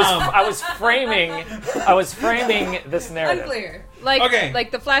 I was framing this narrative. Unclear.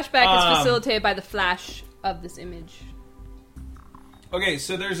 Like the flashback is Um, facilitated by the flash of this image. Okay,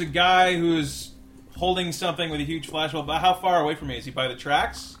 so there's a guy who's holding something with a huge flash bulb. How far away from me? Is he by the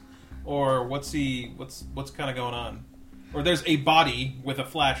tracks? Or what's kind of going on? Or there's a body with a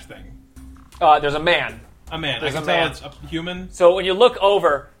flash thing. There's a man. A man. There's I can a tell man. it's a human. So when you look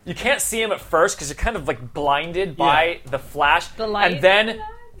over, you can't see him at first because you're kind of like blinded by the flash. The light. And then,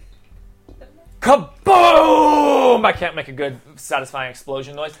 kaboom! I can't make a good, satisfying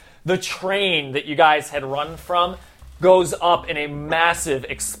explosion noise. The train that you guys had run from goes up in a massive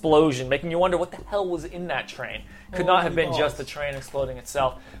explosion, making you wonder what the hell was in that train. Could not have been just the train exploding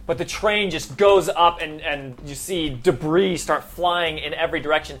itself. But the train just goes up and you see debris start flying in every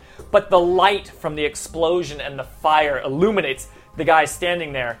direction. But the light from the explosion and the fire illuminates the guy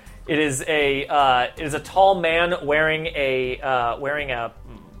standing there. It is a tall man wearing a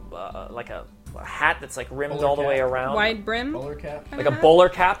hat that's like rimmed Bowler all the way cap. around. Wide brim. Bowler cap. Like a bowler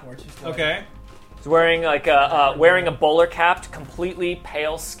cap. Or just like- Okay. He's wearing wearing a bowler cap, completely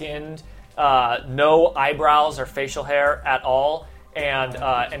pale skinned, no eyebrows or facial hair at all,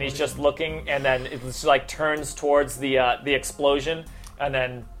 and he's just looking, and then it just like turns towards the explosion, and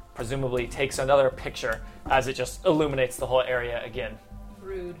then presumably takes another picture as it just illuminates the whole area again.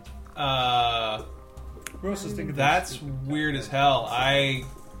 Rude. Rosa's thinking That's weird as hell.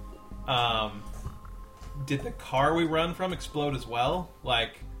 Did the car we run from explode as well?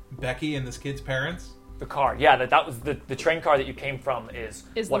 Like Becky and this kid's parents? The car, yeah, that was the train car that you came from is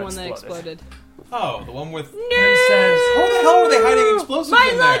Is the what one that exploded. Oh, the one with... It says, How the hell were they hiding explosives My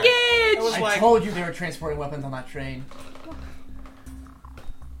in there? luggage! It was I like... told you they were transporting weapons on that train.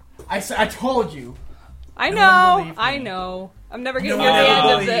 I told you. I No one know. believed I me. know. I'm never getting No to the one end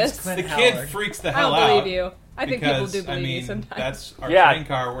of believes this. Clint The Howard. kid freaks the I hell don't out. believe you. I think people do believe you sometimes. That's our Yeah. train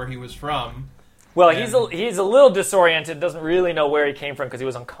car where he was from. Well, And- he's a little disoriented, doesn't really know where he came from because he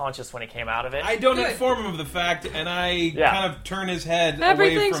was unconscious when he came out of it. I don't Good. inform him of the fact, and I kind of turn his head away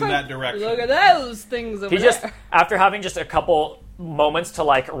Everything's from fine. that direction. Look at those things over He just, there. after having just a couple moments to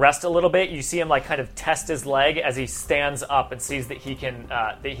like rest a little bit, you see him like kind of test his leg as he stands up and sees that he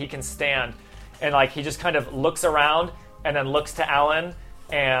can stand, and like he just kind of looks around and then looks to Alan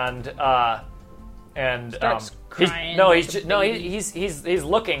and Starts he's crying no like he's a just, no baby. he's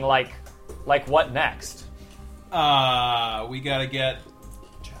looking like what next? We gotta get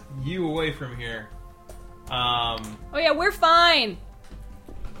you away from here. Oh yeah, we're fine.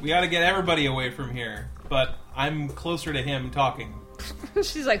 We gotta get everybody away from here. But I'm closer to him talking.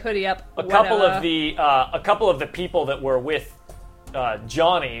 She's like hoodie up. A couple of the people that were with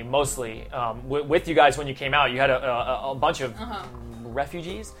Johnny, mostly with you guys when you came out, you had a bunch of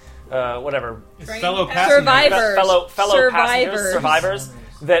refugees, whatever, Train Fellow passengers. passengers. fellow passengers, survivors.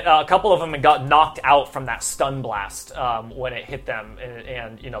 That a couple of them had got knocked out from that stun blast when it hit them,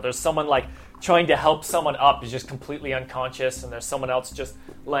 and you know, there's someone like trying to help someone up who's just completely unconscious, and there's someone else just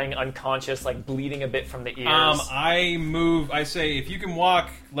laying unconscious, like bleeding a bit from the ears. I say, if you can walk,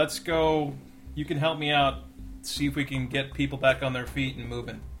 let's go. You can help me out. See if we can get people back on their feet and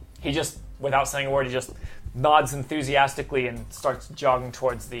moving. He just, without saying a word, he just nods enthusiastically and starts jogging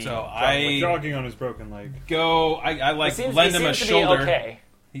towards the. So jogging on his broken leg. go. I like he seems, lend he him a seems to be shoulder. okay.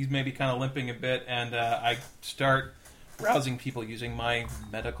 He's maybe kind of limping a bit, and I start rousing people using my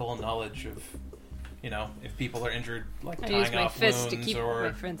medical knowledge of, you know, if people are injured, like I tying use my off fist wounds to keep or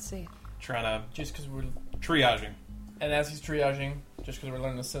my friends safe. trying to Just because we're triaging. And as he's triaging, just because we're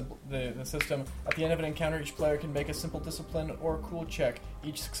learning the system, at the end of an encounter, each player can make a simple discipline or cool check.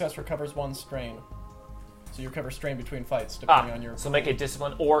 Each success recovers 1 strain. So you recover strain between fights, depending on your... So make a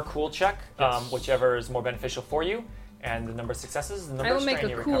discipline or cool check, Yes. whichever is more beneficial for you. And the number of successes, the number I will of make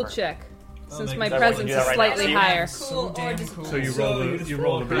strain a you cool recover. check, since make my that presence one. Do is that right now. slightly So higher. Cool or damn just cool. So you So roll you the just you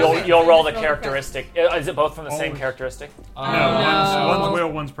roll roll the a You'll, Okay. you'll roll the Roll the characteristic. Is it both from the same Always. characteristic? No, no. one's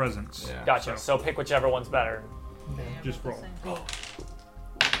will, one's presence. Yeah. Gotcha. So pick whichever one's better. Just roll.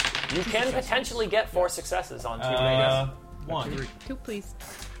 You can potentially get 4 successes on 2 radius. 1. 2, please.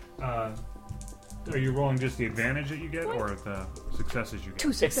 Are you rolling just the advantage that you get, or the successes you get? 2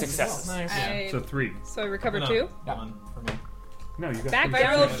 It's successes. successes. Nice. So 3. So I recover No, 2. 1 for me. No, you got Back 3 If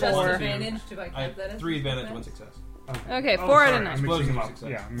I roll successes. just 4. advantage, do I I count that have as 3 advantage, success? 1 success. Okay, Oh, 4 out sorry, of 9. I'm mixing them up. Success.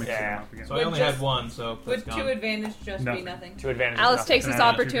 Yeah, I'm mixing Yeah. them up again. So I only just- had 1, so that's Would 2 gone. advantage just Nothing. be nothing? 2 advantage. Alice nothing. takes this Can I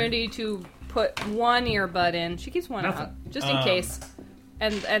add two opportunity to put 1 earbud in. She keeps 1 Nothing. out, just in case.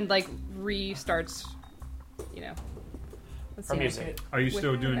 And like, restarts, you know. Let's From see. music. Are you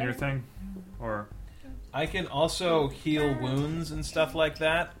still With- doing your thing? Or I can also heal wounds and stuff like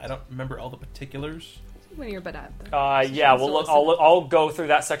that. I don't remember all the particulars. 1 earbud out. Yeah, we'll look, I'll go through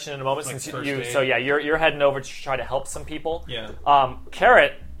that section in a moment Like since first you. aid. So yeah, you're heading over to try to help some people. Yeah.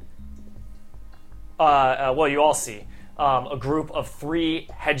 Carrot. Well, you all see a group of 3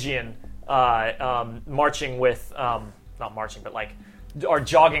 Hedgian marching with, not marching, but like are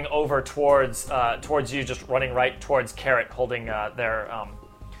jogging over towards you, just running right towards Carrot, holding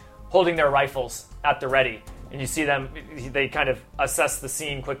their rifles at the ready. And you see them; they kind of assess the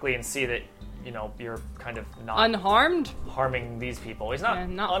scene quickly and see that you're kind of not Unharmed? harming these people. He's not Yeah,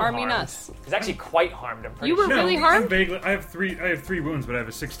 not harming unharmed. us. He's actually quite harmed. I'm pretty You were sure. really I'm harmed? vaguely, I have 3 wounds, but I have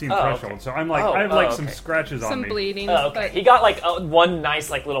a 16 Oh, threshold, okay. so I'm like Oh, I have like oh, some okay. scratches on Some me. bleeding, Oh, okay. but He got like one nice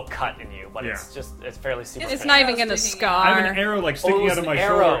like little cut in you, but Yeah. it's fairly superficial. it's not even gonna Sticking out. I have scar. an arrow like sticking it was out of my an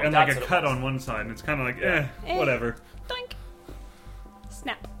arrow. shoulder and like That's a what it cut was. on one side, and it's kind of like whatever. Doink.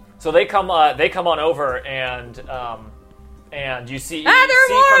 Snap. So they come on over and you see There are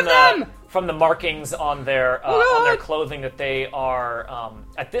see more from of them! from the markings on their Oh, on their God. clothing that they are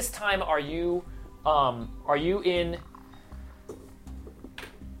at this time are you in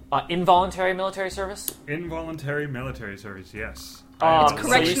involuntary military service? Involuntary military service, yes. So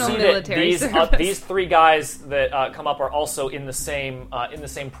correctional you see that military these, service. these 3 guys that come up are also in the same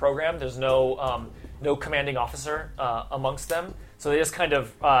program. There's no commanding officer amongst them, so they just kind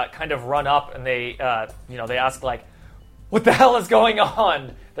of run up and they they ask like, "What the hell is going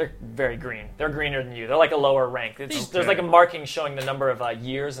on?" They're very green. They're greener than you. They're like a lower rank. There's like a marking showing the number of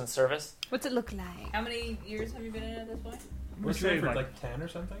years in service. What's it look like? How many years have you been in at this point? Was say it for like- like 10 or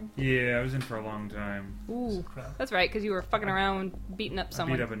something? Yeah, I was in for a long time. Ooh, that's right, because you were fucking around beating up I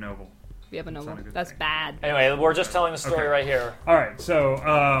someone. beat up a noble. You have a noble. not a good That's thing. bad. Anyway, we're just telling the story Okay. right here. All right, so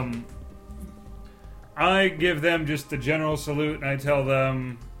I give them just the general salute, and I tell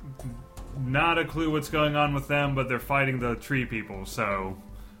them not a clue what's going on with them, but they're fighting the tree people, so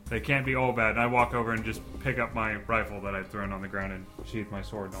they can't be all bad. And I walk over and just pick up my rifle that I'd thrown on the ground and sheath my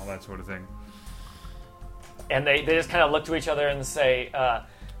sword and all that sort of thing. And they just kind of look to each other and say,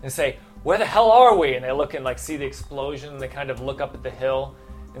 "Where the hell are we?" And they look and like see the explosion. And they kind of look up at the hill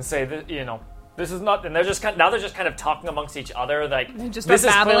and say, "This is not." And they're just they're just kind of talking amongst each other. Like They just this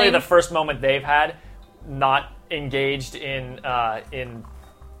start is clearly babbling. the first moment they've had not engaged in a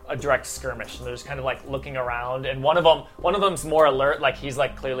direct skirmish. And they're just kind of like looking around. And one of them's more alert. Like he's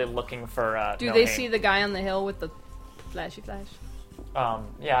like clearly looking for. Do they see the guy on the hill with the flashy flash?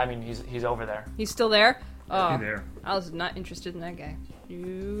 Yeah, I mean he's over there. He's still there? Oh, Be there. I was not interested in that guy.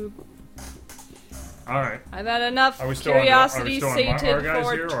 Nope. All right. I've had enough Are we still on the- curiosity are we still on our sated guys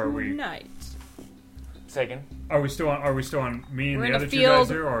for here, or are we- tonight. Second. Are we still on me and We're in the a other 2 field. guys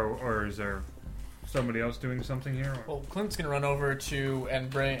here, or is there somebody else doing something here? Or? Well, Clint's gonna run over to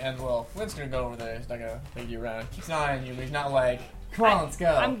Clint's gonna go over there. He's not gonna lead you around. Keeps an eye on you, but he's not like, come on, let's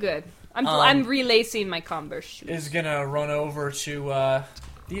go. I'm good. I'm relacing my Converse shoes. Is gonna run over to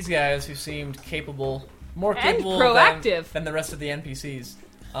these guys who seemed capable, more And capable proactive. than the rest of the NPCs,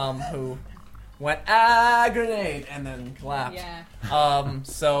 who went grenade and then collapsed. Yeah.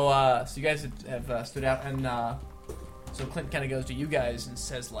 So you guys have stood out, and so Clint kind of goes to you guys and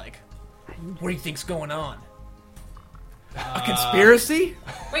says like, "What do you think's going on? A conspiracy?"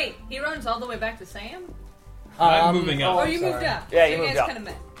 Wait, he runs all the way back to Sam? I'm moving up. Oh, you moved up. Yeah, so you you moved guys up. kind of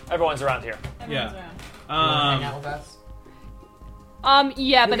met. Everyone's around here. Everyone's Yeah. around. Hang out with us.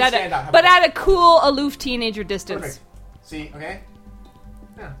 Yeah, You but can stand up. at a cool, aloof teenager distance. Perfect. See, okay.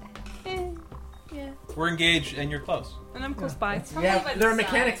 Yeah. Yeah. We're engaged, and you're close. And I'm close by. Yeah, there are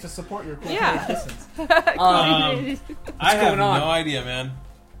mechanics to support your Yeah. distance. I have going on? no idea, man.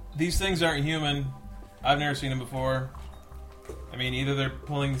 These things aren't human. I've never seen them before. I mean, either they're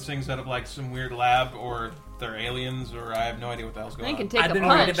pulling these things out of like some weird lab, or they're aliens, or I have no idea what the hell's going I can on. take I've a been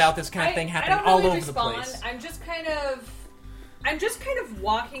punch. reading about this kind of thing happening I don't all really over respond. the place. I'm just kind of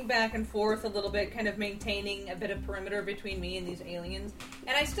walking back and forth a little bit, kind of maintaining a bit of perimeter between me and these aliens.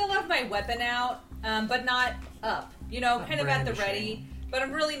 And I still have my weapon out, but not up. You know, kind of at the ready. But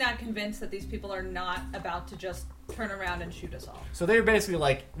I'm really not convinced that these people are not about to just turn around and shoot us all. So they're basically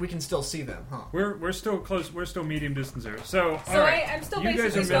like, we can still see them, huh? We're still close. We're still medium distance there. So, So all right. I'm still You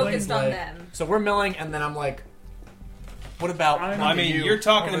guys basically are milling, focused on like- them. So we're milling, and then I'm like, what about? I'm- I mean, you're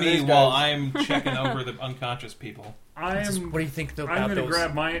talking to over me these while guys? I'm checking over the unconscious people. I am. What do you think about I'm going to those?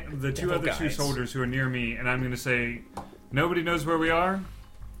 grab the two devil other two guys? soldiers who are near me, and I'm going to say, nobody knows where we are.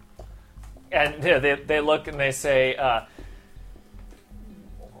 And they look and they say,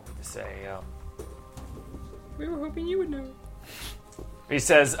 what would they say? We were hoping you would know. He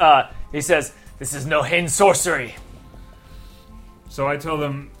says, this is no Hain sorcery. So I tell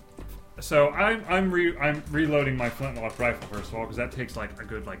them. So I'm reloading my flintlock rifle first of all, because that takes like a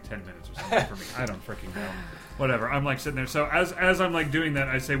good 10 minutes or something for me. I don't freaking know. Whatever. I'm like sitting there. So as I'm like doing that,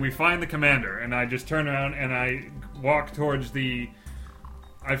 I say, we find the commander, and I just turn around and I walk towards the.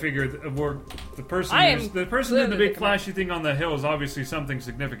 I figure the person in the clearly big the flashy thing on the hill is obviously something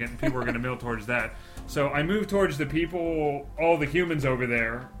significant, and people are going to mill towards that. So I move towards the people, all the humans over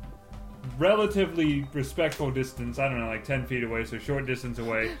there, relatively respectful distance. I don't know, like 10 feet away, so short distance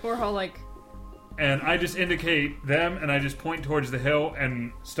away. We're all like, And I just indicate them, and I just point towards the hill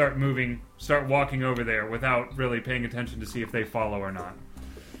and start walking over there without really paying attention to see if they follow or not.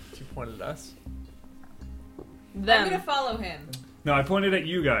 You pointed at us. I'm them. gonna follow him. No, I pointed at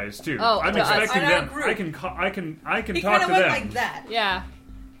you guys too. Oh, I'm to us. expecting On our them. group. I can He talk kind to of went them. like that. Yeah.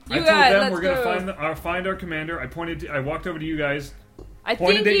 I You told guys, them let's we're go. gonna find our commander. I walked over to you guys, I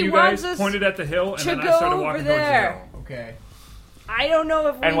pointed think at he you wants guys, us pointed at the hill, and to then I go started over walking there. towards the hill. Okay. I don't know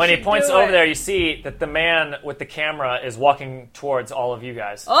if we And when he should points do over it. there, you see that the man with the camera is walking towards all of you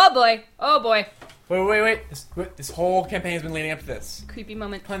guys. Oh boy. Oh boy. Wait. This whole campaign has been leading up to this. Creepy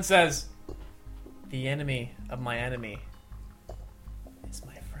moment. Clint says, "The enemy of my enemy is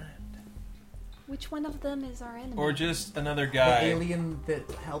my friend." Which one of them is our enemy? Or just another The guy. alien that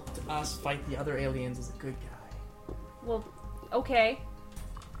helped us fight the other aliens is a good guy. Well, okay.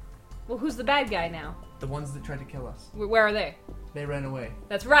 Well, who's the bad guy now? The ones that tried to kill us, Where are they? they ran away.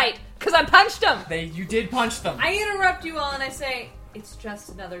 That's right, because I punched them! You did punch them. I interrupt you all and I say, it's just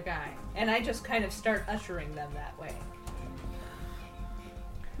another guy. And I just kind of start ushering them that way.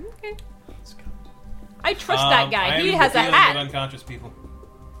 Okay. Let's go. I trust that guy. I He am has a dealing hat. with unconscious people.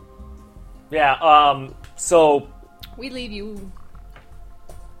 Yeah, so We leave you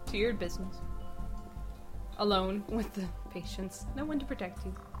to your business. Alone with the patients. No one to protect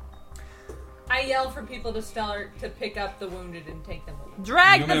you. I yell for people to start to pick up the wounded and take them away.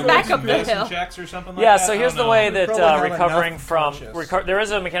 Drag You want me them to roll back some up the medicine hill. checks or something like yeah, that? so I here's don't the way know. that probably have recovering enough from conscious. there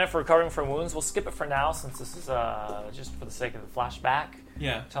is a mechanic for recovering from wounds. We'll skip it for now since this is just for the sake of the flashback,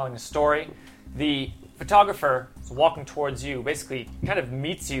 Yeah. telling a story. The photographer is walking towards you, basically kind of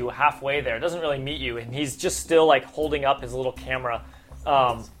meets you halfway there. Doesn't really meet you, and he's just still like holding up his little camera.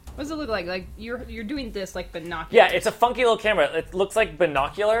 What does it look like? Like you're doing this like binoculars. Yeah, it's a funky little camera. It looks like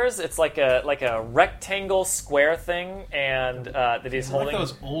binoculars. It's like a rectangle square thing, and that he's I like holding.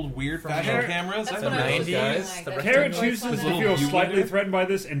 those old weird fashion here. cameras. That's I what don't I know was those guys. guys. like. The That's Carrot what I chooses was to little feel view slightly window. threatened by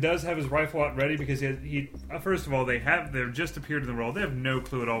this and does have his rifle out ready because he first of all they've just appeared in the world. They have no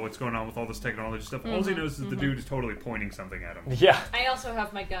clue at all what's going on with all this technology stuff. All he knows is the dude is totally pointing something at him. Yeah, I also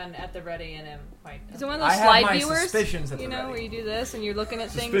have my gun at the ready and am quite... Is it one of I those have slide my viewers? suspicions at You the know, ready. where you do this and you're looking at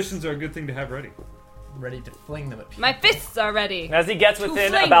things. Suspicions are a good thing to have ready. Ready to fling them at people. My fists are ready. and as he gets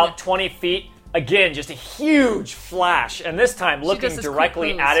within fling. about 20 feet, again, just a huge flash, and this time looking does this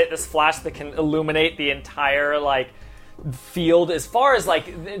directly quick at pose. it. This flash that can illuminate the entire field, as far as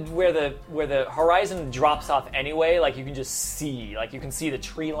where the horizon drops off anyway. Like you can just see, you can see the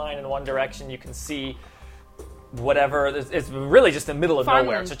tree line in one direction. You can see whatever. It's really just the middle of nowhere.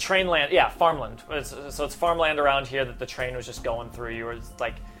 Farmland. It's a train land. Yeah, farmland. So it's farmland around here that the train was just going through. You were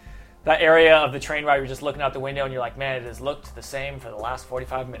like that area of the train ride. You're just looking out the window and you're like, man, it has looked the same for the last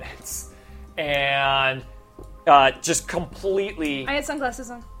 45 minutes, and just completely I had sunglasses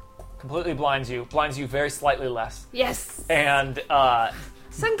on. blinds you very slightly less, Yes. and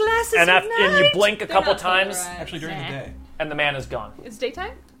Sunglasses and at you night. blink a They're couple not times, polarized. Actually, during the Nah. day. and the man is gone. It's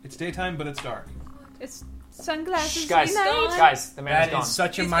daytime? It's daytime, but it's dark. It's Sunglasses Shh, guys, unite. guys, the man That is gone. is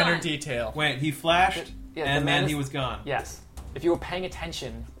such a He's minor gone. detail. Wait, he flashed, Yeah, the and man then is- he was gone. Yes. If you were paying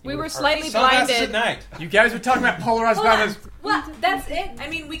attention, you We would were have heard. slightly Sunglasses blinded. at night. You guys were talking about polarized Hold on. banners. Well, that's it. I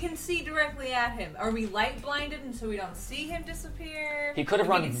mean, we can see directly at him. Are we light blinded and so we don't see him disappear? He could have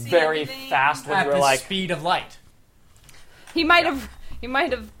We run can see very everything? fast when At you were the like, speed of light. He might have He also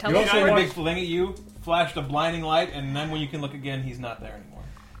got a teleported. big fling at you, flashed a blinding light, and then when you can look again, he's not there anymore.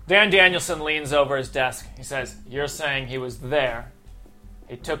 Dan Danielson leans over his desk. He says, "You're saying he was there,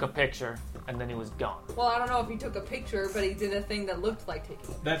 he took a picture, and then he was gone." Well, I don't know if he took a picture, but he did a thing that looked like taking a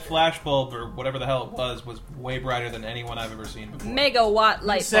picture. That flash bulb, or whatever the hell it was way brighter than anyone I've ever seen before. Megawatt It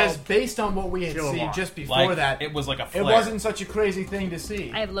light says, bulb. based on what we had Kilowatt. seen just before Like, that, it was like a it flare. wasn't such a crazy thing to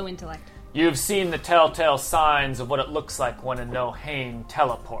see. I have low intellect. You've seen the telltale signs of what it looks like when a Nohane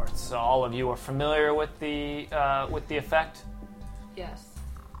teleports. So all of you are familiar with the effect. Yes.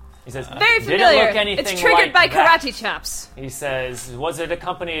 He says, Very "Did familiar. it look anything It's triggered by like that?" karate chops. He says, "Was it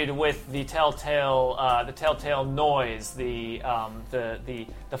accompanied with the telltale noise, the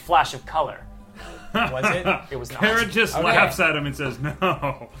flash of color?" Was it? It was not. Kara just Okay. laughs at him and says,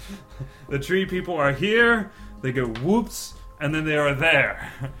 "No, the tree people are here. They go whoops, and then they are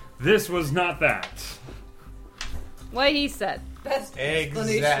there. This was not that." What he said. Best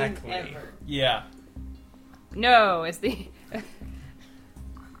explanation Exactly. ever. Yeah, No, it's the.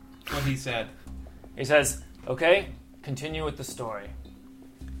 what he said. He says, "Okay, continue with the story."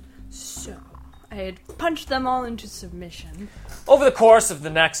 So, I had punched them all into submission. Over the course of the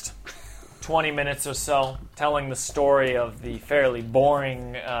next 20 minutes or so, telling the story of the fairly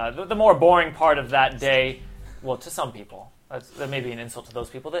boring, the more boring part of that day, well, to some people. That may be an insult to those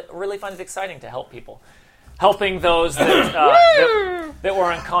people that really find it exciting to help people. Helping those that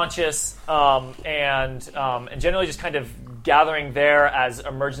were unconscious, and generally just kind of gathering there as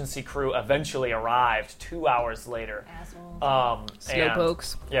emergency crew eventually arrived 2 hours later. Asshole.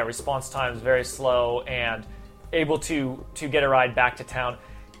 Slowpokes. Yeah, response times very slow and able to get a ride back to town.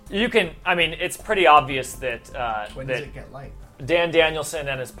 You can, I mean, it's pretty obvious that When that does it get light? Dan Danielson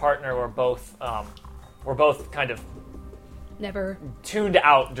and his partner were both kind of Never. tuned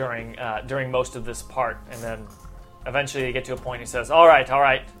out during most of this part, and then eventually they get to a point. He says, "All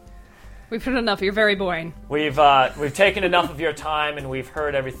right, We've heard enough. You're very boring. we've taken enough of your time, and we've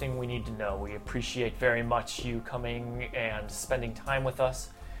heard everything we need to know. We appreciate very much you coming and spending time with us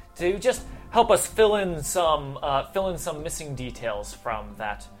to just help us fill in some missing details from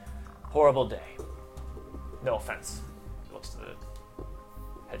that horrible day. No offense." He looks to the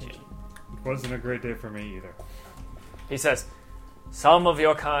head user. It wasn't a great day for me either. He says, "Some of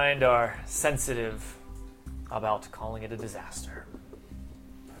your kind are sensitive about calling it a disaster."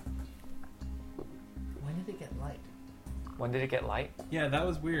 When did it get light? When did it get light? Yeah, that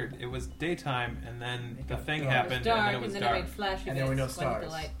was weird. It was daytime, and then It the got thing dark. It happened, was dark, and then it was it dark. made flashy And then we know bits when the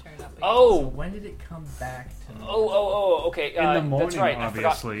stars. light turned up. Oh, When did it come back to me? okay. In the morning, that's right.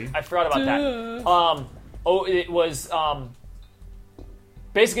 obviously. I forgot about that. It was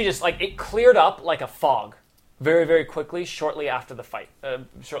basically just like it cleared up like a fog, very very quickly. Shortly after the fight,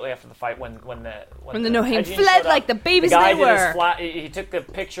 when When the Nohane Hedging fled showed up, like the babies the guy they did his were. he took the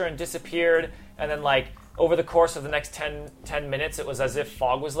picture and disappeared, and then like over the course of the next 10 minutes, it was as if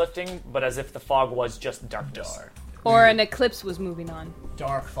fog was lifting, but as if the fog was just darkness. Or an eclipse was moving on.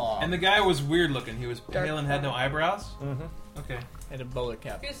 Dark fog. And the guy was weird looking. He was Dark pale and had no fog. eyebrows. Okay. and a bowler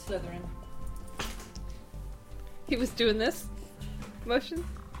cap. Here's Slytherin. He was doing this motion.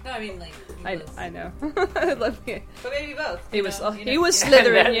 No, I mean like. I know. I love it. But maybe both. He you was know, he was And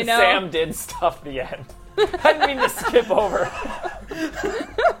Slytherin, then you know. Sam did stuff the end. I didn't mean to skip over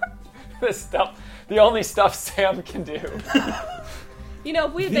the only stuff Sam can do. You know,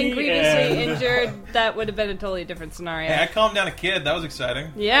 if we had been The grievously end. injured, that would have been a totally different scenario. Hey, I calmed down a kid. That was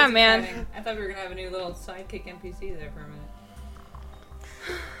exciting. Yeah, That's man. exciting. I thought we were gonna have a new little sidekick NPC there for a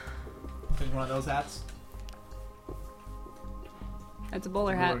minute. There's one of those hats. That's a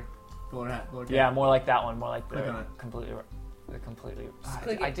bowler hat. Bowler hat. Bowler cap. Yeah, more like that one. More like Click on it. completely.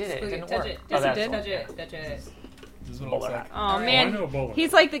 Click I it, did it. It click didn't touch work. it. Oh, Yes, it that's did. the one. Touch it. Touch it. This is what it Bowler looks hat. like. Oh All right. I man, know a bowler.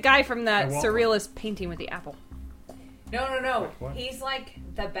 he's like the guy from that I want surrealist painting with the apple. No. What? He's like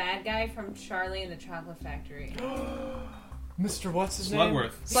the bad guy from Charlie and the Chocolate Factory. Mr. What's his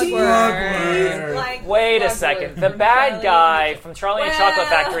Slugworth. Slugworth. Like Wait a Slugworth second. The from bad Charlie guy and the- from Charlie and the Chocolate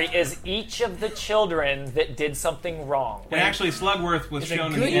Factory is each of the children that did something wrong. And actually, Slugworth was He's a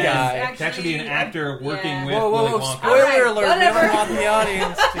shown in good the end guy. to actually be an actor working Yeah. with Whoa, Willy whoa, Wonka. spoiler Alright, alert. We whatever. don't want the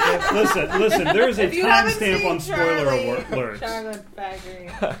audience to get... Listen, there is a If you haven't timestamp seen on spoiler Charlie, alerts. Chocolate Factory.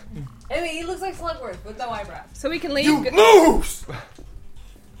 I mean, he looks like Slugworth with no eyebrows. So we can leave. You lose!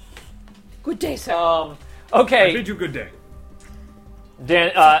 Good day, sir. I Okay, bid you good day.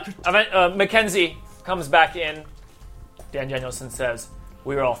 Mackenzie comes back in. Dan Danielson says,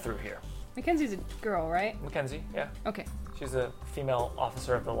 "We're all through here." Mackenzie's a girl, right? Mackenzie, yeah, Okay. she's a female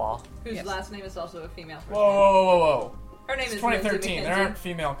officer of the law. Whose Yes. last name is also a female person. Whoa. Her name It's is 2013. Lindsay There McKenzie. aren't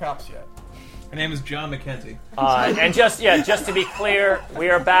female cops yet. Her name is John McKenzie. And just to be clear, we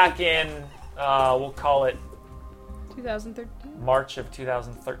are back in we'll call it 2013. March of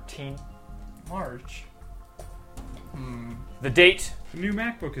 2013. March. The date The new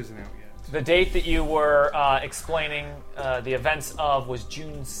MacBook isn't out yet. The date that you were explaining the events of was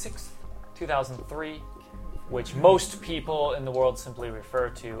June 6th, 2003, which most people in the world simply refer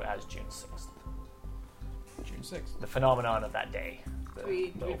to as June 6th. June 6th. The phenomenon of that day. The, We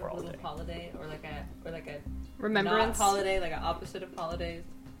the have a overall little day. holiday or like a Remembrance. not holiday, like an opposite of holidays.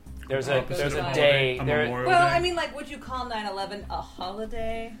 There's a Holiday. day. A There, Memorial Well, Day. I mean, like, would you call 9/11 a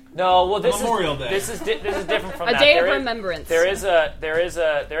holiday? no, well, this Memorial is Day. this is different from A that. day of There is- remembrance. There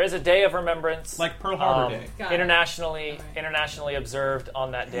is a day of remembrance, Like Pearl Harbor Day. Got it. internationally observed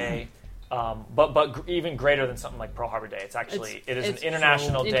on that day. But even greater than something like Pearl Harbor Day. It's actually It's an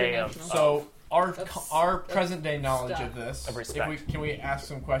international day international. So Of our present day knowledge stuff. of this. Of respect. Can we ask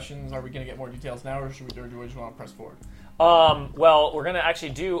some questions? Are we going to get more details now, or do we just want to press forward? Well, we're going to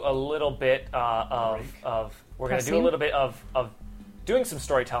actually do a little bit of we're going to do a Pressing? little bit of doing some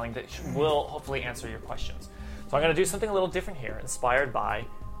storytelling that will hopefully answer your questions. So I'm going to do something a little different here, inspired by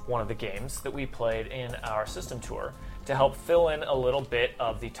one of the games that we played in our system tour to help fill in a little bit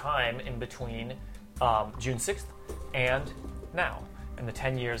of the time in between June 6th and now, and the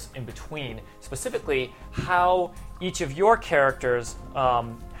 10 years in between. Specifically, how each of your characters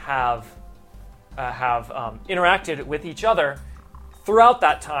have interacted with each other throughout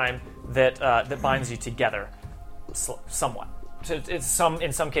that time that binds you together somewhat. So it's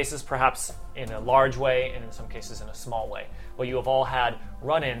in some cases perhaps in a large way, and in some cases in a small way. Well, you have all had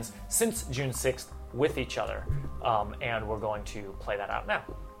run-ins since June 6th with each other, and we're going to play that out now.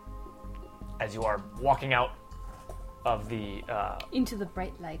 As you are walking out of the Into the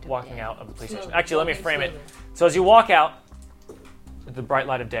bright light. walking out of the police Slowly, station. Actually, let me walking frame it. slowly. So as you walk out at the bright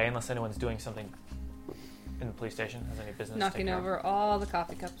light of day, unless anyone's doing something in the police station, has any business Knocking taking over all the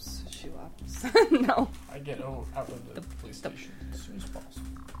coffee cups, shoe ups. No. I get out of the police station as soon as possible.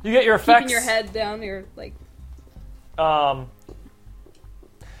 You get your effects. Keeping your head down, you're like,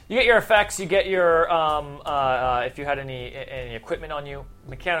 You get your effects. You get your if you had any equipment on you,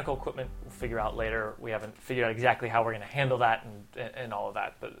 mechanical equipment. We'll figure out later. We haven't figured out exactly how we're going to handle that and all of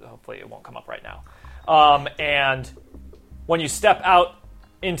that, but hopefully it won't come up right now. And when you step out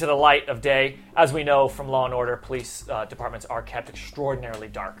into the light of day, as we know from Law and Order, police departments are kept extraordinarily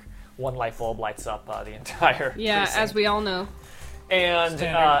dark. One light bulb lights up the entire yeah, precinct. as we all know. And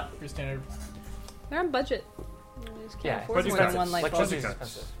Pretty standard. They're on budget. They just can't yeah, afford more expensive. than one light bulb. electricity's bulb.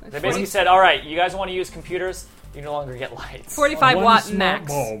 expensive. It's They basically said, "All right, you guys want to use computers? You no longer get lights." 45 One watt smart max.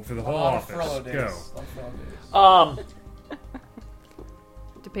 bulb for the A whole lot of office. furlough days. Go. A lot of furlough days.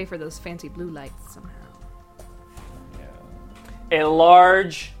 To pay for those fancy blue lights somehow. Yeah. A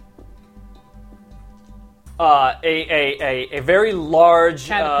large, a very large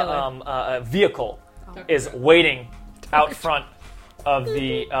Caterpillar. vehicle is waiting out front of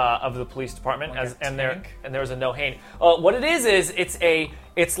the police department, Like a and tank? there's a no hane. What it is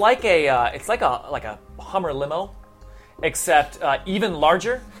it's like a Hummer limo, except even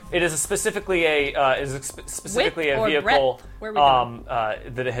larger. It is specifically a Width or vehicle breadth? Where are we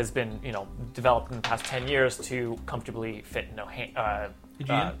that has been developed in the past 10 years to comfortably fit Hegian?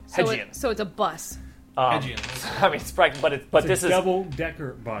 Hegian. So it's a bus. Hegian. I mean, it's practical, but this It's a is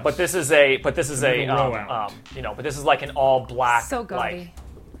double-decker bus. but this is a row out. but this is like an all black So gaudy. like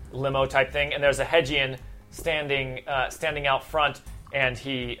limo type thing, and there's a Hegian standing out front, and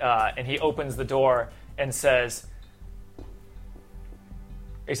he opens the door and says,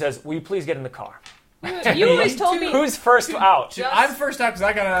 "Will you please get in the car?" You always told me. Who's first out? Just- I'm first out because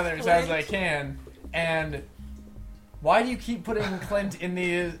I got out of there as fast as I can. And why do you keep putting Clint in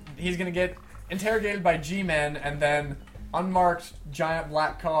the? He's gonna get interrogated by G-men and then unmarked giant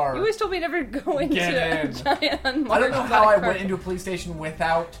black car. You always told me never go into Get a in. giant unmarked I don't know how I car. went into a police station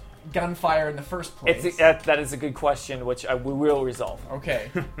without gunfire in the first place. That is a good question, which we will resolve. Okay.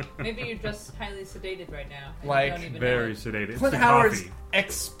 Maybe you're just highly sedated right now. and you Like, don't even Very know it. sedated. It's Clint the Howard's coffee.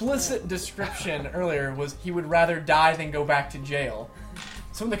 explicit description earlier was he would rather die than go back to jail.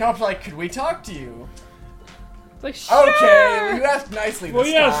 So when the cops were like, "Could we talk to you?" Like, sure. Okay, you asked nicely Well,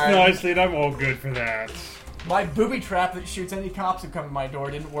 this yes, time. nicely, and I'm all good for that. My booby trap that shoots any cops who come to my door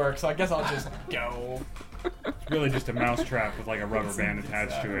didn't work, so I guess I'll just go. It's really just a mouse trap with like a rubber band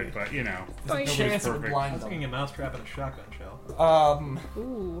attached to it, but you know, nobody's Chance of a perfect. I blind was them. thinking a mousetrap and a shotgun shell.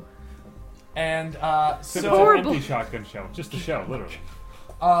 Ooh. And Except it's an Horrible. empty shotgun shell, just a shell, literally.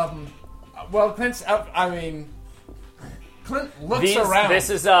 well, Clint's up. I mean, Clint looks around. This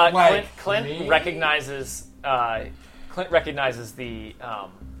is like, Clint me? recognizes the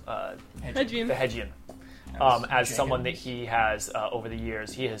Hedgian. the Hedgian as someone that he has over the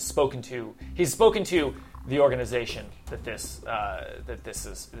years he's spoken to the organization that this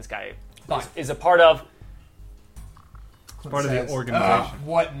guy Fine. is a part of. It's part of the says, organization.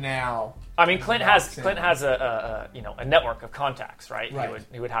 What now? I mean, Clint has Boxing. a network of contacts, right? Right.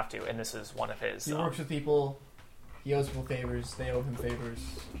 He would have to, and this is one of his. He works with people. He owes people favors. They owe him favors.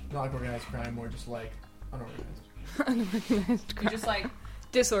 Not like organized crime, more just like unorganized. Unorganized We crime. just like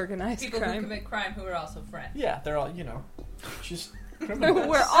Disorganized people who crime. commit crime who are also friends. Yeah, they're all just criminals.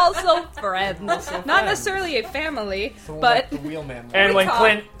 We're also friends. Not necessarily a family, The one but that the wheelman. And We when talk.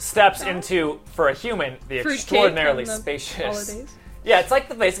 Clint steps into, for a human, the fruitcake extraordinarily from the spacious. holidays. Yeah, it's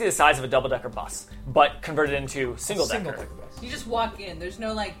like basically the size of a double-decker bus, but converted into single-decker. bus. You just walk in. There's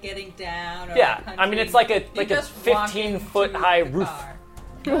no like getting down or Yeah, like, I mean it's punching. like You a just walk 15-foot into high the roof, car.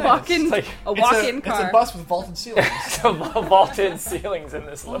 Walk-in, It's like- a It's walk-in a, car. It's a bus with vaulted ceilings. vaulted ceilings in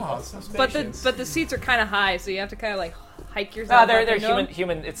this limo. Oh, it's so But spacious. the seats are kind of high, so you have to kind of like hike yourself. They're up into human. them.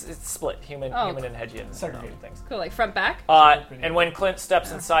 Human. It's split. Human Oh. and Hedgian Segregated. things. Cool, like front back. And when Clint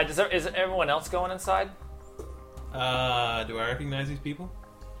steps inside, is everyone else going inside? Do I recognize these people?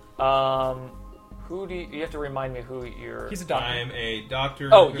 Who do you have to remind me who you're? He's a doctor. I'm a doctor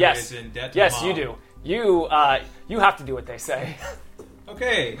Oh who yes, is in debt to yes mom. you do. You have to do what they say.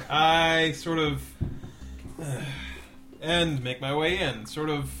 Okay, I sort of and make my way in, sort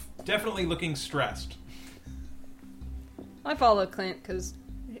of definitely looking stressed. I follow Clint because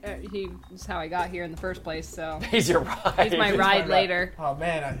he's how I got here in the first place. So He's your ride. he's my ride later. Oh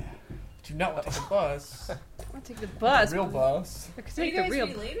man, I do not want to take the bus. I'll take the bus. Real bus. I could Are you take the guys real.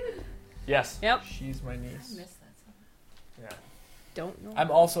 related? Yes. Yep. She's my I niece. missed that. So much. Yeah. Don't know.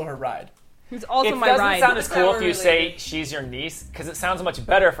 I'm also her ride. He's also It my doesn't ride. sound as That's how cool we're if you say related. she's your niece, because it sounds much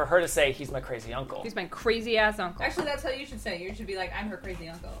better for her to say he's my crazy uncle. He's my crazy ass uncle. Actually, that's how you should say. You should be like, I'm her crazy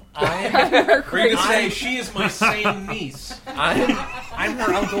uncle. I'm Or you could say she is my sane niece. I'm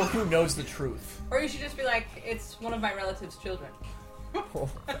her uncle who knows the truth. Or you should just be like, it's one of my relatives' children.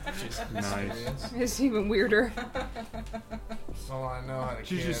 Nice. It's even weirder. So I know how to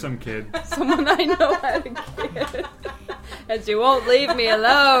She's just some kid. Someone I know how to get. And she won't leave me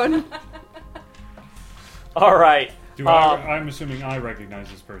alone. All right. I'm assuming I recognize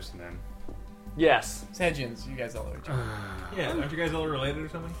this person then. Yes. Hedgians, you guys all know each other. Yeah, aren't you guys all related or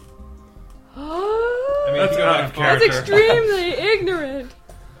something? I That's mean, if you go out back of far- extremely ignorant.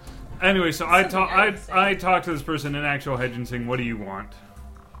 Anyway, so I Something I would say. I talk to this person in actual Hedgen saying, "What do you want?"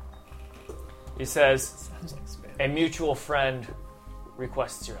 He says, Sounds like Spanish. a mutual friend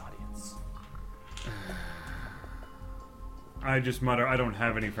requests your audience. I just mutter, "I don't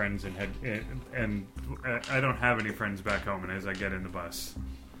have any friends and I don't have any friends back home." And as I get in the bus,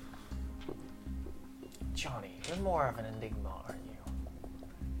 Johnny, you're more of an enigma, aren't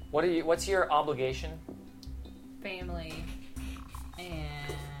you? What's your obligation? Family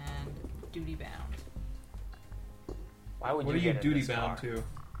and duty bound. Why would What you are you get in duty this bound car? to?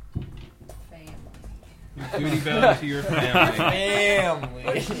 Family. You're duty bound to your family.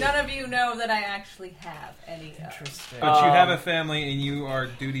 Family. None of you know that I actually have any. Interesting. But you have a family and you are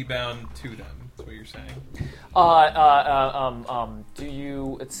duty bound to them. That's what you're saying. Do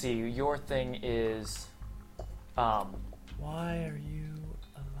you? Let's see. Your thing is, Why are you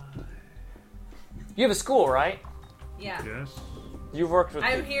alive? you have a school, right? Yeah. yes. You've worked with.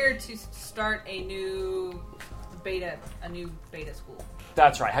 I'm here to start a new beta school.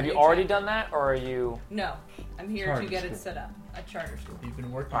 That's right. Have you New already chapter. done that, or are you? No, I'm here Charter to get school. it set up. A charter school. You've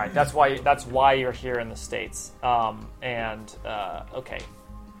been working. All right. That's why you're here in the States. Okay.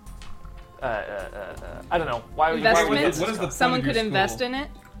 I don't know why. Investment? What is the point Someone of your could invest school? in it.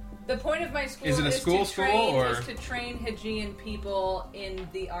 The point of my school Is it a school to train, or- is to train Hajian people in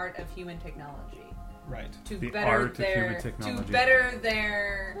the art of human technology. Right. To The better art of their human technology. to better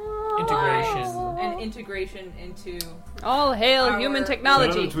their Integration. lives and integration into All hail Our- human So in other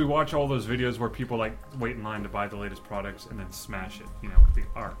technology. words, we watch all those videos where people like wait in line to buy the latest products and then smash it. The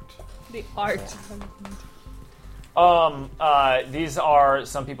art. The art. These are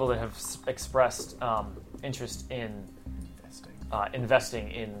some people that have expressed interest in Investing.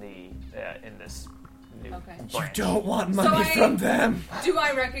 investing in the in this new Okay. branch. Don't want So money I- from them. Do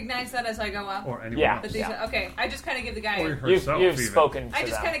I recognize that as I go up? Or anyone Yeah. else. But these okay, I just kind of give the guy. Or A, herself, You've even. spoken to I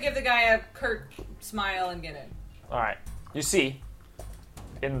just them. kind of give the guy a curt smile and get in. All right. You see,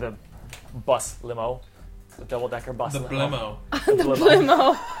 in the bus limo, the double-decker bus The limo. blimo. The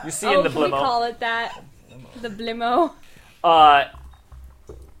blimmo. Blimo. You see in the can we blimo. call it that? The blimo.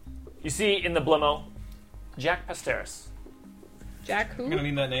 You see in the blimo, Jack Pasteris. Jack who? I'm gonna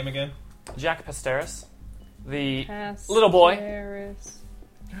need that name again. Jack Pasteris, the Pasteris. little boy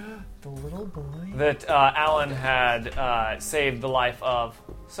The little boy. that Alan had saved the life of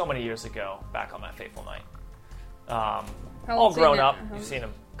so many years ago, back on that fateful night. How All old's he grown now? up. How- You've seen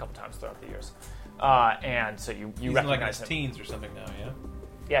him a couple times throughout the years, and so you He's in like recognize his him. teens or something now,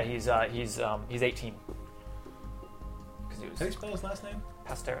 yeah? Yeah, he's 18. Because he How do you was spell his last name?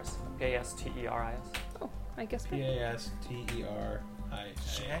 Pasteris, Pasteris. Oh, I guess we're... P-A-S-T-E-R-I-S.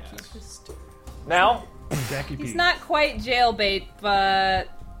 Now, Jackie P. He's not quite jailbait, but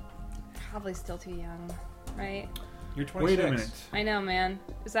probably still too young, right? You're 26. Wait a minute. I know, man.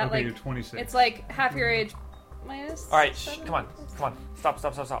 Is that Okay, like... you're 26. It's like half your age minus... all right, 7? come on, stop.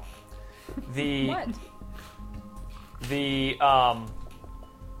 The What?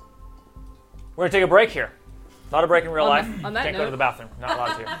 we're gonna take a break here. Not a break in real On life. that- on that Can't go to note. the bathroom. Not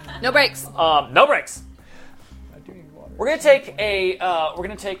allowed to. No breaks. No breaks. I do need water. We're gonna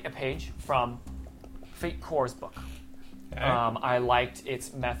take a page from Fate Core's book. Okay. I liked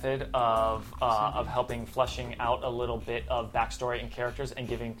its method of helping fleshing out a little bit of backstory and characters and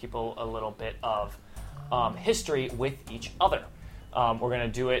giving people a little bit of history with each other. We're going to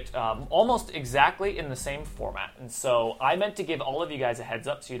do it almost exactly in the same format. And so I meant to give all of you guys a heads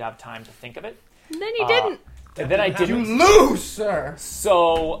up so you'd have time to think of it. And then you didn't. And then I didn't. Lose, sir.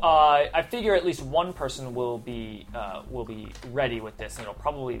 So I figure at least one person will be ready with this, and it'll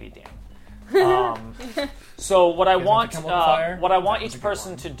probably be Dan. So what I want come up with fire? what I want That was a each good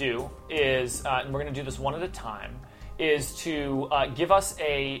person one. to do is, and we're going to do this one at a time, is to give us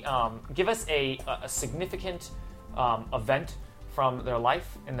a significant event from their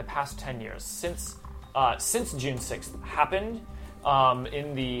life in the past 10 years since June 6th happened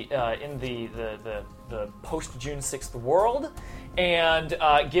in the post June 6th world, and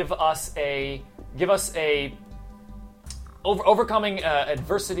give us a overcoming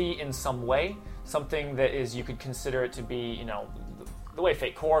adversity in some way, something that is you could consider it to be, the way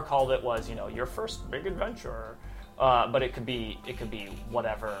Fate Core called it was, your first big adventure. But it could be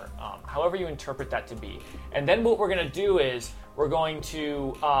whatever, however you interpret that to be. And then what we're going to do is we're going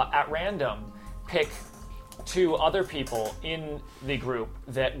to, at random, pick 2 other people in the group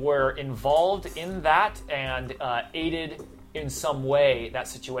that were involved in that and aided in some way that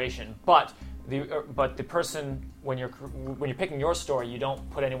situation. But the person, when you're picking your story, you don't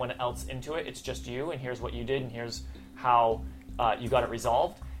put anyone else into it. It's just you, and here's what you did, and here's how you got it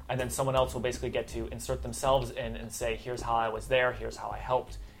resolved. And then someone else will basically get to insert themselves in and say, here's how I was there, here's how I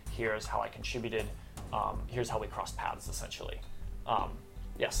helped, here's how I contributed, here's how we crossed paths, essentially.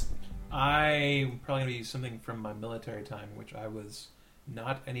 Yes. I'm probably going to use something from my military time, which I was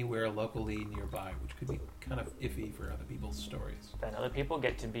not anywhere locally nearby, which could be kind of iffy for other people's stories. Then other people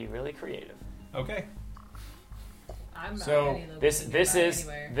get to be really creative. Okay. I'm not So, any This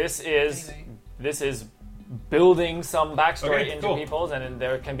anywhere. is building some backstory Okay, into cool. people's, and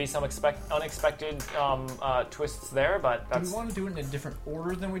there can be some unexpected twists there, but Do that's... we want to do it in a different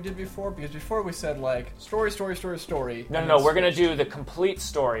order than we did before? Because before we said, story. No, we're going to do the complete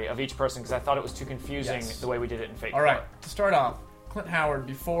story of each person, because I thought it was too confusing Yes. the way we did it in Fate All right, Core. to start off, Clint Howard,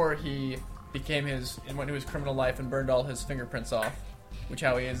 before he became went into his criminal life and burned all his fingerprints off, which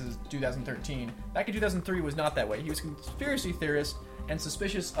how he is 2013. Back in 2003 was not that way. He was a conspiracy theorist and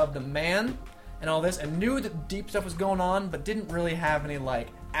suspicious of the man and all this, and knew that deep stuff was going on, but didn't really have any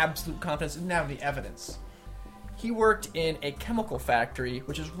absolute confidence, didn't have any evidence. He worked in a chemical factory,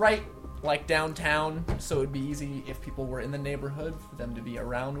 which is right downtown, so it'd be easy if people were in the neighborhood for them to be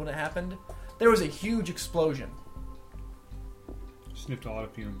around when it happened. There was a huge explosion. Sniffed a lot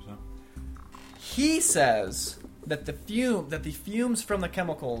of fumes, huh? He says that the fumes from the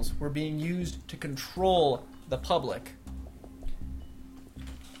chemicals were being used to control the public.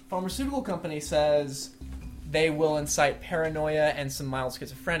 Pharmaceutical company says they will incite paranoia and some mild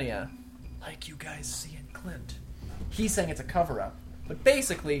schizophrenia, like you guys see in Clint. He's saying it's a cover-up. But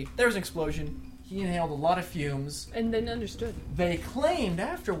basically, there's an explosion, He inhaled a lot of fumes. And then understood. They claimed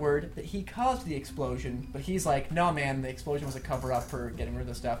afterward that he caused the explosion, but he's like, no, man, the explosion was a cover-up for getting rid of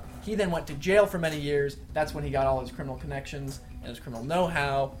the stuff. He then went to jail for many years. That's when he got all his criminal connections and his criminal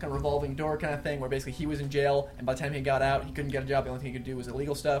know-how, kind of revolving door kind of thing, where basically he was in jail, and by the time he got out, he couldn't get a job. The only thing he could do was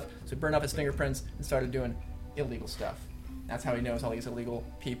illegal stuff. So he burned up his fingerprints and started doing illegal stuff. That's how he knows all these illegal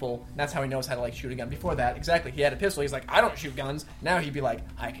people. And that's how he knows how to, like, shoot a gun. Before that, exactly, he had a pistol. He's like, I don't shoot guns. Now he'd be like,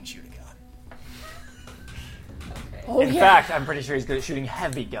 I can shoot a gun. Oh, In fact, I'm pretty sure he's good at shooting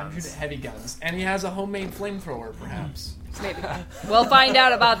heavy Shoot guns. heavy guns. And he has a homemade flamethrower, perhaps. Maybe. We'll find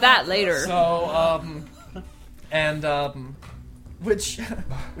out about that later. So, which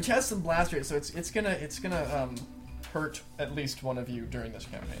has some blast rates, so it's gonna hurt at least one of you during this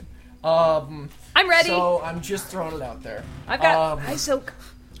campaign. I'm ready. So I'm just throwing it out there. I've got eye soak.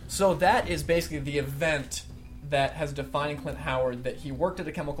 So that is basically the event that has defined Clint Howard, that he worked at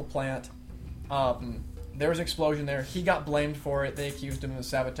a chemical plant. There was an explosion there. He got blamed for it. They accused him of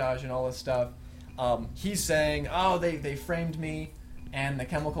sabotage and all this stuff. He's saying, oh, they framed me, and the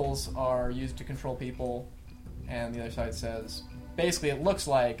chemicals are used to control people. And the other side says, basically, it looks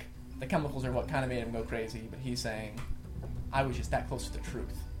like the chemicals are what kind of made him go crazy, but he's saying, I was just that close to the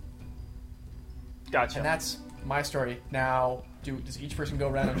truth. Gotcha. And that's my story. Now, does each person go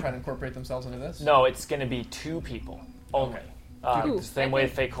around and try to incorporate themselves into this? No, it's going to be 2 people only. Ooh, The same I way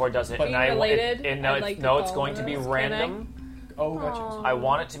think- Fake Core does it. But And being I, related, no, I'd it's, like to no, it's call going to be those. Can I? random. Oh, gotcha. I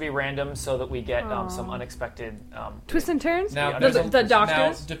want it to be random so that we get some unexpected... Twists and turns? Now, The- there's the a-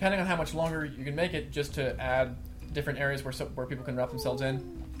 doctors? Now, depending on how much longer you can make it, just to add different areas where people can wrap themselves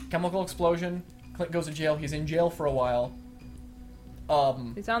in. Chemical explosion. Clint goes to jail. He's in jail for a while.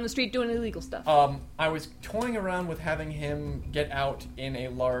 He's on the street doing illegal stuff. I was toying around with having him get out in a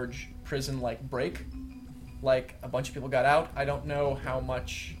large prison-like break. Like, a bunch of people got out. I don't know how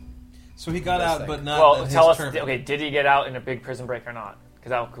much... So he got That's out, like- but not. well, at tell his us, term. okay, did he get out in a big prison break or not?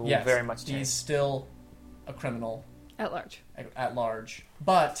 Because that will Yes, very much change. he's still a criminal At large. at large.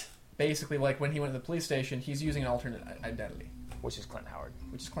 But, basically, like, when he went to the police station, he's using an alternate identity, Which is Clint Howard.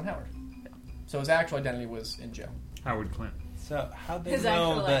 which is Clint Howard. So his actual identity was in jail. Howard Clint. So how they His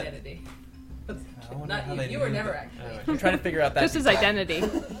know actual that? identity. I wonder Not how you. they You knew were never that. actually. Anyway. I'm trying to figure out that. Just his identity.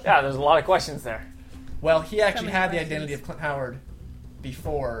 Yeah, there's a lot of questions there. Well, he actually many had the questions. identity of Clint Howard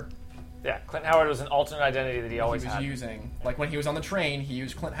before Yeah, Clint Howard was an alternate identity that he he always was had. using. Like, when he was on the train, he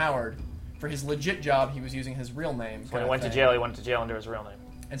used Clint Howard. For his legit job, he was using his real name. When kinda he went to thing. jail, he went to jail under his real name.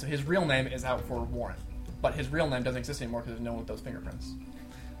 And so his real name is out for warrant. But his real name doesn't exist anymore because there's no one with those fingerprints.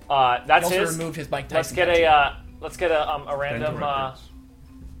 That's he also his. removed his Mike Tyson Let's get tattoo. a random. Dental records.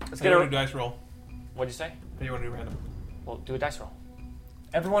 Let's How do get you a. want to do dice roll? What'd you say? How do you want to do random? Well, do a dice roll.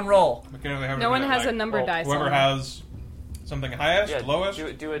 Everyone roll. We can only have No it one do has like, a number well, dice. Whoever on. has something highest, Yeah, lowest.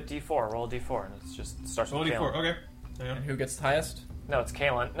 do a D4. Roll a D4, and it's just starts Roll with D4. Kalen. Okay. Hang on. And who gets the highest? No, it's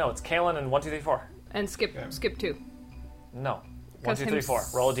Kalen. No, it's Kalen and 1, 2, 3, 4. And skip Okay. 2. No. 1, 'Cause 2, 3, 4.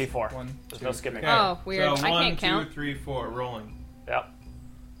 Roll a D4. One, There's two, no skipping. three. Okay. Oh, weird. So I 1, can't 2, count. 3, 4. Rolling. Yep.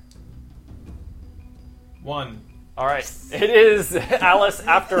 1. All right. It is Alice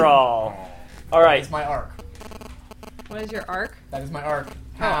after all. All right. It's my arc. What is your arc? That is my arc.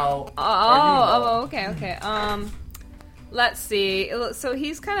 How Oh, are you involved? okay. Let's see. So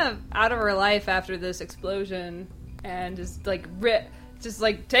he's kind of out of her life after this explosion, and just like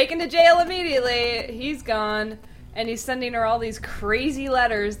taken to jail immediately. He's gone, and he's sending her all these crazy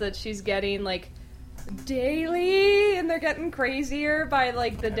letters that she's getting like daily, and they're getting crazier by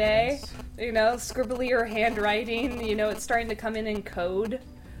like the day. You know, scribblier handwriting. You know, it's starting to come in code.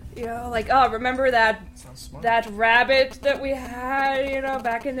 You know, like, oh, remember that Sounds smart. that rabbit that we had, you know,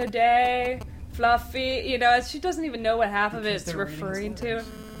 back in the day, Fluffy, you know, she doesn't even know what half of Because it's they're reading referring his to. letters.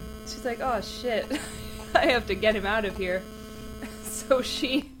 She's like, oh shit, I have to get him out of here. So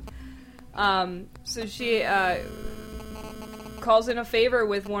she calls in a favor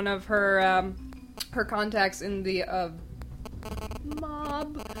with one of her her contacts in the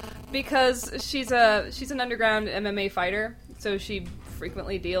mob, because she's an underground MMA fighter, so she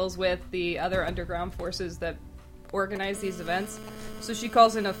frequently deals with the other underground forces that organize these events. So she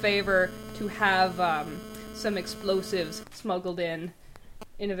calls in a favor to have some explosives smuggled in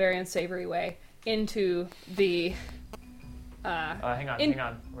a very unsavory way into the Hang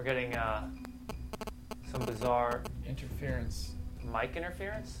on. We're getting some bizarre Interference. mic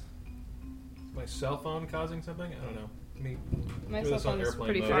interference. Is my cell phone causing something? I don't know. Let me my do cell this on phone is airplane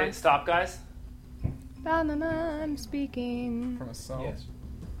pretty mode. Did it fast. stop, guys? I'm speaking. From a cell. Yes.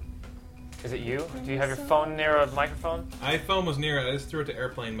 Is it you? Do you have your phone near a microphone? iPhone was near it. I just threw it to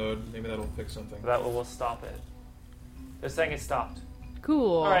airplane mode. Maybe that'll fix something. That will stop it. They're saying it stopped.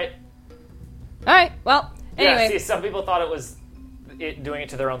 Cool. All right. All right. Well, anyway. Yeah, see, some people thought it was doing it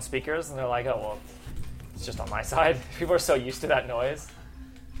to their own speakers, and they're like, oh, well, it's just on my side. People are so used to that noise.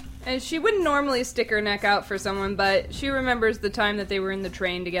 And she wouldn't normally stick her neck out for someone, but she remembers the time that they were in the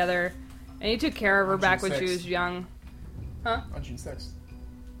train together, and he took care of her back when she was young. Huh? On June 6th.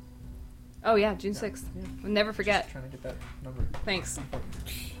 Oh yeah, June 6th. Yeah. We'll never forget. Just trying to get that number. Thanks.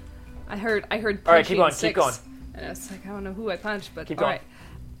 I heard. All right, keep going. 6, Keep going. And I was like, I don't know who I punched, but Keep all going.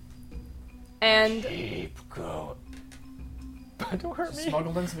 right. And Keep going. Don't hurt me.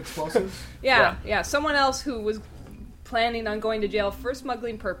 Smuggled in some explosives. yeah, someone else who was planning on going to jail for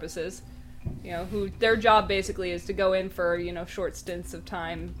smuggling purposes. You know, who their job basically is to go in for short stints of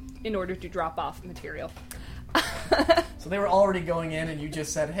time in order to drop off material. So they were already going in, and you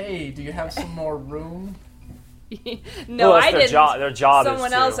just said, "Hey, do you have some more room?" No, Well, I that's didn't. their job is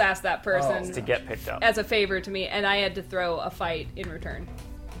Someone to- else asked that person To get picked up. as a favor to me, and I had to throw a fight in return.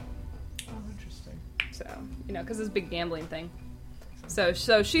 Oh, interesting. So, because it's a big gambling thing. So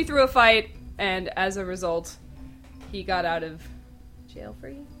she threw a fight, and as a result, he got out of jail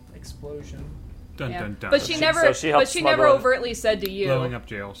free. Explosion. Dun, Yeah. dun, dun. But she never, so she helped never smuggle- overtly said to you, Blowing up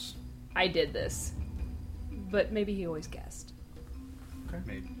jails. "I did this." But maybe he always guessed.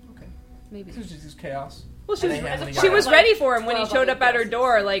 Maybe. Okay. Maybe. This is just chaos. Well, she And was, they haven't she got was it. ready for him when he 12 showed up at her guesses.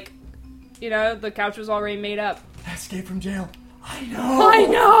 door. Like, the couch was already made up. Escape from jail. I know. I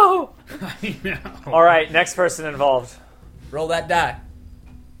know. I know. All right, next person involved. Roll that die.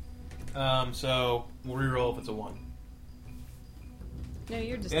 So we'll reroll if it's a 1. No,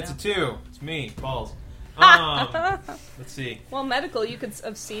 you're just. It's now. a 2. It's me, balls. Let's see. Well, medical, you could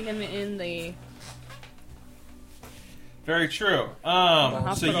have seen him in the. Very true. So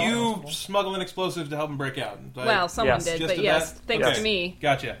hospital. you smuggle in explosives to help him break out. Like, Well, someone Yes. did, just but to yes, that? thanks Okay. to me.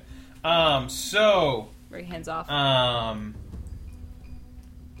 Gotcha. Very hands off.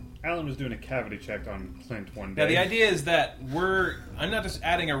 Alan was doing a cavity check on Clint one day. Yeah, the idea is that I'm not just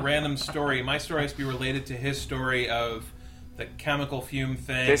adding a random story. My story has to be related to his story of the chemical fume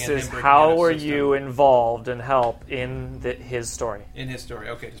thing. This and is him breaking out how of were system. you involved and help in his story. In his story.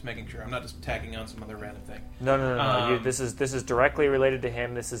 Okay, just making sure. I'm not just tagging on some other random thing. No. This is directly related to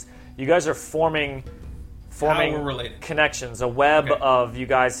him. This is you guys are forming How we're related. connections. A web Okay. of you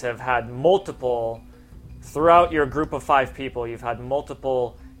guys have had multiple throughout your group of 5 people. You've had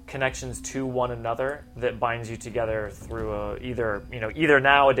multiple connections to one another that binds you together through either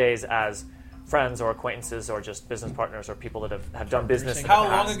nowadays as friends or acquaintances or just business partners or people that have done business in the How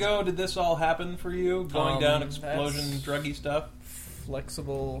long past. ago did this all happen for you? Going down explosion, that's- druggy stuff?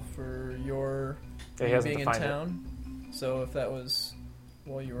 Flexible for your Yeah, he you hasn't being in defined it. town. So if that was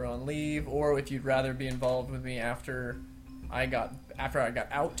while you were on leave, or if you'd rather be involved with me after I got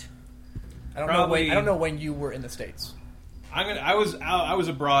out. Probably- I don't know when you were in the States. I was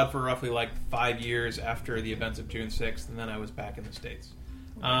abroad for roughly like 5 years after the events of June 6th, and then I was back in the States.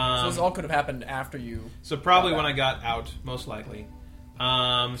 So this all could have happened after you. So probably got when out. I got out, most likely.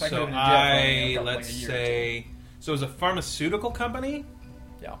 I could've So been in jail for like a let's year or say, so it was a pharmaceutical company,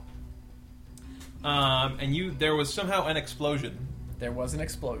 Yeah. and there was somehow an explosion. There was an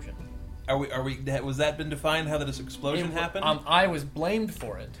explosion. Was that been defined how this explosion happened? I was blamed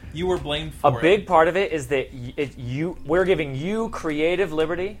for it. You were blamed for A it. big part of it is that we're giving you creative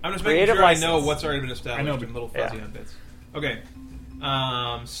liberty. I'm just making creative sure license. I know what's already been established. I know, I'm but- a little fuzzy yeah. on bits. Okay.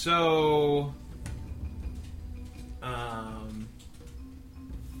 So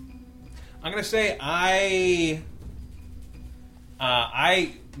I'm gonna say I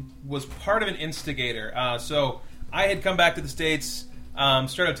was part of an instigator. So I had come back to the States,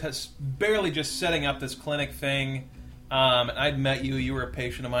 started barely just setting up this clinic thing. And I'd met you. You were a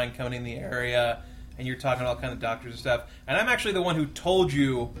patient of mine coming in the area, and you're talking to all kind of doctors and stuff. And I'm actually the one who told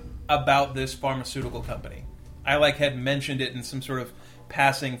you about this pharmaceutical company. I had mentioned it in some sort of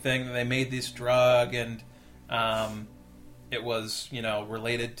passing thing that they made this drug, and it was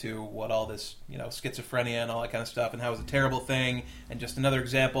related to what all this schizophrenia and all that kind of stuff, and how it was a terrible thing, and just another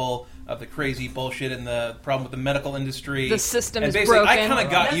example of the crazy bullshit and the problem with the medical industry. The system and is basically, broken. I kind of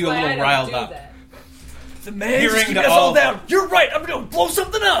got That's you a why I little don't riled do up. that. The man Hearing just keep to us all- all down. You're right. I'm going to blow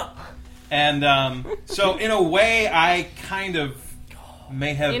something up. And so, in a way, I kind of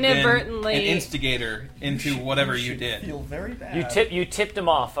may have been Inadvertently- an instigator into whatever you should did. Feel very bad. You tipped him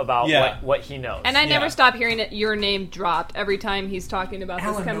off about Yeah. what he knows. And I never Yeah. stop hearing your name dropped every time he's talking about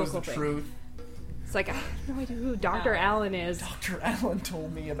Alan this knows chemical the thing. truth. It's like, I have no idea who Dr. Allen is. Dr. Allen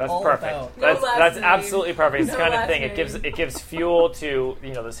told me That's all perfect. about. No last That's name. absolutely perfect. It's the No kind of last thing. name. It gives fuel to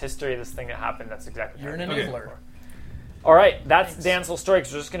this history, this thing that happened. That's exactly. You're an perfect. enabler. All right, that's Dan's little story.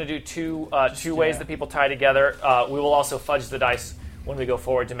 Because we're just going to do two ways yeah. that people tie together. We will also fudge the dice when we go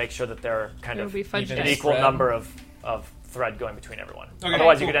forward to make sure that there are kind It'll of be fudge an dice. equal Thread. number of thread going between everyone. Okay,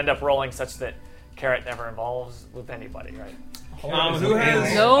 Otherwise, cool. you could end up rolling such that Carrot never involves with anybody, right? Who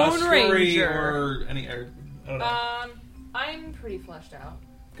has Lone a story Ranger. or any? I don't know. I'm pretty fleshed out.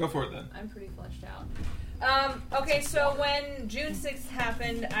 Go for it then. I'm pretty fleshed out. Okay, so when June 6th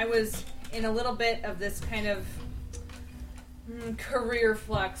happened, I was in a little bit of this kind of career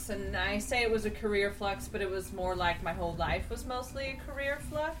flux, and I say it was a career flux, but it was more like my whole life was mostly a career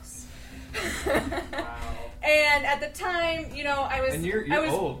flux. And at the time, I was. And you're I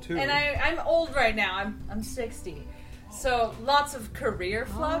was, old, too. And I'm old right now. I'm 60, so lots of career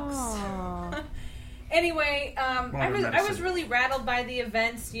flux. Oh. Anyway, I was medicine. really rattled by the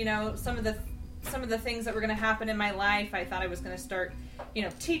events. Some of the things that were going to happen in my life. I thought I was going to start,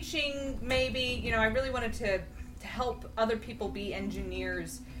 teaching. Maybe, I really wanted to help other people be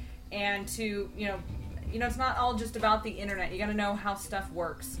engineers, and to, it's not all just about the internet. You got to know how stuff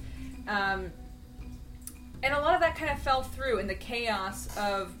works, and a lot of that kind of fell through in the chaos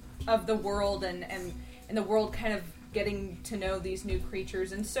of the world and the world kind of getting to know these new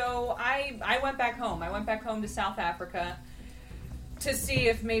creatures. And so I went back home. I went back home to South Africa to see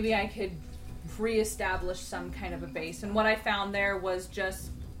if maybe I could reestablish some kind of a base. And what I found there was just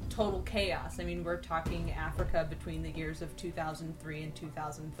total chaos. I mean, we're talking Africa between the years of 2003 and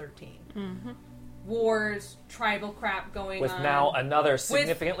 2013. Mm-hmm. Wars, tribal crap going With on. now another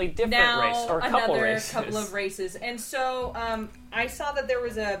significantly different race, or a couple races. Couple of races. And so I saw that there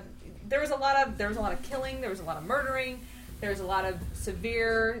was a lot of killing, there was a lot of murdering, there was a lot of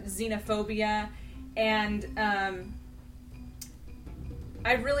severe xenophobia, and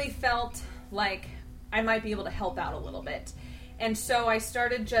I really felt like I might be able to help out a little bit. And so I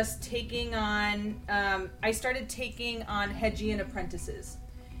started just taking on Hedgian apprentices.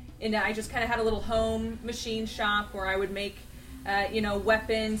 And I just kind of had a little home machine shop where I would make,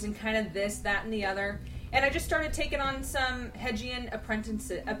 weapons and kind of this, that, and the other. And I just started taking on some Hedgian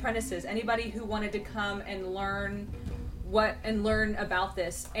apprentices. Anybody who wanted to come and learn about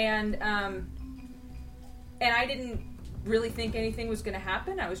this. And I didn't really think anything was going to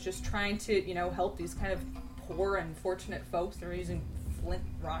happen. I was just trying to, help these kind of poor and fortunate folks. They were using flint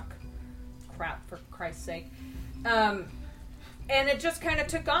rock crap, for Christ's sake. And it just kind of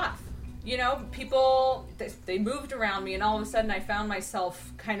took off. People, they moved around me, and all of a sudden I found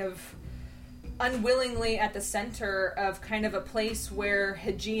myself kind of unwillingly at the center of kind of a place where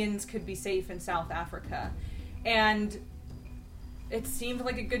Hedgians could be safe in South Africa. And it seemed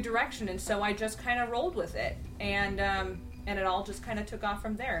like a good direction, and so I just kind of rolled with it. And it all just kind of took off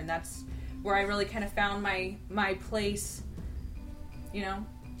from there. And that's where I really kind of found my place,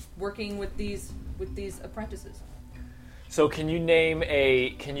 working with these apprentices. So can you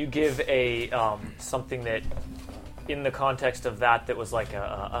give a something that, in the context of that was like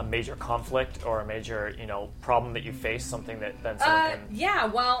a major conflict or a major, problem that you faced, something that then someone can... Yeah,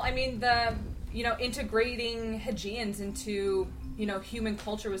 well, I mean, integrating Hedgians into, human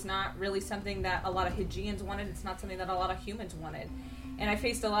culture was not really something that a lot of Hedgians wanted. It's not something that a lot of humans wanted. And I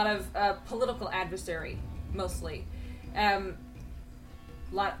faced a lot of political adversary, mostly. Direct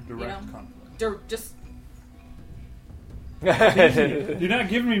conflict. Just... You're not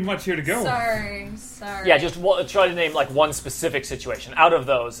giving me much here to go. Sorry. Yeah, just try to name like one specific situation out of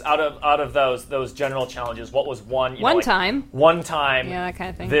those general challenges. What was one time? One time, Yeah, that kind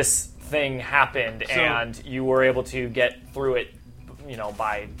of thing. This thing happened, and you were able to get through it,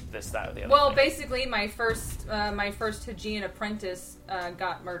 by this, that, or the other. Well, thing. basically, my first Hedgian apprentice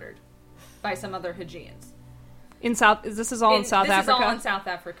got murdered by some other Hedgians. This is all in South Africa? This is all in South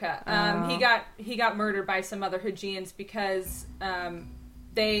Africa. He got murdered by some other Hedgians because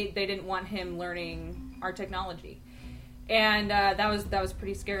they didn't want him learning our technology, and that was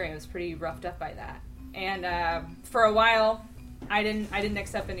pretty scary. I was pretty roughed up by that, and for a while, I didn't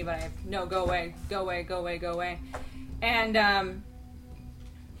accept anybody. No, go away, and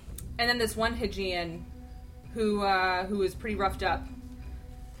then this one Hedgian who was pretty roughed up.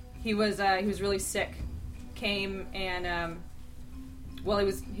 He was really sick. Came and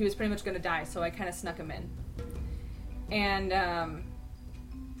he was pretty much going to die, so I kind of snuck him in, and I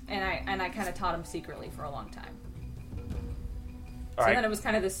kind of taught him secretly for a long time. All right. Then it was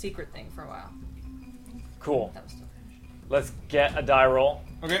kind of this secret thing for a while. Cool. That was still finished. Let's get a die roll.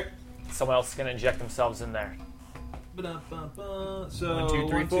 Okay. Someone else is going to inject themselves in there. So 1, 2,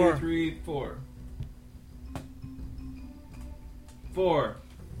 3, 1, 2, 4. 3, 4. 4.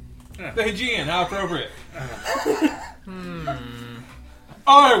 Yeah. The Hedgian, how appropriate.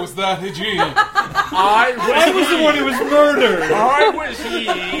 I was that Hedgian. I was the one who was murdered. I was he.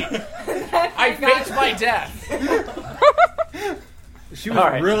 I faked my death. She was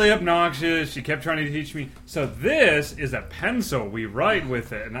All right. really obnoxious. She kept trying to teach me. So this is a pencil. We write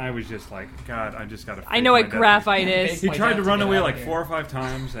with it, and I was just like, God, I just got to. I know what graphite is. He My tried dad to to run get away out of like here. 4 or 5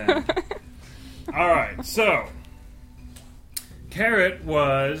 times. And... All right, so Carrot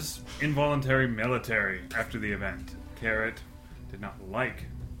was involuntary military after the event. Carrot did not like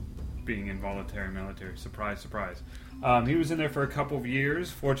being involuntary military. Surprise, surprise. He was in there for a couple of years.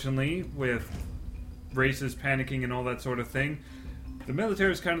 Fortunately, with races panicking and all that sort of thing, the military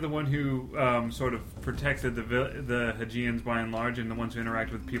was kind of the one who sort of protected the Hajians by and large, and the ones who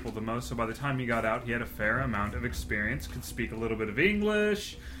interact with people the most. So by the time he got out, he had a fair amount of experience, could speak a little bit of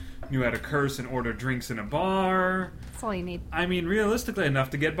English, knew how to curse and order drinks in a bar. That's all you need. I mean, realistically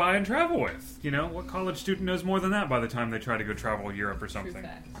enough to get by and travel with. You know, what college student knows more than that by the time they try to go travel Europe or True something?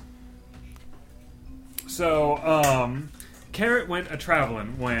 facts. So, Carrot went a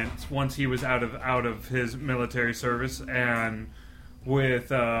traveling once he was out of his military service, and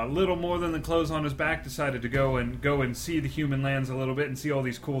with little more than the clothes on his back, decided to go and see the human lands a little bit and see all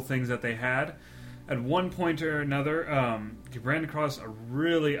these cool things that they had. At one point or another, he ran across a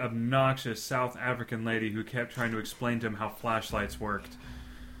really obnoxious South African lady who kept trying to explain to him how flashlights worked.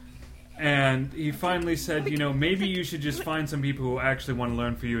 And he finally said, you know, maybe you should just find some people who actually want to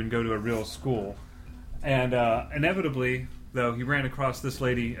learn for you and go to a real school. And inevitably, though, he ran across this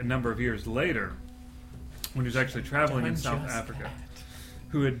lady a number of years later, when he was actually traveling in South Africa,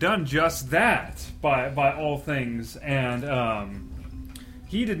 who had done just that by all things. And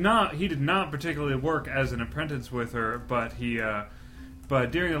he did not particularly work as an apprentice with her, but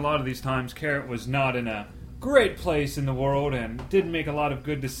but during a lot of these times, Carrot was not in a great place in the world and didn't make a lot of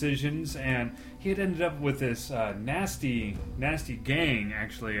good decisions, and he had ended up with this nasty gang,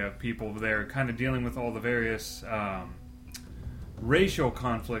 actually, of people there, kind of dealing with all the various racial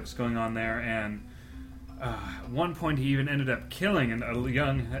conflicts going on there, and at one point he even ended up killing a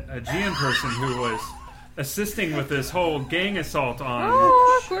young Aegean person who was assisting with this whole gang assault on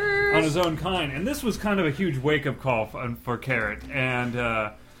Awkward. his own kind. And this was kind of a huge wake-up call for Carrot,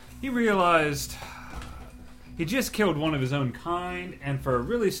 and he realized he just killed one of his own kind, and for a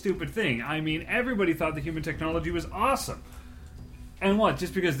really stupid thing. I mean, everybody thought the human technology was awesome. And what?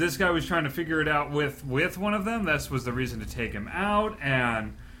 Just because this guy was trying to figure it out with one of them, that was the reason to take him out.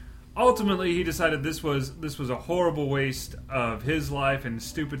 And ultimately, he decided this was a horrible waste of his life and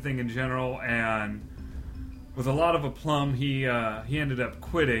stupid thing in general. And with a lot of aplomb, he ended up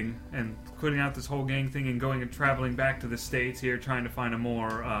quitting out this whole gang thing and going and traveling back to the States here, trying to find a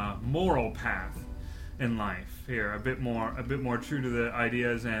more moral path in life here, a bit more true to the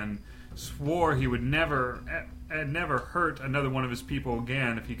ideas, and swore he would never hurt another one of his people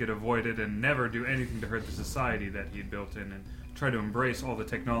again if he could avoid it, and never do anything to hurt the society that he had built in, and try to embrace all the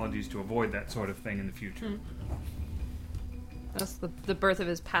technologies to avoid that sort of thing in the future. That's the birth of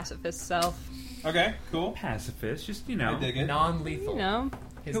his pacifist self. Okay, cool. Pacifist, just I dig it. Non-lethal. You know,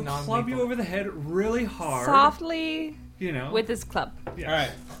 His he'll non-lethal. club you over the head really hard. softly You know, with his club. yes. All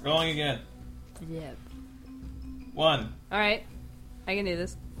right, rolling again. Yep. 1. All right, I can do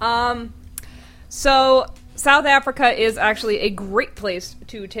this. So South Africa is actually a great place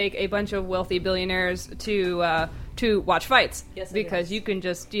to take a bunch of wealthy billionaires to watch fights. Yes, it because is. you can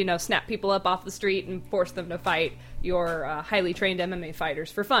just snap people up off the street and force them to fight your highly trained MMA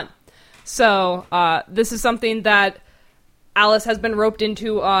fighters for fun. So this is something that Alice has been roped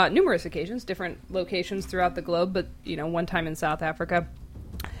into numerous occasions, different locations throughout the globe, but one time in South Africa,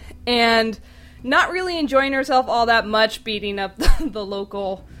 and not really enjoying herself all that much, beating up the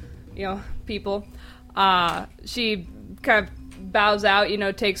local, people. She kind of bows out,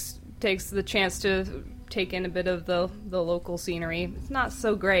 takes the chance to take in a bit of the local scenery. It's not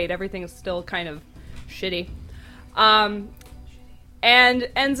so great. Everything's still kind of shitty. And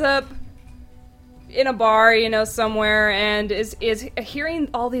ends up in a bar, somewhere, and is hearing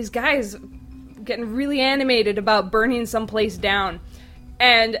all these guys getting really animated about burning someplace down.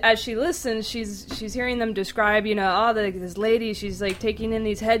 And as she listens, she's hearing them describe, this lady, she's like taking in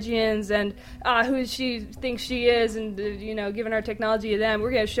these Hedgians, and who she thinks she is, and giving our technology to them. We're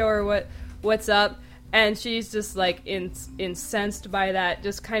gonna show her what's up, and she's just like incensed by that,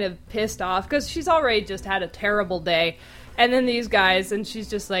 just kind of pissed off because she's already just had a terrible day, and then these guys, and she's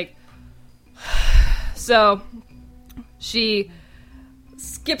just like, so she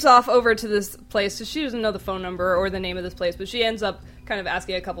skips off over to this place. So she doesn't know the phone number or the name of this place, but she ends up kind of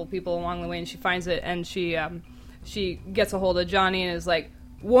asking a couple people along the way, and she finds it, and she gets a hold of Johnny and is like,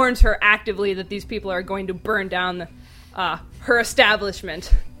 warns her actively that these people are going to burn down her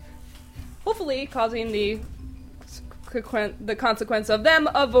establishment, hopefully causing the consequence of them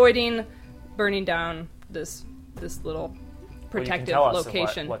avoiding burning down this little protective well, you can tell us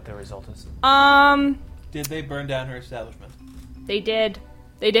location. what the result is. Did they burn down her establishment? They did.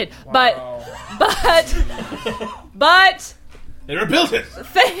 Wow. But They rebuilt it!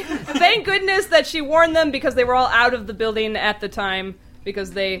 thank goodness that she warned them, because they were all out of the building at the time,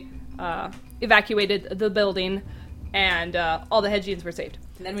 because they evacuated the building, and all the Hedgians were saved.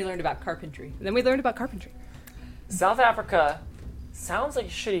 And then we learned about carpentry. South Africa sounds like a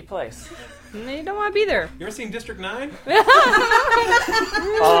shitty place. And they don't want to be there. You ever seen District 9?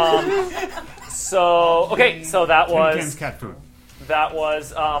 So that Tin Can's was cat food.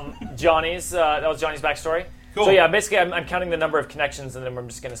 Johnny's backstory. Cool. So yeah, basically I'm counting the number of connections, and then we're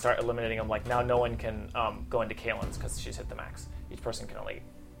just going to start eliminating them. Like now no one can go into Kaylin's because she's hit the max. Each person can only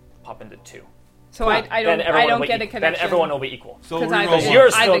pop into 2. So I don't get a connection. Then everyone will be equal. So 'Cause we'll I've- re-roll Because one. you're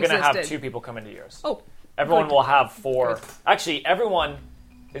still I've going to have existed. 2 people come into yours. Oh, Everyone good. will have 4. Good. Actually, everyone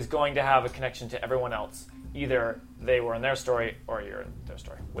is going to have a connection to everyone else. Either they were in their story or you're in their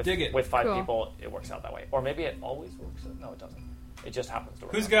story. With, Dig it. With 5 Cool. people, it works out that way. Or maybe it always works. No, it doesn't. It just happens to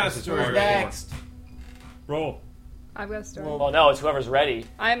work. Who's out. got a story? Who's next? Roll. I've got a story. Well, no, it's whoever's ready.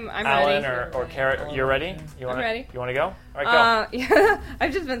 I'm Alan ready. or Carrot, you're ready? You wanna, ready. You want to go? All right, go. Yeah,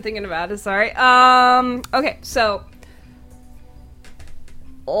 I've just been thinking about it. Sorry. Okay, so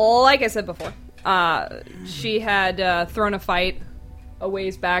like I said before, she had thrown a fight a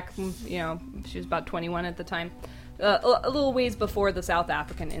ways back. You know, she was about 21 at the time, a little ways before the South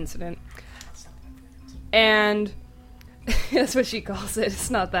African incident, and that's what she calls it. It's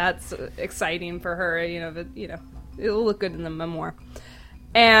not that exciting for her, you know, but you know, it'll look good in the memoir.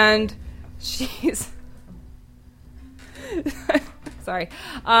 And she's sorry.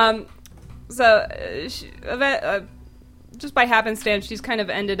 Just by happenstance, she's kind of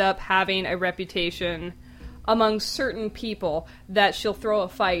ended up having a reputation among certain people that she'll throw a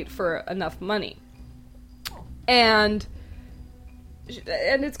fight for enough money. And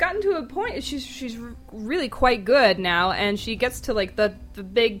it's gotten to a point, she's really quite good now, and she gets to like the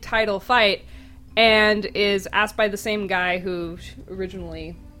big title fight and is asked by the same guy who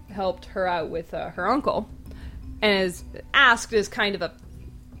originally helped her out with her uncle, and is asked as kind of a,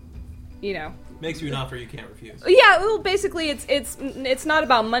 you know, Makes you an offer you can't refuse. yeah, well, basically it's not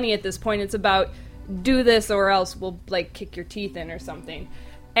about money at this point. It's about do this or else we'll like kick your teeth in or something.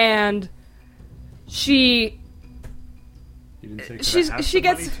 And she You didn't say, She's- "Could I have she some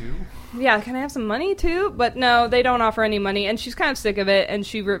gets- money too?" yeah, can I have some money too? But no, they don't offer any money, and she's kind of sick of it, and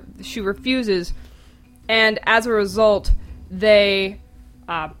she refuses. And as a result, they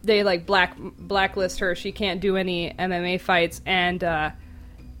like blacklist her. She can't do any MMA fights, and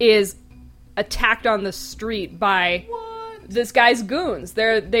is attacked on the street by this guy's goons.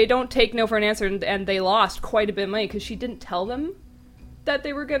 They don't take no for an answer, and they lost quite a bit of money because she didn't tell them that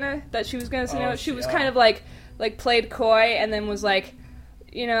she was gonna say no. She was kind of like played coy, and then was like,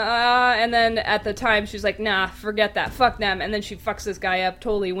 you know, and then at the time she's like, nah, forget that, fuck them, and then she fucks this guy up,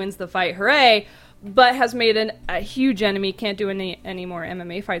 totally wins the fight, hooray, but has made a huge enemy, can't do any more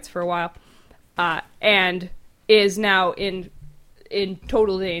MMA fights for a while, and is now in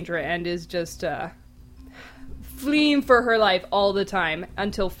total danger, and is just fleeing for her life all the time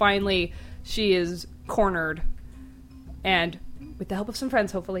until finally she is cornered, and with the help of some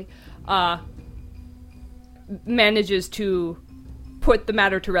friends, hopefully, manages to put the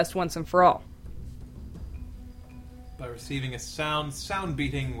matter to rest once and for all. By receiving a sound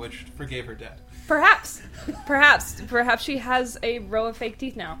beating which forgave her debt. Perhaps she has a row of fake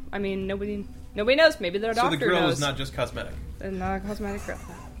teeth now. I mean, nobody knows. Maybe their So doctor the grill knows. is not just cosmetic. And not a cosmetic grill.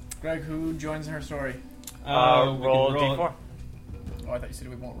 Greg, who joins in her story? We can Roll roll D4. Oh, I thought you said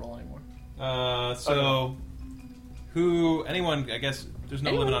we won't roll anymore. Anyone, I guess, there's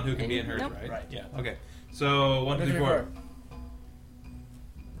no limit on who can be in hers, Nope. right? Right. Yeah, okay. So, 1, 2, 3, 4.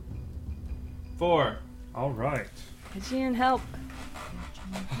 4. All right. Aegean, help.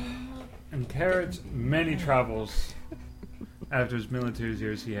 In Carrot's many travels after his military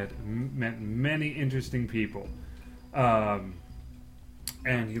years, he had met many interesting people. And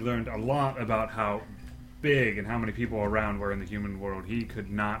he learned a lot about how big and how many people around were in the human world. He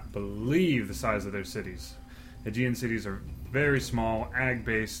could not believe the size of their cities. Aegean cities are very small,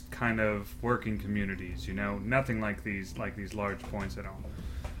 ag-based kind of working communities, you know, nothing like these large points at all.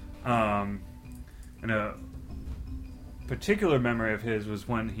 And a particular memory of his was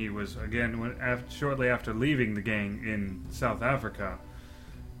when he was, again, shortly after leaving the gang in South Africa,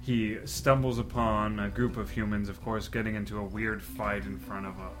 he stumbles upon a group of humans, of course, getting into a weird fight in front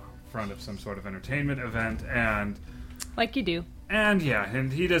of some sort of entertainment event, and Like you do. and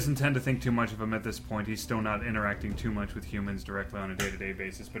he doesn't tend to think too much of them at this point. He's still not interacting too much with humans directly on a day-to-day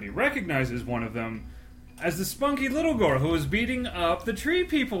basis, but he recognizes one of them as the spunky little girl who was beating up the tree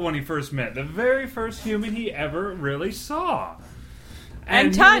people when he first met, the very first human he ever really saw. And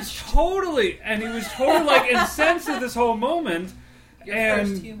he touched. was totally like incensed at this whole moment. Your and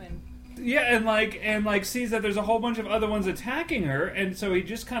first human. yeah, and like sees that there's a whole bunch of other ones attacking her, and so he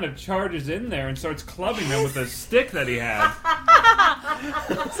just kind of charges in there and starts clubbing them with a stick that he had.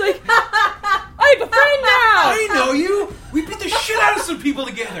 It's like, I have a friend now! I know you. We beat the shit out of some people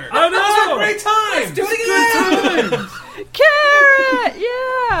together. I know. Those are great times. Do it again! Carrot!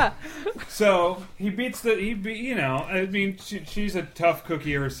 Yeah! So he beats I mean, she's a tough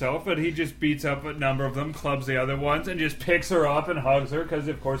cookie herself, but he just beats up a number of them, clubs the other ones, and just picks her up and hugs her because,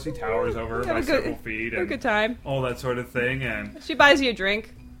 of course, he towers over her Have by a good- several feet Have a and good time. all that sort of thing. And She buys you a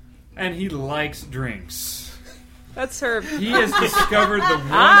drink. he likes drinks. That's her. He has discovered the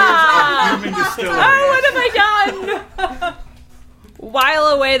wonders of human distillery. Oh, what have I done? While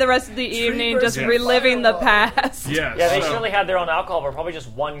away the rest of the evening, just Yes. reliving the past. Yes. Yeah, they so- surely had their own alcohol, but probably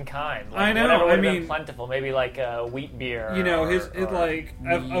just one kind. Like, I know, Whatever would I have been mean- plentiful. Maybe like wheat beer. You know, or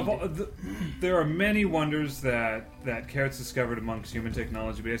there are many wonders that Carrots discovered amongst human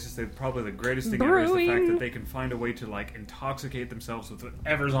technology, but I just say probably the greatest thing ever is the fact Brewing. that they can find a way to like intoxicate themselves with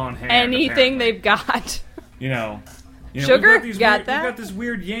whatever's on hand. Anything apparently. they've got. You know, Sugar? We've Got got that? this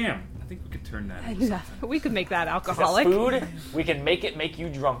weird yam. I think we could turn that into something. We could make that Is that alcoholic. food? We can make you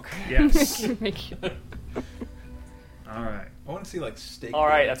drunk. Yes. Make you- All right. I want to see like steak. All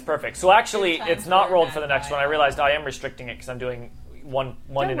right, that's perfect. So actually, Good it's time not for rolled that for the next guy. one. I realized I am restricting it because I'm doing one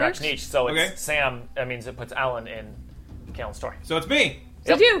interaction works. each. So it's Okay. Sam. That means it puts Alan in Kalen's story. So it's me.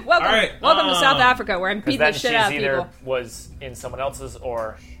 So you, welcome. All right, Welcome to South Africa, where I'm Because beating then the she's shit out of either people. was in someone else's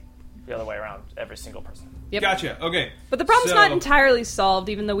or the other way around. Every single person. Yep. Gotcha. Okay. But the problem's So- not entirely solved,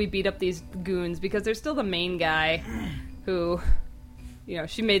 even though we beat up these goons, because there's still the main guy who,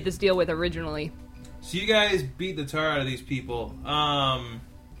 she made this deal with originally. So you guys beat the tar out of these people.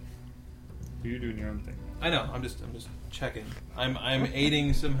 You're doing your own thing. I know. I'm just checking. I'm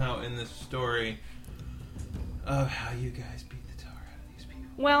aiding somehow in this story of how you guys beat the tar out of these people.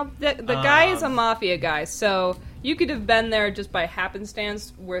 Well, the guy is a mafia guy, so you could have been there just by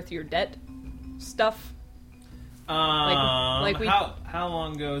happenstance with your debt stuff. like we- how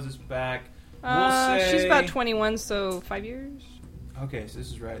long ago is this back? We'll say She's about 21, so 5 years? Okay, so this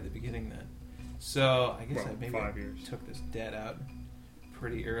is right at the beginning then. So I guess Well, I maybe 5 years. took this debt out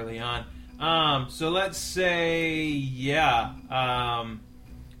pretty early on. So let's say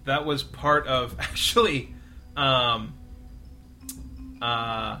that was part of actually.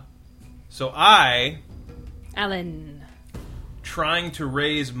 So I Alan. trying to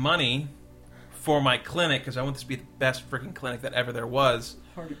raise money for my clinic because I want this to be the best freaking clinic that ever there was.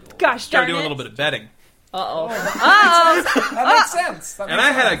 Gosh Started darn doing it. a little bit of betting. Uh-oh. That makes sense. That And makes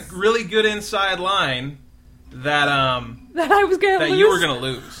I had sense. a really good inside line that That I was gonna that lose. you were gonna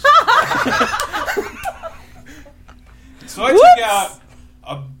lose. So I Whoops. took out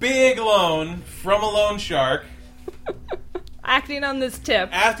a big loan from a loan shark, Acting on this tip.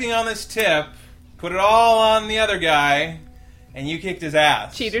 acting on this tip, put it all on the other guy, and you kicked his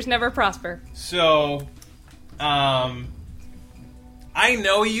ass. Cheaters never prosper. So, I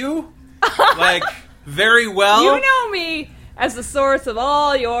know you, like, very well. You know me as the source of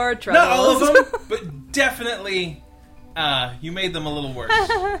all your troubles. Not all of them, but definitely, you made them a little worse.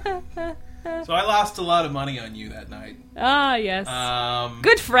 So I lost a lot of money on you that night. Ah, yes. Um,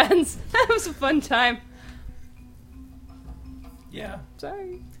 Good friends. That was a fun time. Yeah.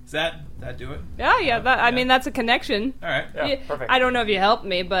 Sorry. Does that do it? Yeah. I mean, that's a connection. All right. Yeah, Yeah, perfect. I don't know if you helped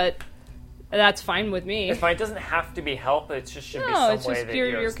me, but that's fine with me. It's fine. It doesn't have to be help. It just should be No, some it's way just that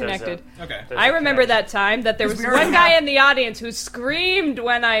you're there's connected. Okay. there's I a remember connection. that time that there was we already one guy have- in the audience who screamed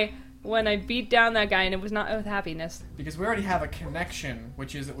when I beat down that guy, and it was not with happiness. Because we already have a connection,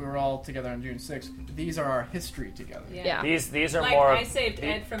 which is that we were all together on June 6th. These are our history together. Yeah. These are Like more. I saved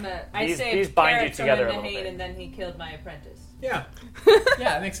Ed from a. I these- saved these bind you Garrett from together a a little Nahane, bit. and then he killed my apprentice. Yeah. Yeah,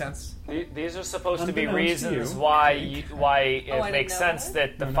 that makes sense. These are supposed to be Unbeknownst to reasons you. why I it didn't makes know sense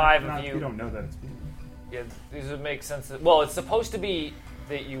that. that the five of You you. don't know that it's me. Yeah, these would make sense. Well, it's supposed to be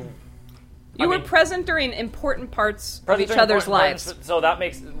that you. You were present during important parts of each Present other's important lives. parts, So that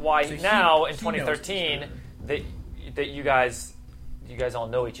makes why So now in he knows 2013 that you guys all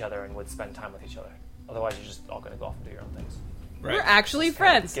know each other and would spend time with each other. Otherwise, you're just all going to go off and do your own things. Right. We're actually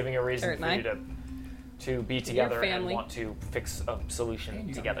friends. Giving a reason Eric for and you to be together and family. want to fix a solution And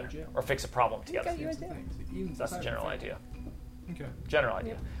you got together me in jail. or fix a problem together. got you in jail. That's the general idea. Okay. General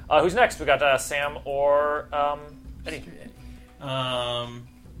idea. Who's next? We got Sam or Eddie.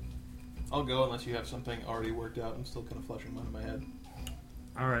 I'll go unless you have something already worked out. I'm still kind of fleshing them out in my head.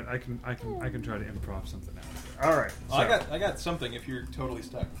 All right, I can try to improv something out here. All right, Well, so, I got something. If you're totally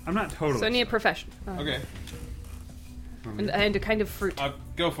stuck. I'm not totally. So I need a stuck. profession. Okay, And a kind of fruit.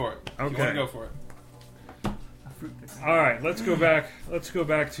 go for it. Okay. You want to go for it. All right, let's go back. Let's go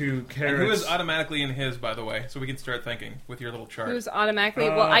back to And Carrots. who is automatically in his, by the way, so we can start thinking with your little chart. Who's automatically?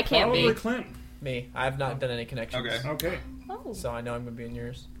 Well, I can't probably be. Clint. Me. I have not done any connections. Okay. Okay. Oh. So I know I'm going to be in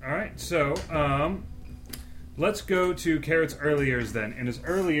yours. All right. So, let's go to Carrot's early years then. In his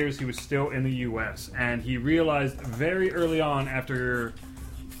early years, he was still in the U.S., and he realized very early on, after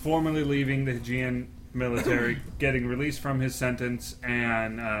formally leaving the Aegean military, getting released from his sentence,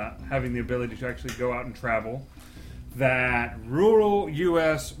 and having the ability to actually go out and travel, that rural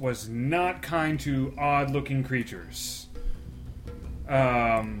U.S. was not kind to odd-looking creatures.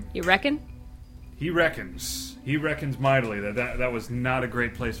 You reckon? He reckons mightily that was not a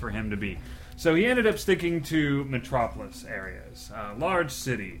great place for him to be. So he ended up sticking to metropolis areas, large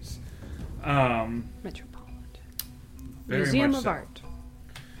cities. Metropolitan. Very Museum much of so. Art.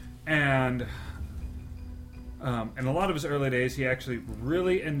 And in a lot of his early days, he actually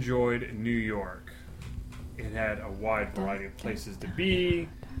really enjoyed New York. It had a wide variety of places to be.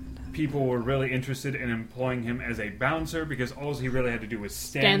 People were really interested in employing him as a bouncer because all he really had to do was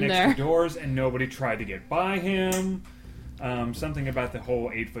stand next there. to doors and nobody tried to get by him. Something about the whole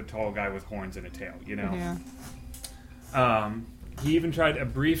 8-foot-tall guy with horns and a tail, you know? Yeah. He even tried a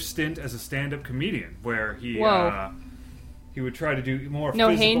brief stint as a stand-up comedian where he Whoa. he would try to do more No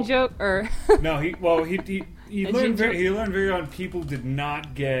physical... Hain joke or No, he A learned ginger- he learned very on people did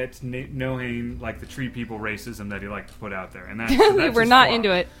not get Nohain like the tree people racism that he liked to put out there, and that's we're his not flaw.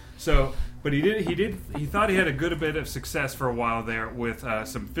 into it. So, but he thought he had a good bit of success for a while there with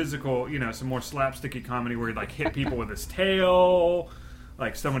some physical, some more slapsticky comedy where he'd like hit people with his tail,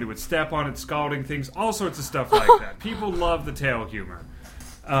 like somebody would step on it, scalding things, all sorts of stuff like that. People love the tail humor,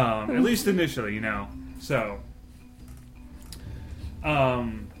 at least initially, So,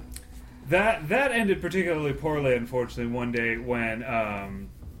 that ended particularly poorly, unfortunately. One day when,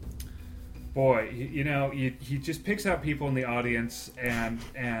 he just picks out people in the audience, and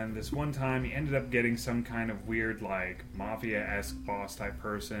this one time he ended up getting some kind of weird like mafia-esque boss type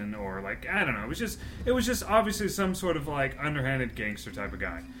person, or like I don't know. It was just obviously some sort of like underhanded gangster type of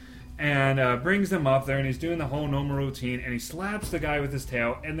guy. And brings them up there, and he's doing the whole normal routine, and he slaps the guy with his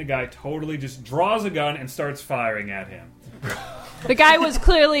tail, and the guy totally just draws a gun and starts firing at him. The guy was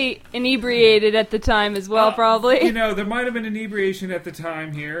clearly inebriated at the time as well, probably. There might have been inebriation at the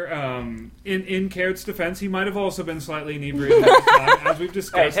time here. In Carrot's defense, he might have also been slightly inebriated at the time, as we've Hey, it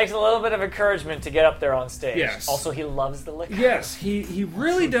discussed. takes a little bit of encouragement to get up there on stage. Yes. Also, he loves the liquor. Yes, he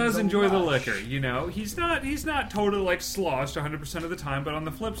really does enjoy the liquor. He's not totally like sloshed 100% of the time, but on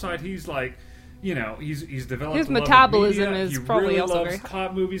the flip side, he's like, he's developed. His a love of metabolism media. is he probably really also loves very high.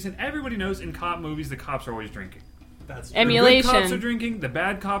 cop movies, and everybody knows in cop movies the cops are always drinking. That's Emulation. The good cops are drinking. The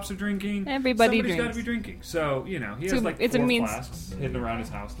bad cops are drinking. Everybody Somebody's got drinks. to be drinking. So he has a- like it's a 4 means- flasks hidden around his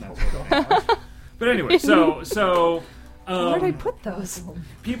house and that sort of thing. But anyway, so Where'd I put those?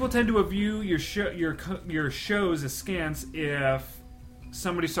 people tend to view your shows askance if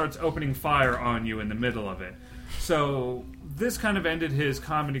somebody starts opening fire on you in the middle of it. So this kind of ended his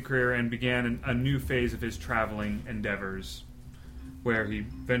comedy career and began a new phase of his traveling endeavors, where he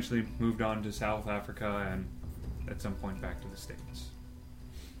eventually moved on to South Africa and at some point back to the States.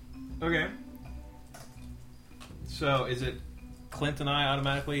 Okay. So is it Clint and I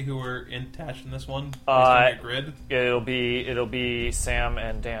automatically who are attached in this one? Based on your grid? It'll be Sam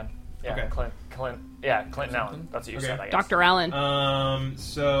and Dan. Yeah, Okay. Clint. Yeah, Clint and Alan. That's what you Okay. said, I guess. Dr. Allen.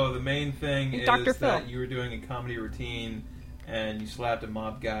 So the main thing is Dr. that Phil. you were doing a comedy routine and you slapped a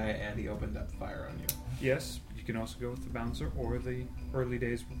mob guy and he opened up fire on you. Yes, you can also go with the bouncer or the early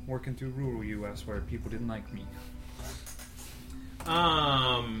days working through rural U.S. where people didn't like me.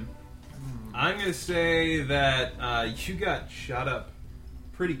 I'm gonna say that you got shot up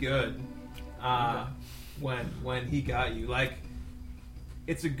pretty good when he got you. Like,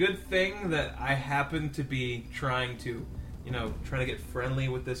 it's a good thing that I happened to be trying to get friendly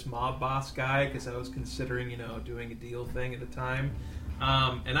with this mob boss guy because I was considering doing a deal thing at the time.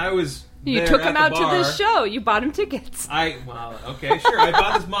 And I was You there took at him the out to bar. this show. You bought him tickets. Okay, sure. I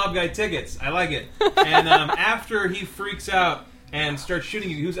bought this mob guy tickets. I like it. And after he freaks out and starts shooting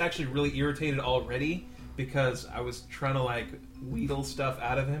you, he was actually really irritated already because I was trying to wheedle stuff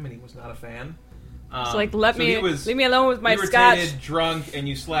out of him, and he was not a fan. It's like, leave me alone with my irritated, scotch. drunk, and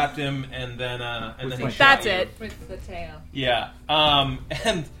you slapped him, and then he shot That's you. it. With the tail. Yeah.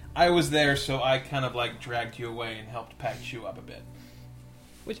 And I was there, so I kind of dragged you away and helped patch you up a bit.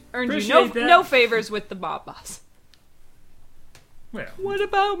 Which earned you Appreciate that. no favors with the mob boss. Well, What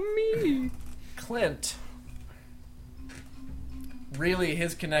about me? Clint. Really,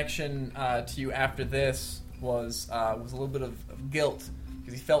 his connection to you after this was a little bit of guilt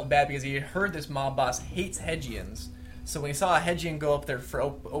because he felt bad because he had heard this mob boss hates Hedgians. So when he saw a Hedgian go up there for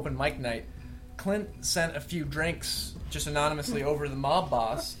open mic night, Clint sent a few drinks just anonymously over to the mob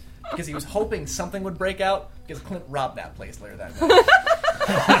boss because he was hoping something would break out because Clint robbed that place later that night.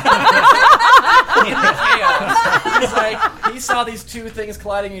 He's like, he saw these two things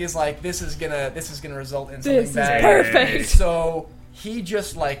colliding. He's like, this is gonna result in something This is bad. perfect. So he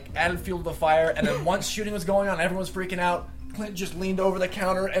just like added fuel to the fire, and then once shooting was going on, everyone was freaking out. Clint just leaned over the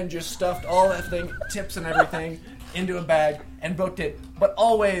counter and just stuffed all that thing, tips and everything, into a bag and booked it. But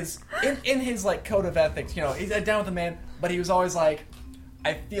always in his like code of ethics, you know, he's down with the man, but he was always like,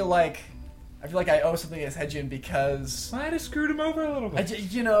 I feel like I owe something as Hedgian because might have screwed him over a little bit.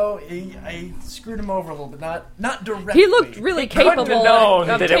 I screwed him over a little bit, not directly. He looked really capable known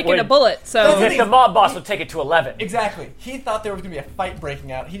of that it taking would- a bullet, so... If the mob boss would take it to 11. Exactly. He thought there was going to be a fight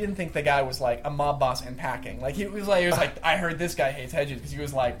breaking out. He didn't think the guy was like a mob boss and packing. Like he was like, I heard this guy hates Hedges because he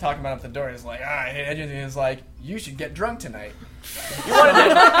was like talking about it at the door. He's like, I hate Hedges, and he was like, you should get drunk tonight. You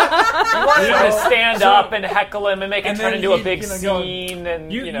wanted him to stand up and heckle him and make it And turn then into a he, big you know, go- scene.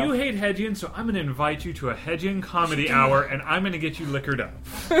 And You hate Hedgian, so I'm going to invite you to a Hedgian comedy hour, and I'm going to get you liquored up.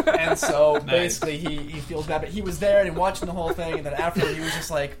 And so basically he feels bad, but he was there and watching the whole thing, and then after he was just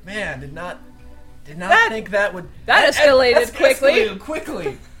like, man, did not think that would That escalated quickly. Escalated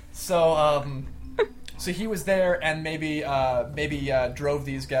quickly. So so he was there and maybe drove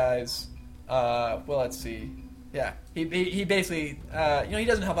these guys. Well, let's see. Yeah, he basically he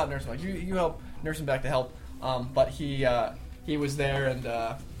doesn't help out nursing. Like you help nursing back to help, but he was there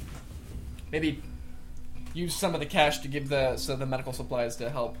and maybe used some of the cash to give the medical supplies to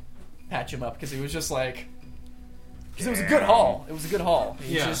help patch him up because he was just like because it was a good haul. It was a good haul.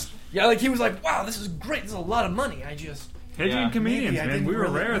 He he was like, wow, this is great. This is a lot of money. I just Hedgian comedians, maybe I man, didn't we were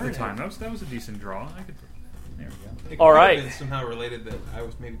really rare at earn the it. time. That was a decent draw. There we go. It All could right. have been somehow related that I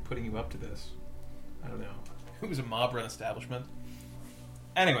was maybe putting you up to this. I don't know. It was a mob-run establishment.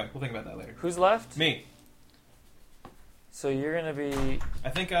 Anyway, we'll think about that later. Who's left? Me. So you're going to be I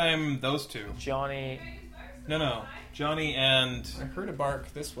think I'm those two. Johnny. No. Johnny and... I heard a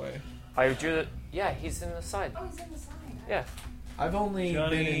bark this way. I drew the... Yeah, he's in the side. Oh, he's in the side. Yeah. I've only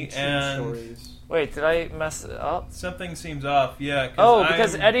Johnny been in two and- stories. Wait, did I mess it up? Something seems off, yeah. Oh,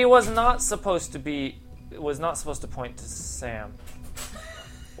 because I'm- Eddie was not supposed to point to Sam.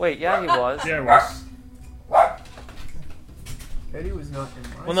 Wait, yeah, he was. Yeah, it was. Eddie was not in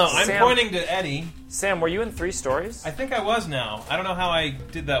my Well, no, I'm Sam. pointing to Eddie. Sam, were you in 3 stories? I think I was now. I don't know how I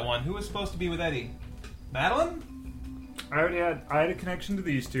did that one. Who was supposed to be with Eddie? Madeline? I had a connection to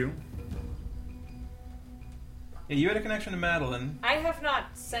these two. Yeah, you had a connection to Madeline. I have not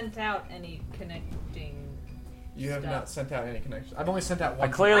sent out any connecting. You have stuff. not sent out any connections. I've only sent out one.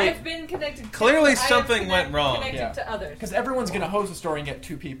 clearly... I've been connected. Clearly I have something went wrong. Connected Yeah. to others. Because everyone's going to host a story and get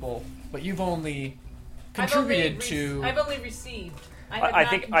 2 people, but you've only I've only contributed to... I've only received. I have I not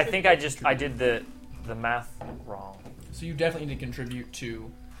think contributed. I did the math wrong. So you definitely need to contribute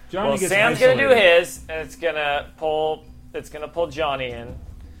to... Johnny Well, gets Sam's gonna do isolated. his, and it's gonna pull Johnny in,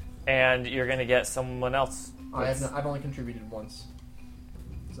 and you're gonna get someone else. I've only contributed once.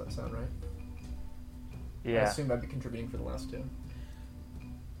 Does that sound right? I Yeah, assume I'd be contributing for the last 2.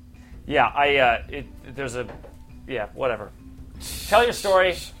 yeah. Whatever. Tell your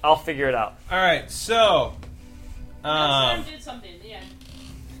story. I'll figure it out. All right, so... Sam did something, yeah.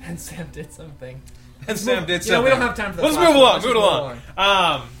 And Sam did something. And Sam did You know, something. we don't have time for that. Let's move along.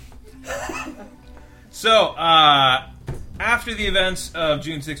 So, after the events of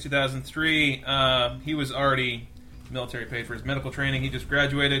June 6, 2003, he was already military paid for his medical training. He just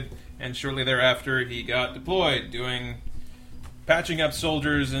graduated, and shortly thereafter, he got deployed, patching up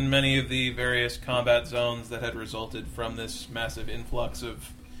soldiers in many of the various combat zones that had resulted from this massive influx of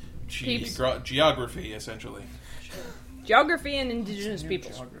Peeps. geography, essentially. Geography and indigenous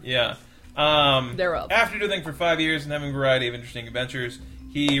peoples. Yeah. Thereof. After doing for 5 years and having a variety of interesting adventures,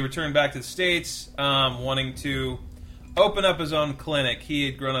 he returned back to the States, wanting to open up his own clinic. He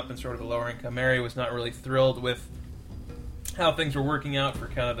had grown up in sort of a lower-income area, was not really thrilled with how things were working out for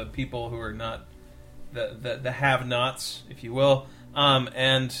kind of the people who are not the have-nots, if you will,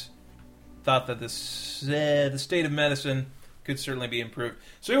 and thought that the state of medicine could certainly be improved.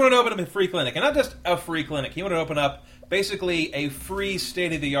 So he wanted to open up a free clinic, and not just a free clinic. He wanted to open up basically a free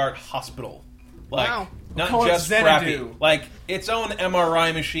state-of-the-art hospital. Like, Wow. not Call it just Xanadu. crappy. Like, its own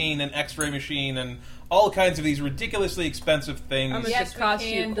MRI machine and X-ray machine and all kinds of these ridiculously expensive things. How much Yes, it costs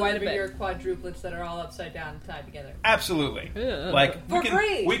we you can quite a deliver bit. your quadruplets that are all upside down and tied together. Absolutely. Ugh. Like For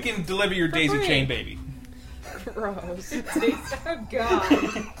free. we can deliver your daisy free. chain baby. Gross. Oh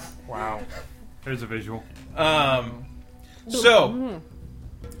God. Wow. There's a visual. So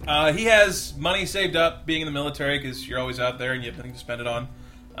he has money saved up being in the military because you're always out there and you have nothing to spend it on.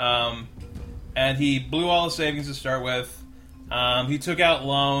 And he blew all his savings to start with. He took out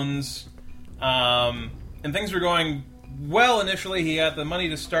loans. And things were going well initially. He had the money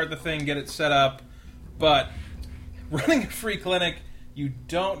to start the thing, get it set up. But running a free clinic, you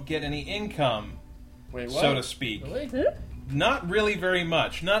don't get any income, Wait, what? so to speak. Really? Not really very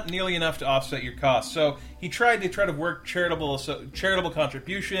much. Not nearly enough to offset your costs. So he tried to work charitable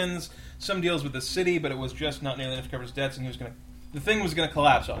contributions, some deals with the city, but it was just not nearly enough to cover his debts, and the thing was going to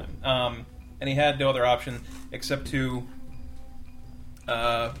collapse on him. And he had no other option except to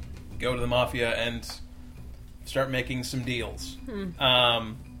go to the mafia and start making some deals,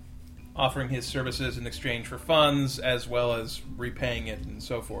 offering his services in exchange for funds, as well as repaying it and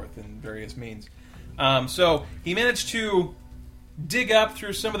so forth in various means. So he managed to dig up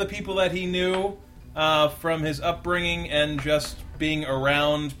through some of the people that he knew from his upbringing and just being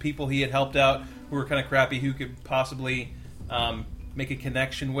around people he had helped out who were kind of crappy, who could possibly make a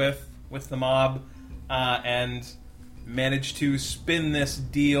connection with the mob, and managed to spin this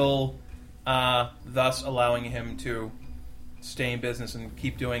deal, thus allowing him to stay in business and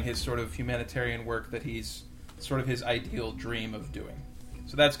keep doing his sort of humanitarian work that he's sort of his ideal dream of doing.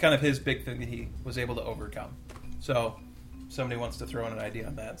 So that's kind of his big thing that he was able to overcome. So, somebody wants to throw in an idea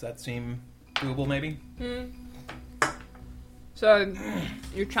on that. Does that seem doable, maybe? So,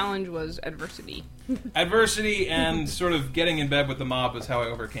 your challenge was adversity. Adversity and sort of getting in bed with the mob was how I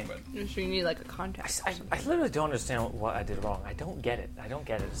overcame it. So you need like a contact. I literally don't understand what I did wrong. I don't get it.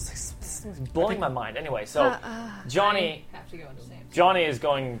 It's blowing my mind. Anyway, so Johnny I have to go into Sam. Johnny is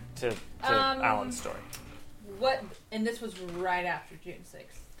going to Alan's story. What? And this was right after June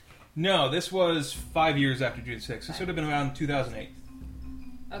 6th. No, this was 5 years after June 6th. This would have been around 2008.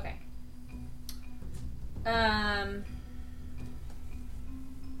 Okay.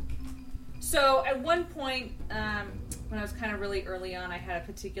 So at one point, when I was kind of really early on, I had a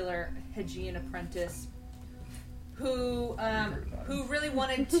particular Hegian apprentice who really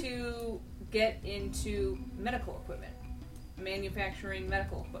wanted to get into medical equipment, manufacturing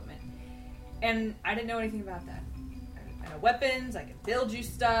medical equipment, and I didn't know anything about that. I know weapons. I could build you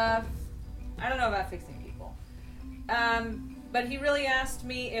stuff. I don't know about fixing people. But he really asked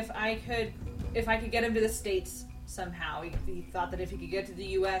me if I could get him to the States somehow. He thought that if he could get to the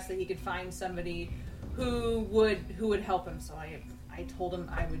U.S., that he could find somebody who would help him. So I told him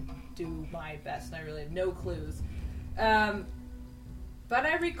I would do my best, and I really had no clues. But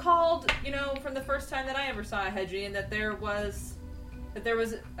I recalled, from the first time that I ever saw a Hedrian, that there was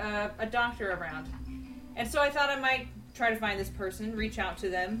a doctor around, and so I thought I might try to find this person, reach out to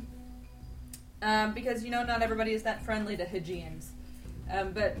them, because not everybody is that friendly to Hegians.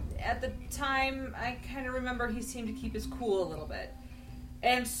 But at the time, I kind of remember he seemed to keep his cool a little bit.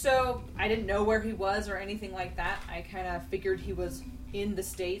 And so I didn't know where he was or anything like that. I kind of figured he was in the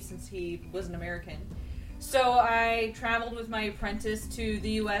States since he was an American. So I traveled with my apprentice to the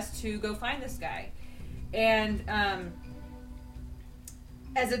U.S. to go find this guy. And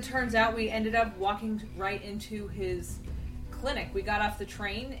as it turns out, we ended up walking right into his clinic. We got off the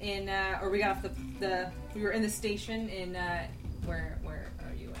train we were in the station in, where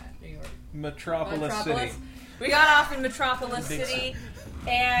are you at? New York? Metropolis City. We got off in Metropolis City,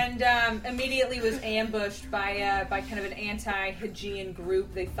 and immediately was ambushed by kind of an anti-Hegian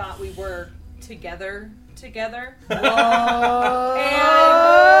group. They thought we were together.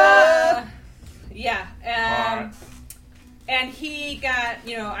 And he got,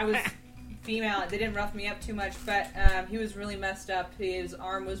 I was female. They didn't rough me up too much, but he was really messed up. His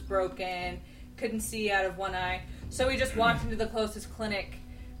arm was broken, couldn't see out of one eye. So we just walked into the closest clinic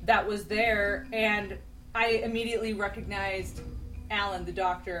that was there, and I immediately recognized Alan, the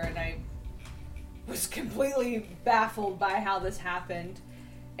doctor, and I was completely baffled by how this happened.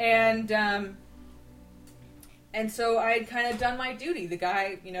 And so I had kind of done my duty. The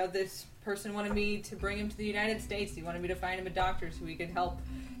guy, this person wanted me to bring him to the United States. He wanted me to find him a doctor so he could help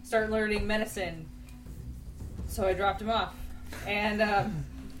start learning medicine. So I dropped him off. And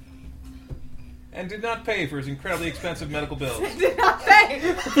did not pay for his incredibly expensive medical bills. Did not pay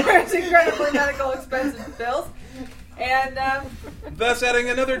for his incredibly medical expensive bills. And Thus adding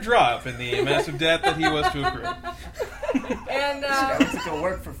another drop in the massive debt that he was to accrue. and to go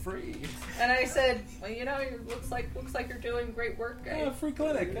work for free. and I said, well, it looks like you're doing great work. Free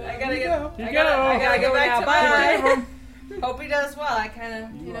clinic. I gotta go Go back now. to Bye. my. Hope he does well. I kind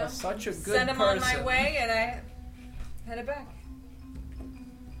of, You are such a good send him on my person. way, and I headed back.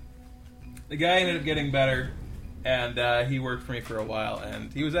 The guy ended up getting better, and he worked for me for a while,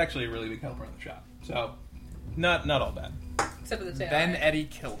 and he was actually a really big helper in the shop. So, not all bad. Except for the tail. Then Eddie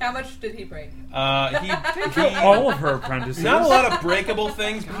killed him. How much did he break? He All of her apprentices. not a lot of breakable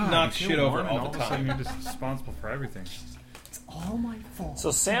things, but he God, knocked you shit kill over one, and all of the a sudden time. You're just responsible for everything. All my fault. So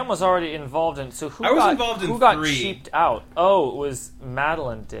Sam was already involved in. So who I was got involved in who got 3. cheaped out? Oh, it was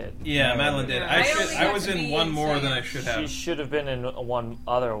Madeline did. Yeah, Madeline did. I only I got was to in be one more insane. than I should She have. should have been in one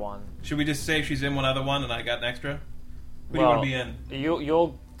other one. Should we just say she's in one other one and I got an extra? Who do you Well, want to be in?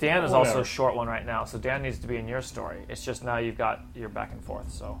 You'll. Dan is also Whatever. a short one right now, so Dan needs to be in your story. It's just now you're back and forth.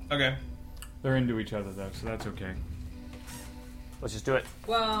 So Okay. They're into each other though, so that's okay. let's just do it.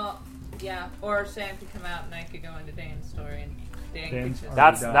 Well, yeah. Or Sam could come out, and I could go into Dan's story, and Dan Dan's could just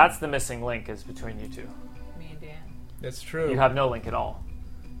already- That's the missing link is between you two. me and Dan. That's true. You have no link at all.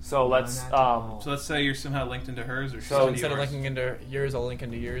 So let's. Not at all. So let's say you're somehow linked into hers, or she's So So into instead of yours. linking into yours, I'll link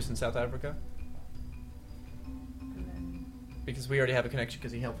into yours in South Africa. And then Because we already have a connection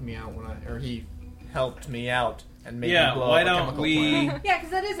because he helped me out he helped me out and made Yeah, me blow why up a don't chemical we- plant. yeah,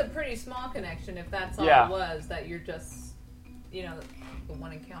 because that is a pretty small connection. If that's all Yeah. it was, that you're just, the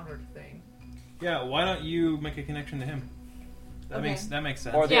one encountered thing. Yeah, why don't you make a connection to him? That Okay. makes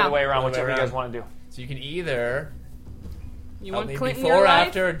sense. or the Yeah. other way around, Other way whichever you guys around. want to do. So you can either You help want me Clint in before, your life?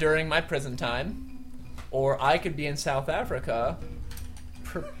 after, or during my prison time, or I could be in South Africa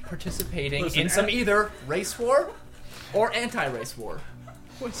participating Listen, in some either race war or anti-race war.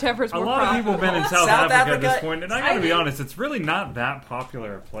 Whichever's A more lot of people have been in South, South Africa at this Africa- point, and I gotta be honest, it's really not that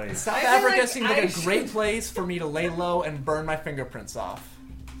popular a place. South I feel Africa like seems I like a should- great place for me to lay low and burn my fingerprints off.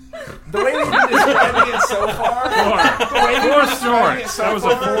 The way we've been describing it so far, Four snorts. That was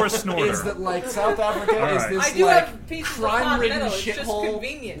a four snorter. is that like South Africa All is right. this I do like have pieces of crime-ridden Continental, it's just shithole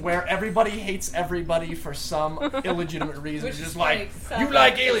convenient. where everybody hates everybody for some illegitimate reason. Which It's is just like like South you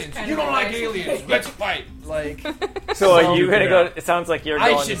like Africa's aliens, kind you of don't like nice. aliens. Let's fight. Like So are So- you gonna Yeah. go? It sounds like you're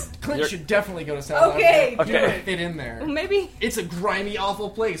going. Clint you're- should definitely go to South Okay. Africa. He Okay. would fit in there. Well, maybe It's a grimy, awful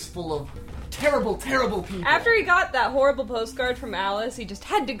place full of terrible, terrible people. after he got that horrible postcard from Alice, he just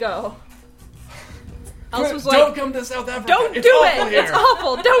had to go. Alice Clint, was don't like, come to South Africa. "Don't It's do awful it! Here. It's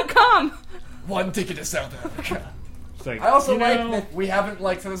awful! Don't come!" One ticket to South Africa. It's like, I also you like know, that we haven't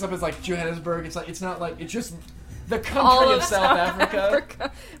like set this up as like Johannesburg. It's not like it's just the All country of of South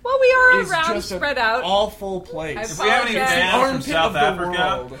Africa. Well, we are is around, just spread an out. awful place. I If we have any apologize. fans from Armpit South of the Africa,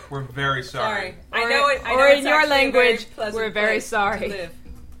 world. we're very Sorry. I Or- know it. I or know in it's your actually a very language, pleasant we're very place sorry. To live,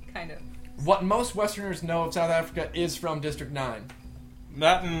 kind of. What most Westerners know of South Africa is from District 9.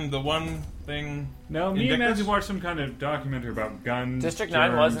 That and the one thing. No, me and Invictus? Nancy watched some kind of documentary about guns. District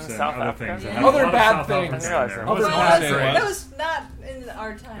 9 was in germs, and South other Africa? things. Yeah. It had a Other lot of bad South things. Africans I didn't in there. realize Other It bad wasn't- things. That was not in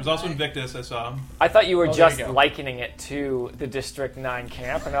our time. There's also right? Invictus, I saw. I thought you were there just you go. likening it to the District 9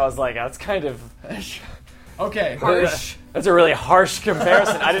 camp, and I was like, that's kind of Okay. harsh. That's a really harsh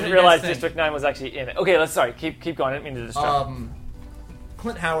comparison. I What didn't do you realize guys think? District 9 was actually in it. Okay, let's keep going. I didn't mean to distract.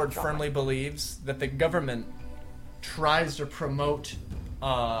 Clint Howard firmly believes that the government tries to promote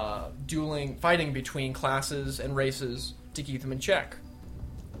fighting between classes and races to keep them in check.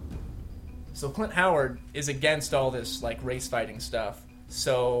 So Clint Howard is against all this like race fighting stuff.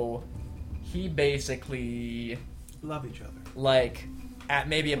 So he basically Love each other. like at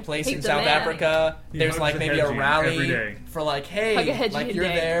maybe a place Hate in the South man. Africa, He there's hugs like a maybe a hedgie every rally day. for like, hey, Hug a hedgie like a you're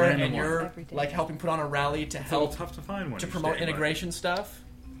day. there Random and one. you're Every day. like helping put on a rally to It's a little help tough to find one to each promote day, but- integration stuff,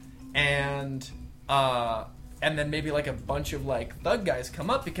 and then maybe like a bunch of like thug guys come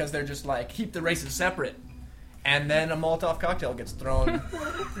up because they're just like keep the races separate, and then a Molotov cocktail gets thrown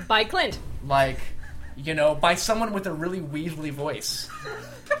By Clint. like by someone with a really weaselly voice.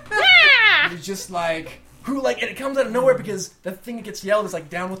 It's just like who like and it comes out of nowhere because the thing that gets yelled is like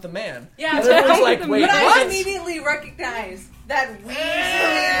down with the man. Yeah, and everyone's Down like, with the wait, But I what? immediately recognize that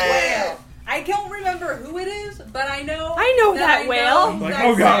weaseling whale. I don't remember who it is, but I know. I know that whale. Like, that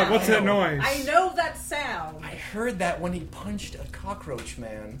oh god, sound. what's that noise? I know that sound. I heard that when he punched a cockroach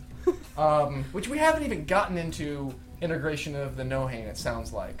man, which we haven't even gotten into integration of the Nohane, it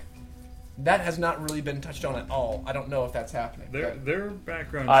sounds like. That has not really been touched on at all. I don't know if that's happening. Their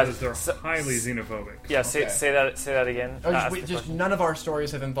background says they're so- highly xenophobic. Yeah, Okay. say that again. Ask the Just question. none of our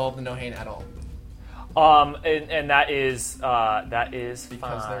stories have involved the Nohane at all. And that is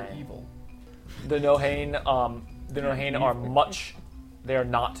Because fine. they're evil. The Nohane, The Nohain are much. They are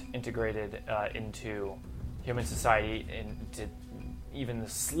not integrated into human society to even the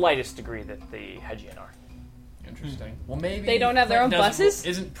slightest degree that the Hedgian are. Interesting. Well, maybe They don't have their own buses?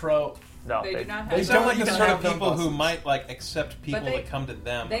 Isn't pro. No, They do not They have. They're like don't the even sort have of them people who buses. might like accept people they- that come to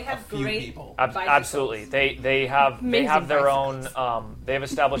them. they a have few great- people. bicycles. Absolutely. They have Amazing their bicycles. own. They've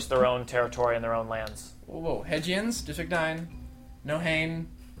established their own territory and their own lands. Whoa. Hedgians, District 9, Nohain,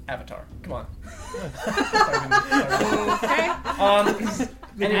 Avatar. Come on. Okay.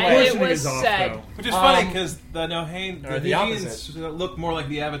 Anyway, It was said. Which is funny because the Nohain, or the the Hedgians look more like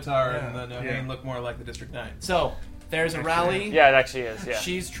the Avatar, Yeah. and the Nohain look more like the District 9. so there's a rally. Yeah, it actually is. Yeah.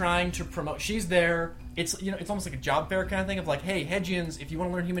 She's trying to promote. She's there. It's it's almost like a job fair kind of thing of like, hey, Hedgians, if you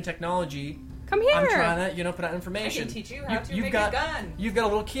want to learn human technology, Come here. I'm trying to put out information. I can teach you how to you've make got, a gun. You've got a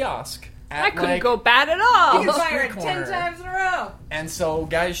little kiosk. At, I couldn't like, go bad at all. You can fire it street 10 corner. times in a row. And so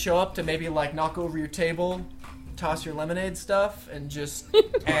guys show up to maybe like knock over your table, toss your lemonade stuff, and just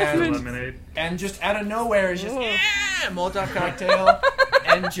Lemonade. and just out of nowhere is just Molotov cocktail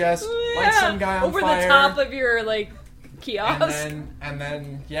and just light some guy on over fire. the top of your like kiosk. and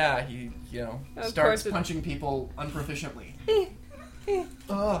then yeah, he Of starts course it- punching people unproficiently.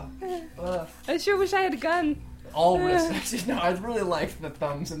 I sure wish I had a gun. All wrists. No, I really liked the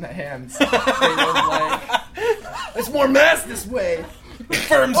thumbs and the hands. They were like, there's more mass this way. It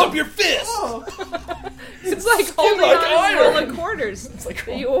firms up your fist! It's like So holding like on to iron. roll of quarters like-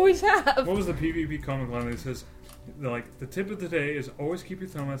 that you always have. What was the PvP comic line that says, like, the tip of the day is always keep your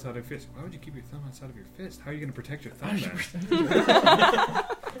thumb outside of your fist. Why would you keep your thumb outside of your fist? How are you going to protect your thumb then?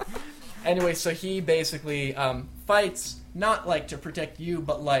 Anyway, so he basically fights not like to protect you,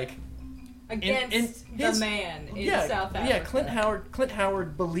 but like Against in the his- man in yeah, South Africa. yeah. Clint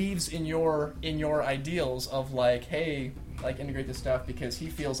Howard believes in your ideals of like, hey, like integrate this stuff because he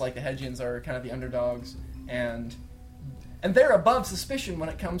feels like the Hedgians are kind of the underdogs and they're above suspicion when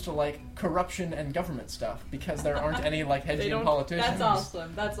it comes to like corruption and government stuff because there aren't any like Hedgian don't- politicians. That's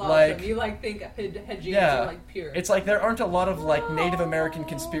awesome. That's awesome. Like- you like think Hedgians Yeah, are like pure. it's like there aren't a lot of like Native American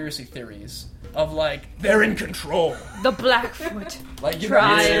conspiracy theories of like they're in control. The Blackfoot Like you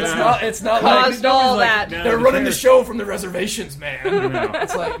Tribe. it's not like caused all that. No, they're the running the terrorists- show from the reservations, man. No.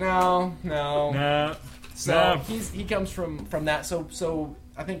 It's like no. No. So No. he comes from that. So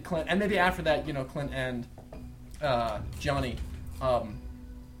I think Clint, and maybe after that, Clint and Johnny,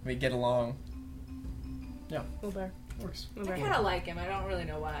 we get along. Yeah, Wilbur. works. I kind of like him. I don't really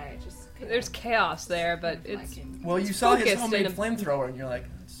know why. I just kinda There's chaos there, but like it's him. Well, you saw his focused homemade in a- flamethrower, and you're like,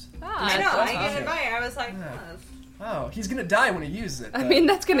 I know. I That's get awesome. it by. I was like, Yeah. oh, oh, he's gonna die when he uses it. I but- mean,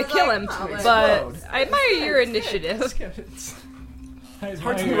 that's gonna I was kill like, him, oh, but- but Explode. I admire your It's initiative. good. It's It's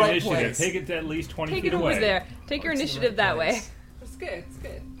hard to your the right initiative. place. Take it to at least 20 Take feet it away. over there. Take your It's the initiative right that way. place. it's good. It's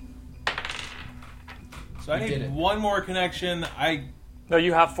good. So I You did need it. one more connection. I No,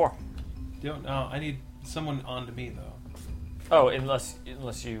 you have 4. don't know. I need someone on to me, though. Oh, unless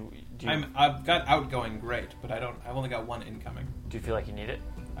you do. I've got outgoing, great, but I've only got one incoming. Do you feel like you need it?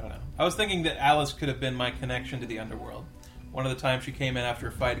 I don't know. I was thinking that Alice could have been my connection to the underworld. One of the times she came in after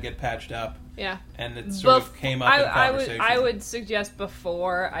a fight to get patched up, Yeah. and it sort of came up in conversation. I would suggest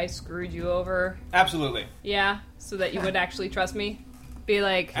before I screwed you over, Absolutely. yeah, so that you would actually trust me. Be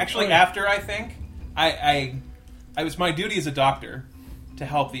like, Actually, oh, after I think, I was my duty as a doctor to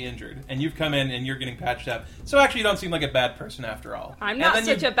help the injured, and you've come in and you're getting patched up. So actually, you don't seem like a bad person after all. I'm And not then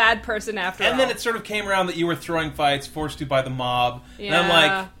such you- a bad person after all. And then it sort of came around that you were throwing fights forced to by the mob, yeah. and I'm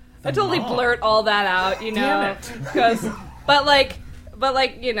like, I the totally mob? blurt all that out, you know, because, but like,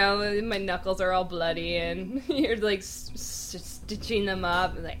 you know, my knuckles are all bloody, and you're like stitching them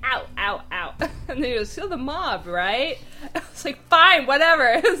up, and like, ow, ow, ow, and they go, "So the mob, right?" I was like, "Fine, whatever."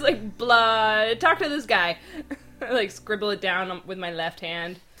 It's like blood. Talk to this guy. I like scribble it down with my left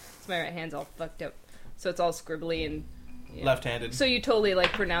hand. So my right hand's all fucked up, so it's all scribbly and yeah. left-handed, So you totally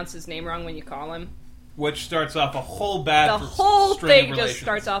like pronounce his name wrong when you call him. which starts off a whole bad The whole string of thing just relations.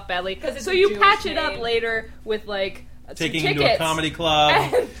 starts off badly. 'Cause it's So a you Jewish patch it up name. later with like taking some him to a tickets. comedy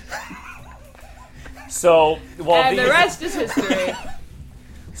club. So while And these, the rest is history.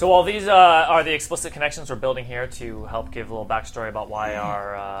 so while these are the explicit connections we're building here to help give a little backstory about why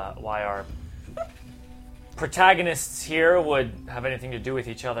our protagonists here would have anything to do with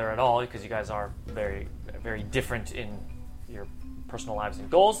each other at all, because you guys are very, very different in your personal lives and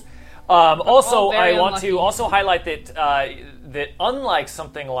goals. Also, all very I want unlucky. to also highlight that unlike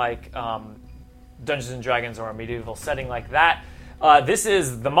something like Dungeons and Dragons or a medieval setting like that, this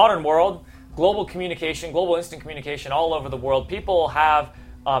is the modern world. Global communication, global instant communication all over the world. People have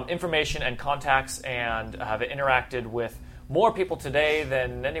information and contacts and have interacted with more people today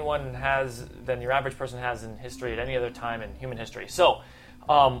than your average person has in history at any other time in human history. So,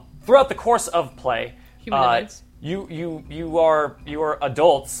 throughout the course of play, Humanoids. you are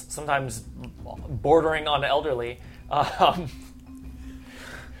adults, sometimes bordering on elderly.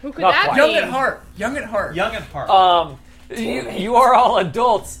 Who could Not that quite. be? Young at heart. Young at heart. Young at heart. You are all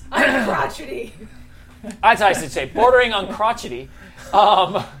adults. I'm crotchety. That's how I should say, bordering on crotchety.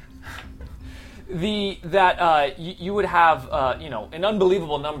 You would have an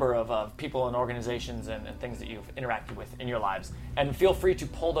unbelievable number of people and organizations and things that you've interacted with in your lives, and feel free to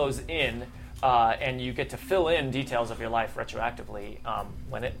pull those in, and you get to fill in details of your life retroactively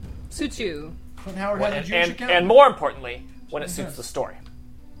when it Suits you. Clint Howard has a Jewish account. and more importantly when it suits the story.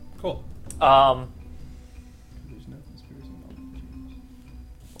 Cool.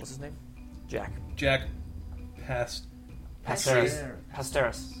 What's his name? Jack. Jack Pasteris.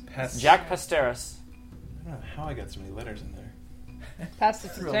 Past- Jack Pasteris. I don't know how I got so many letters in there. Past the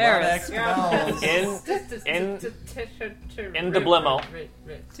Through a lot of extra vowels. In the Blimo.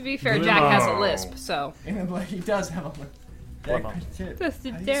 To be fair, Jack has a lisp, so. And he does have a list. Blimo. That's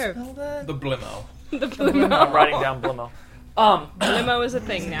the How do you dare. spell that? The Blimo. The I'm Blimo. writing down Blimo. Blimo is a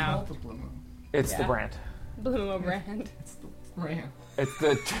thing now. The Blimo. It's the brand. Blimo brand. It's the brand. It's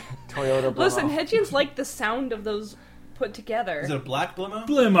the Toyota Blimo. Listen, Hedgians like the sound of those put together. Is it a black Blimo?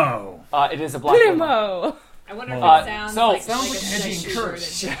 Blimo. It is a black Blimo. Blimo. I wonder if it sounds so- like Sounds a like Hedgie sexy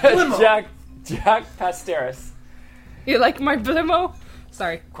curse. word. Jack Pasteris. You like my Blimo?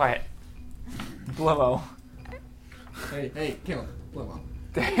 Sorry. Quiet. Blimo. Hey, kill him. Blimo.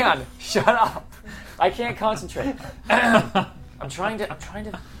 Dan, shut up. I can't concentrate. I'm trying to.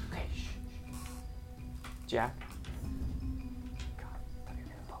 Okay. Shh. Jack. God, I thought you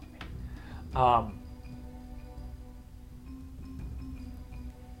were gonna love me.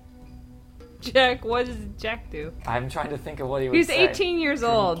 Jack, what does Jack do? I'm trying to think of what he would He's say. 18 years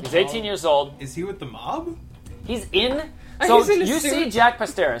old. He's 18 years old. Is he with the mob? He's in. So He's in a you suit. see Jack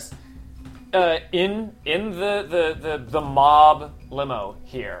Pasteris in the mob limo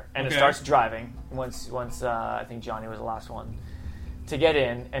here, and it Okay. starts driving. Once I think Johnny was the last one to get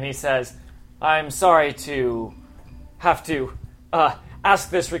in, and he says, "I'm sorry to have to ask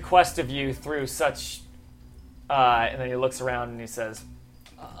this request of you through such." And then he looks around and he says,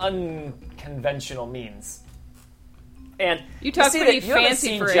 "Unconventional means." And You talk see pretty that you haven't fancy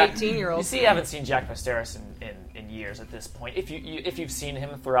seen for Jack- 18-year-olds. You see, you haven't seen Jack Pasteris in years at this point. If you've seen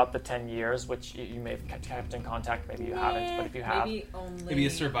him throughout the 10 years, which you may have kept in contact, maybe you haven't. But if you have, Maybe a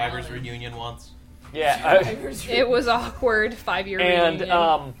Survivors reunion once. yeah. It was awkward 5-year And,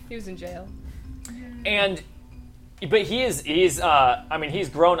 reunion. He was in jail. But he's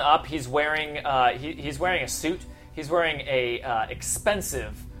grown up. He's wearing he's wearing a suit. He's wearing a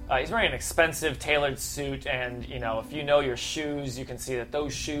expensive. He's wearing an expensive tailored suit, and if you know your shoes, you can see that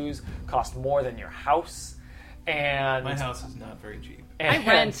those shoes cost more than your house. And My house is not very cheap. I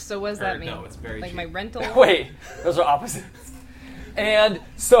rent, so what does that mean? No, it's very like cheap. my rental? Wait, those are opposites. And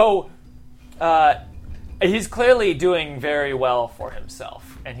so he's clearly doing very well for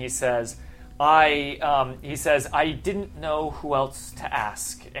himself, and he says, I didn't know who else to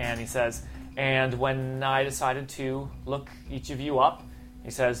ask, and he says, and when I decided to look each of you up,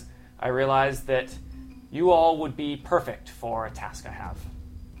 he says, I realized that you all would be perfect for a task I have.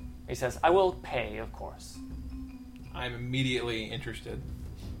 He says, I will pay, of course. I'm immediately interested.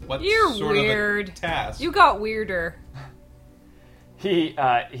 What You're sort weird. of a task? You got weirder. He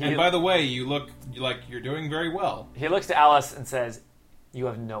And by the way, you look like you're doing very well. he looks to Alice and says, you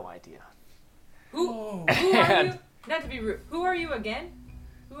have no idea. Who are you? Not to be rude. Who are you again?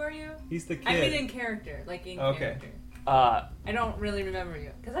 Who are you? He's the kid. I mean in character. Like in Okay. character. Uh, I don't really remember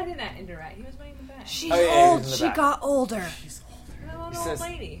you. Because I did not interact. He was way in the back. She's Oh, yeah, he old. was in the She back. got older. An old says-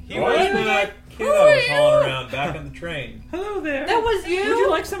 lady. He was the kid I was hauling around back on the train. Hello there. That was you? Would you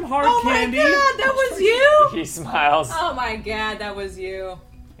like some hard Oh candy? my god, that was you? he smiles. Oh my god, that was you.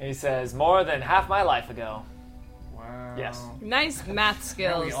 He says, more than half my life ago. Wow. Yes. Nice math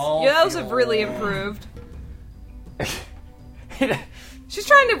skills. we all Yeah, those feel have really old. improved. She's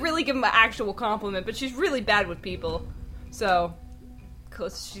trying to really give him an actual compliment, but she's really bad with people. So,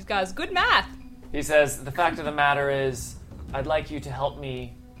 cause she's got good math. He says, the fact of the matter is, I'd like you to help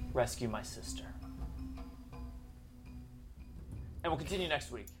me rescue my sister. And we'll continue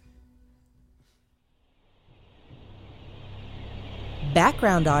next week.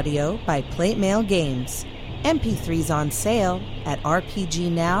 Background audio by Plate Mail Games. MP3s on sale at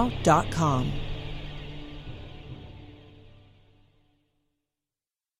rpgnow.com.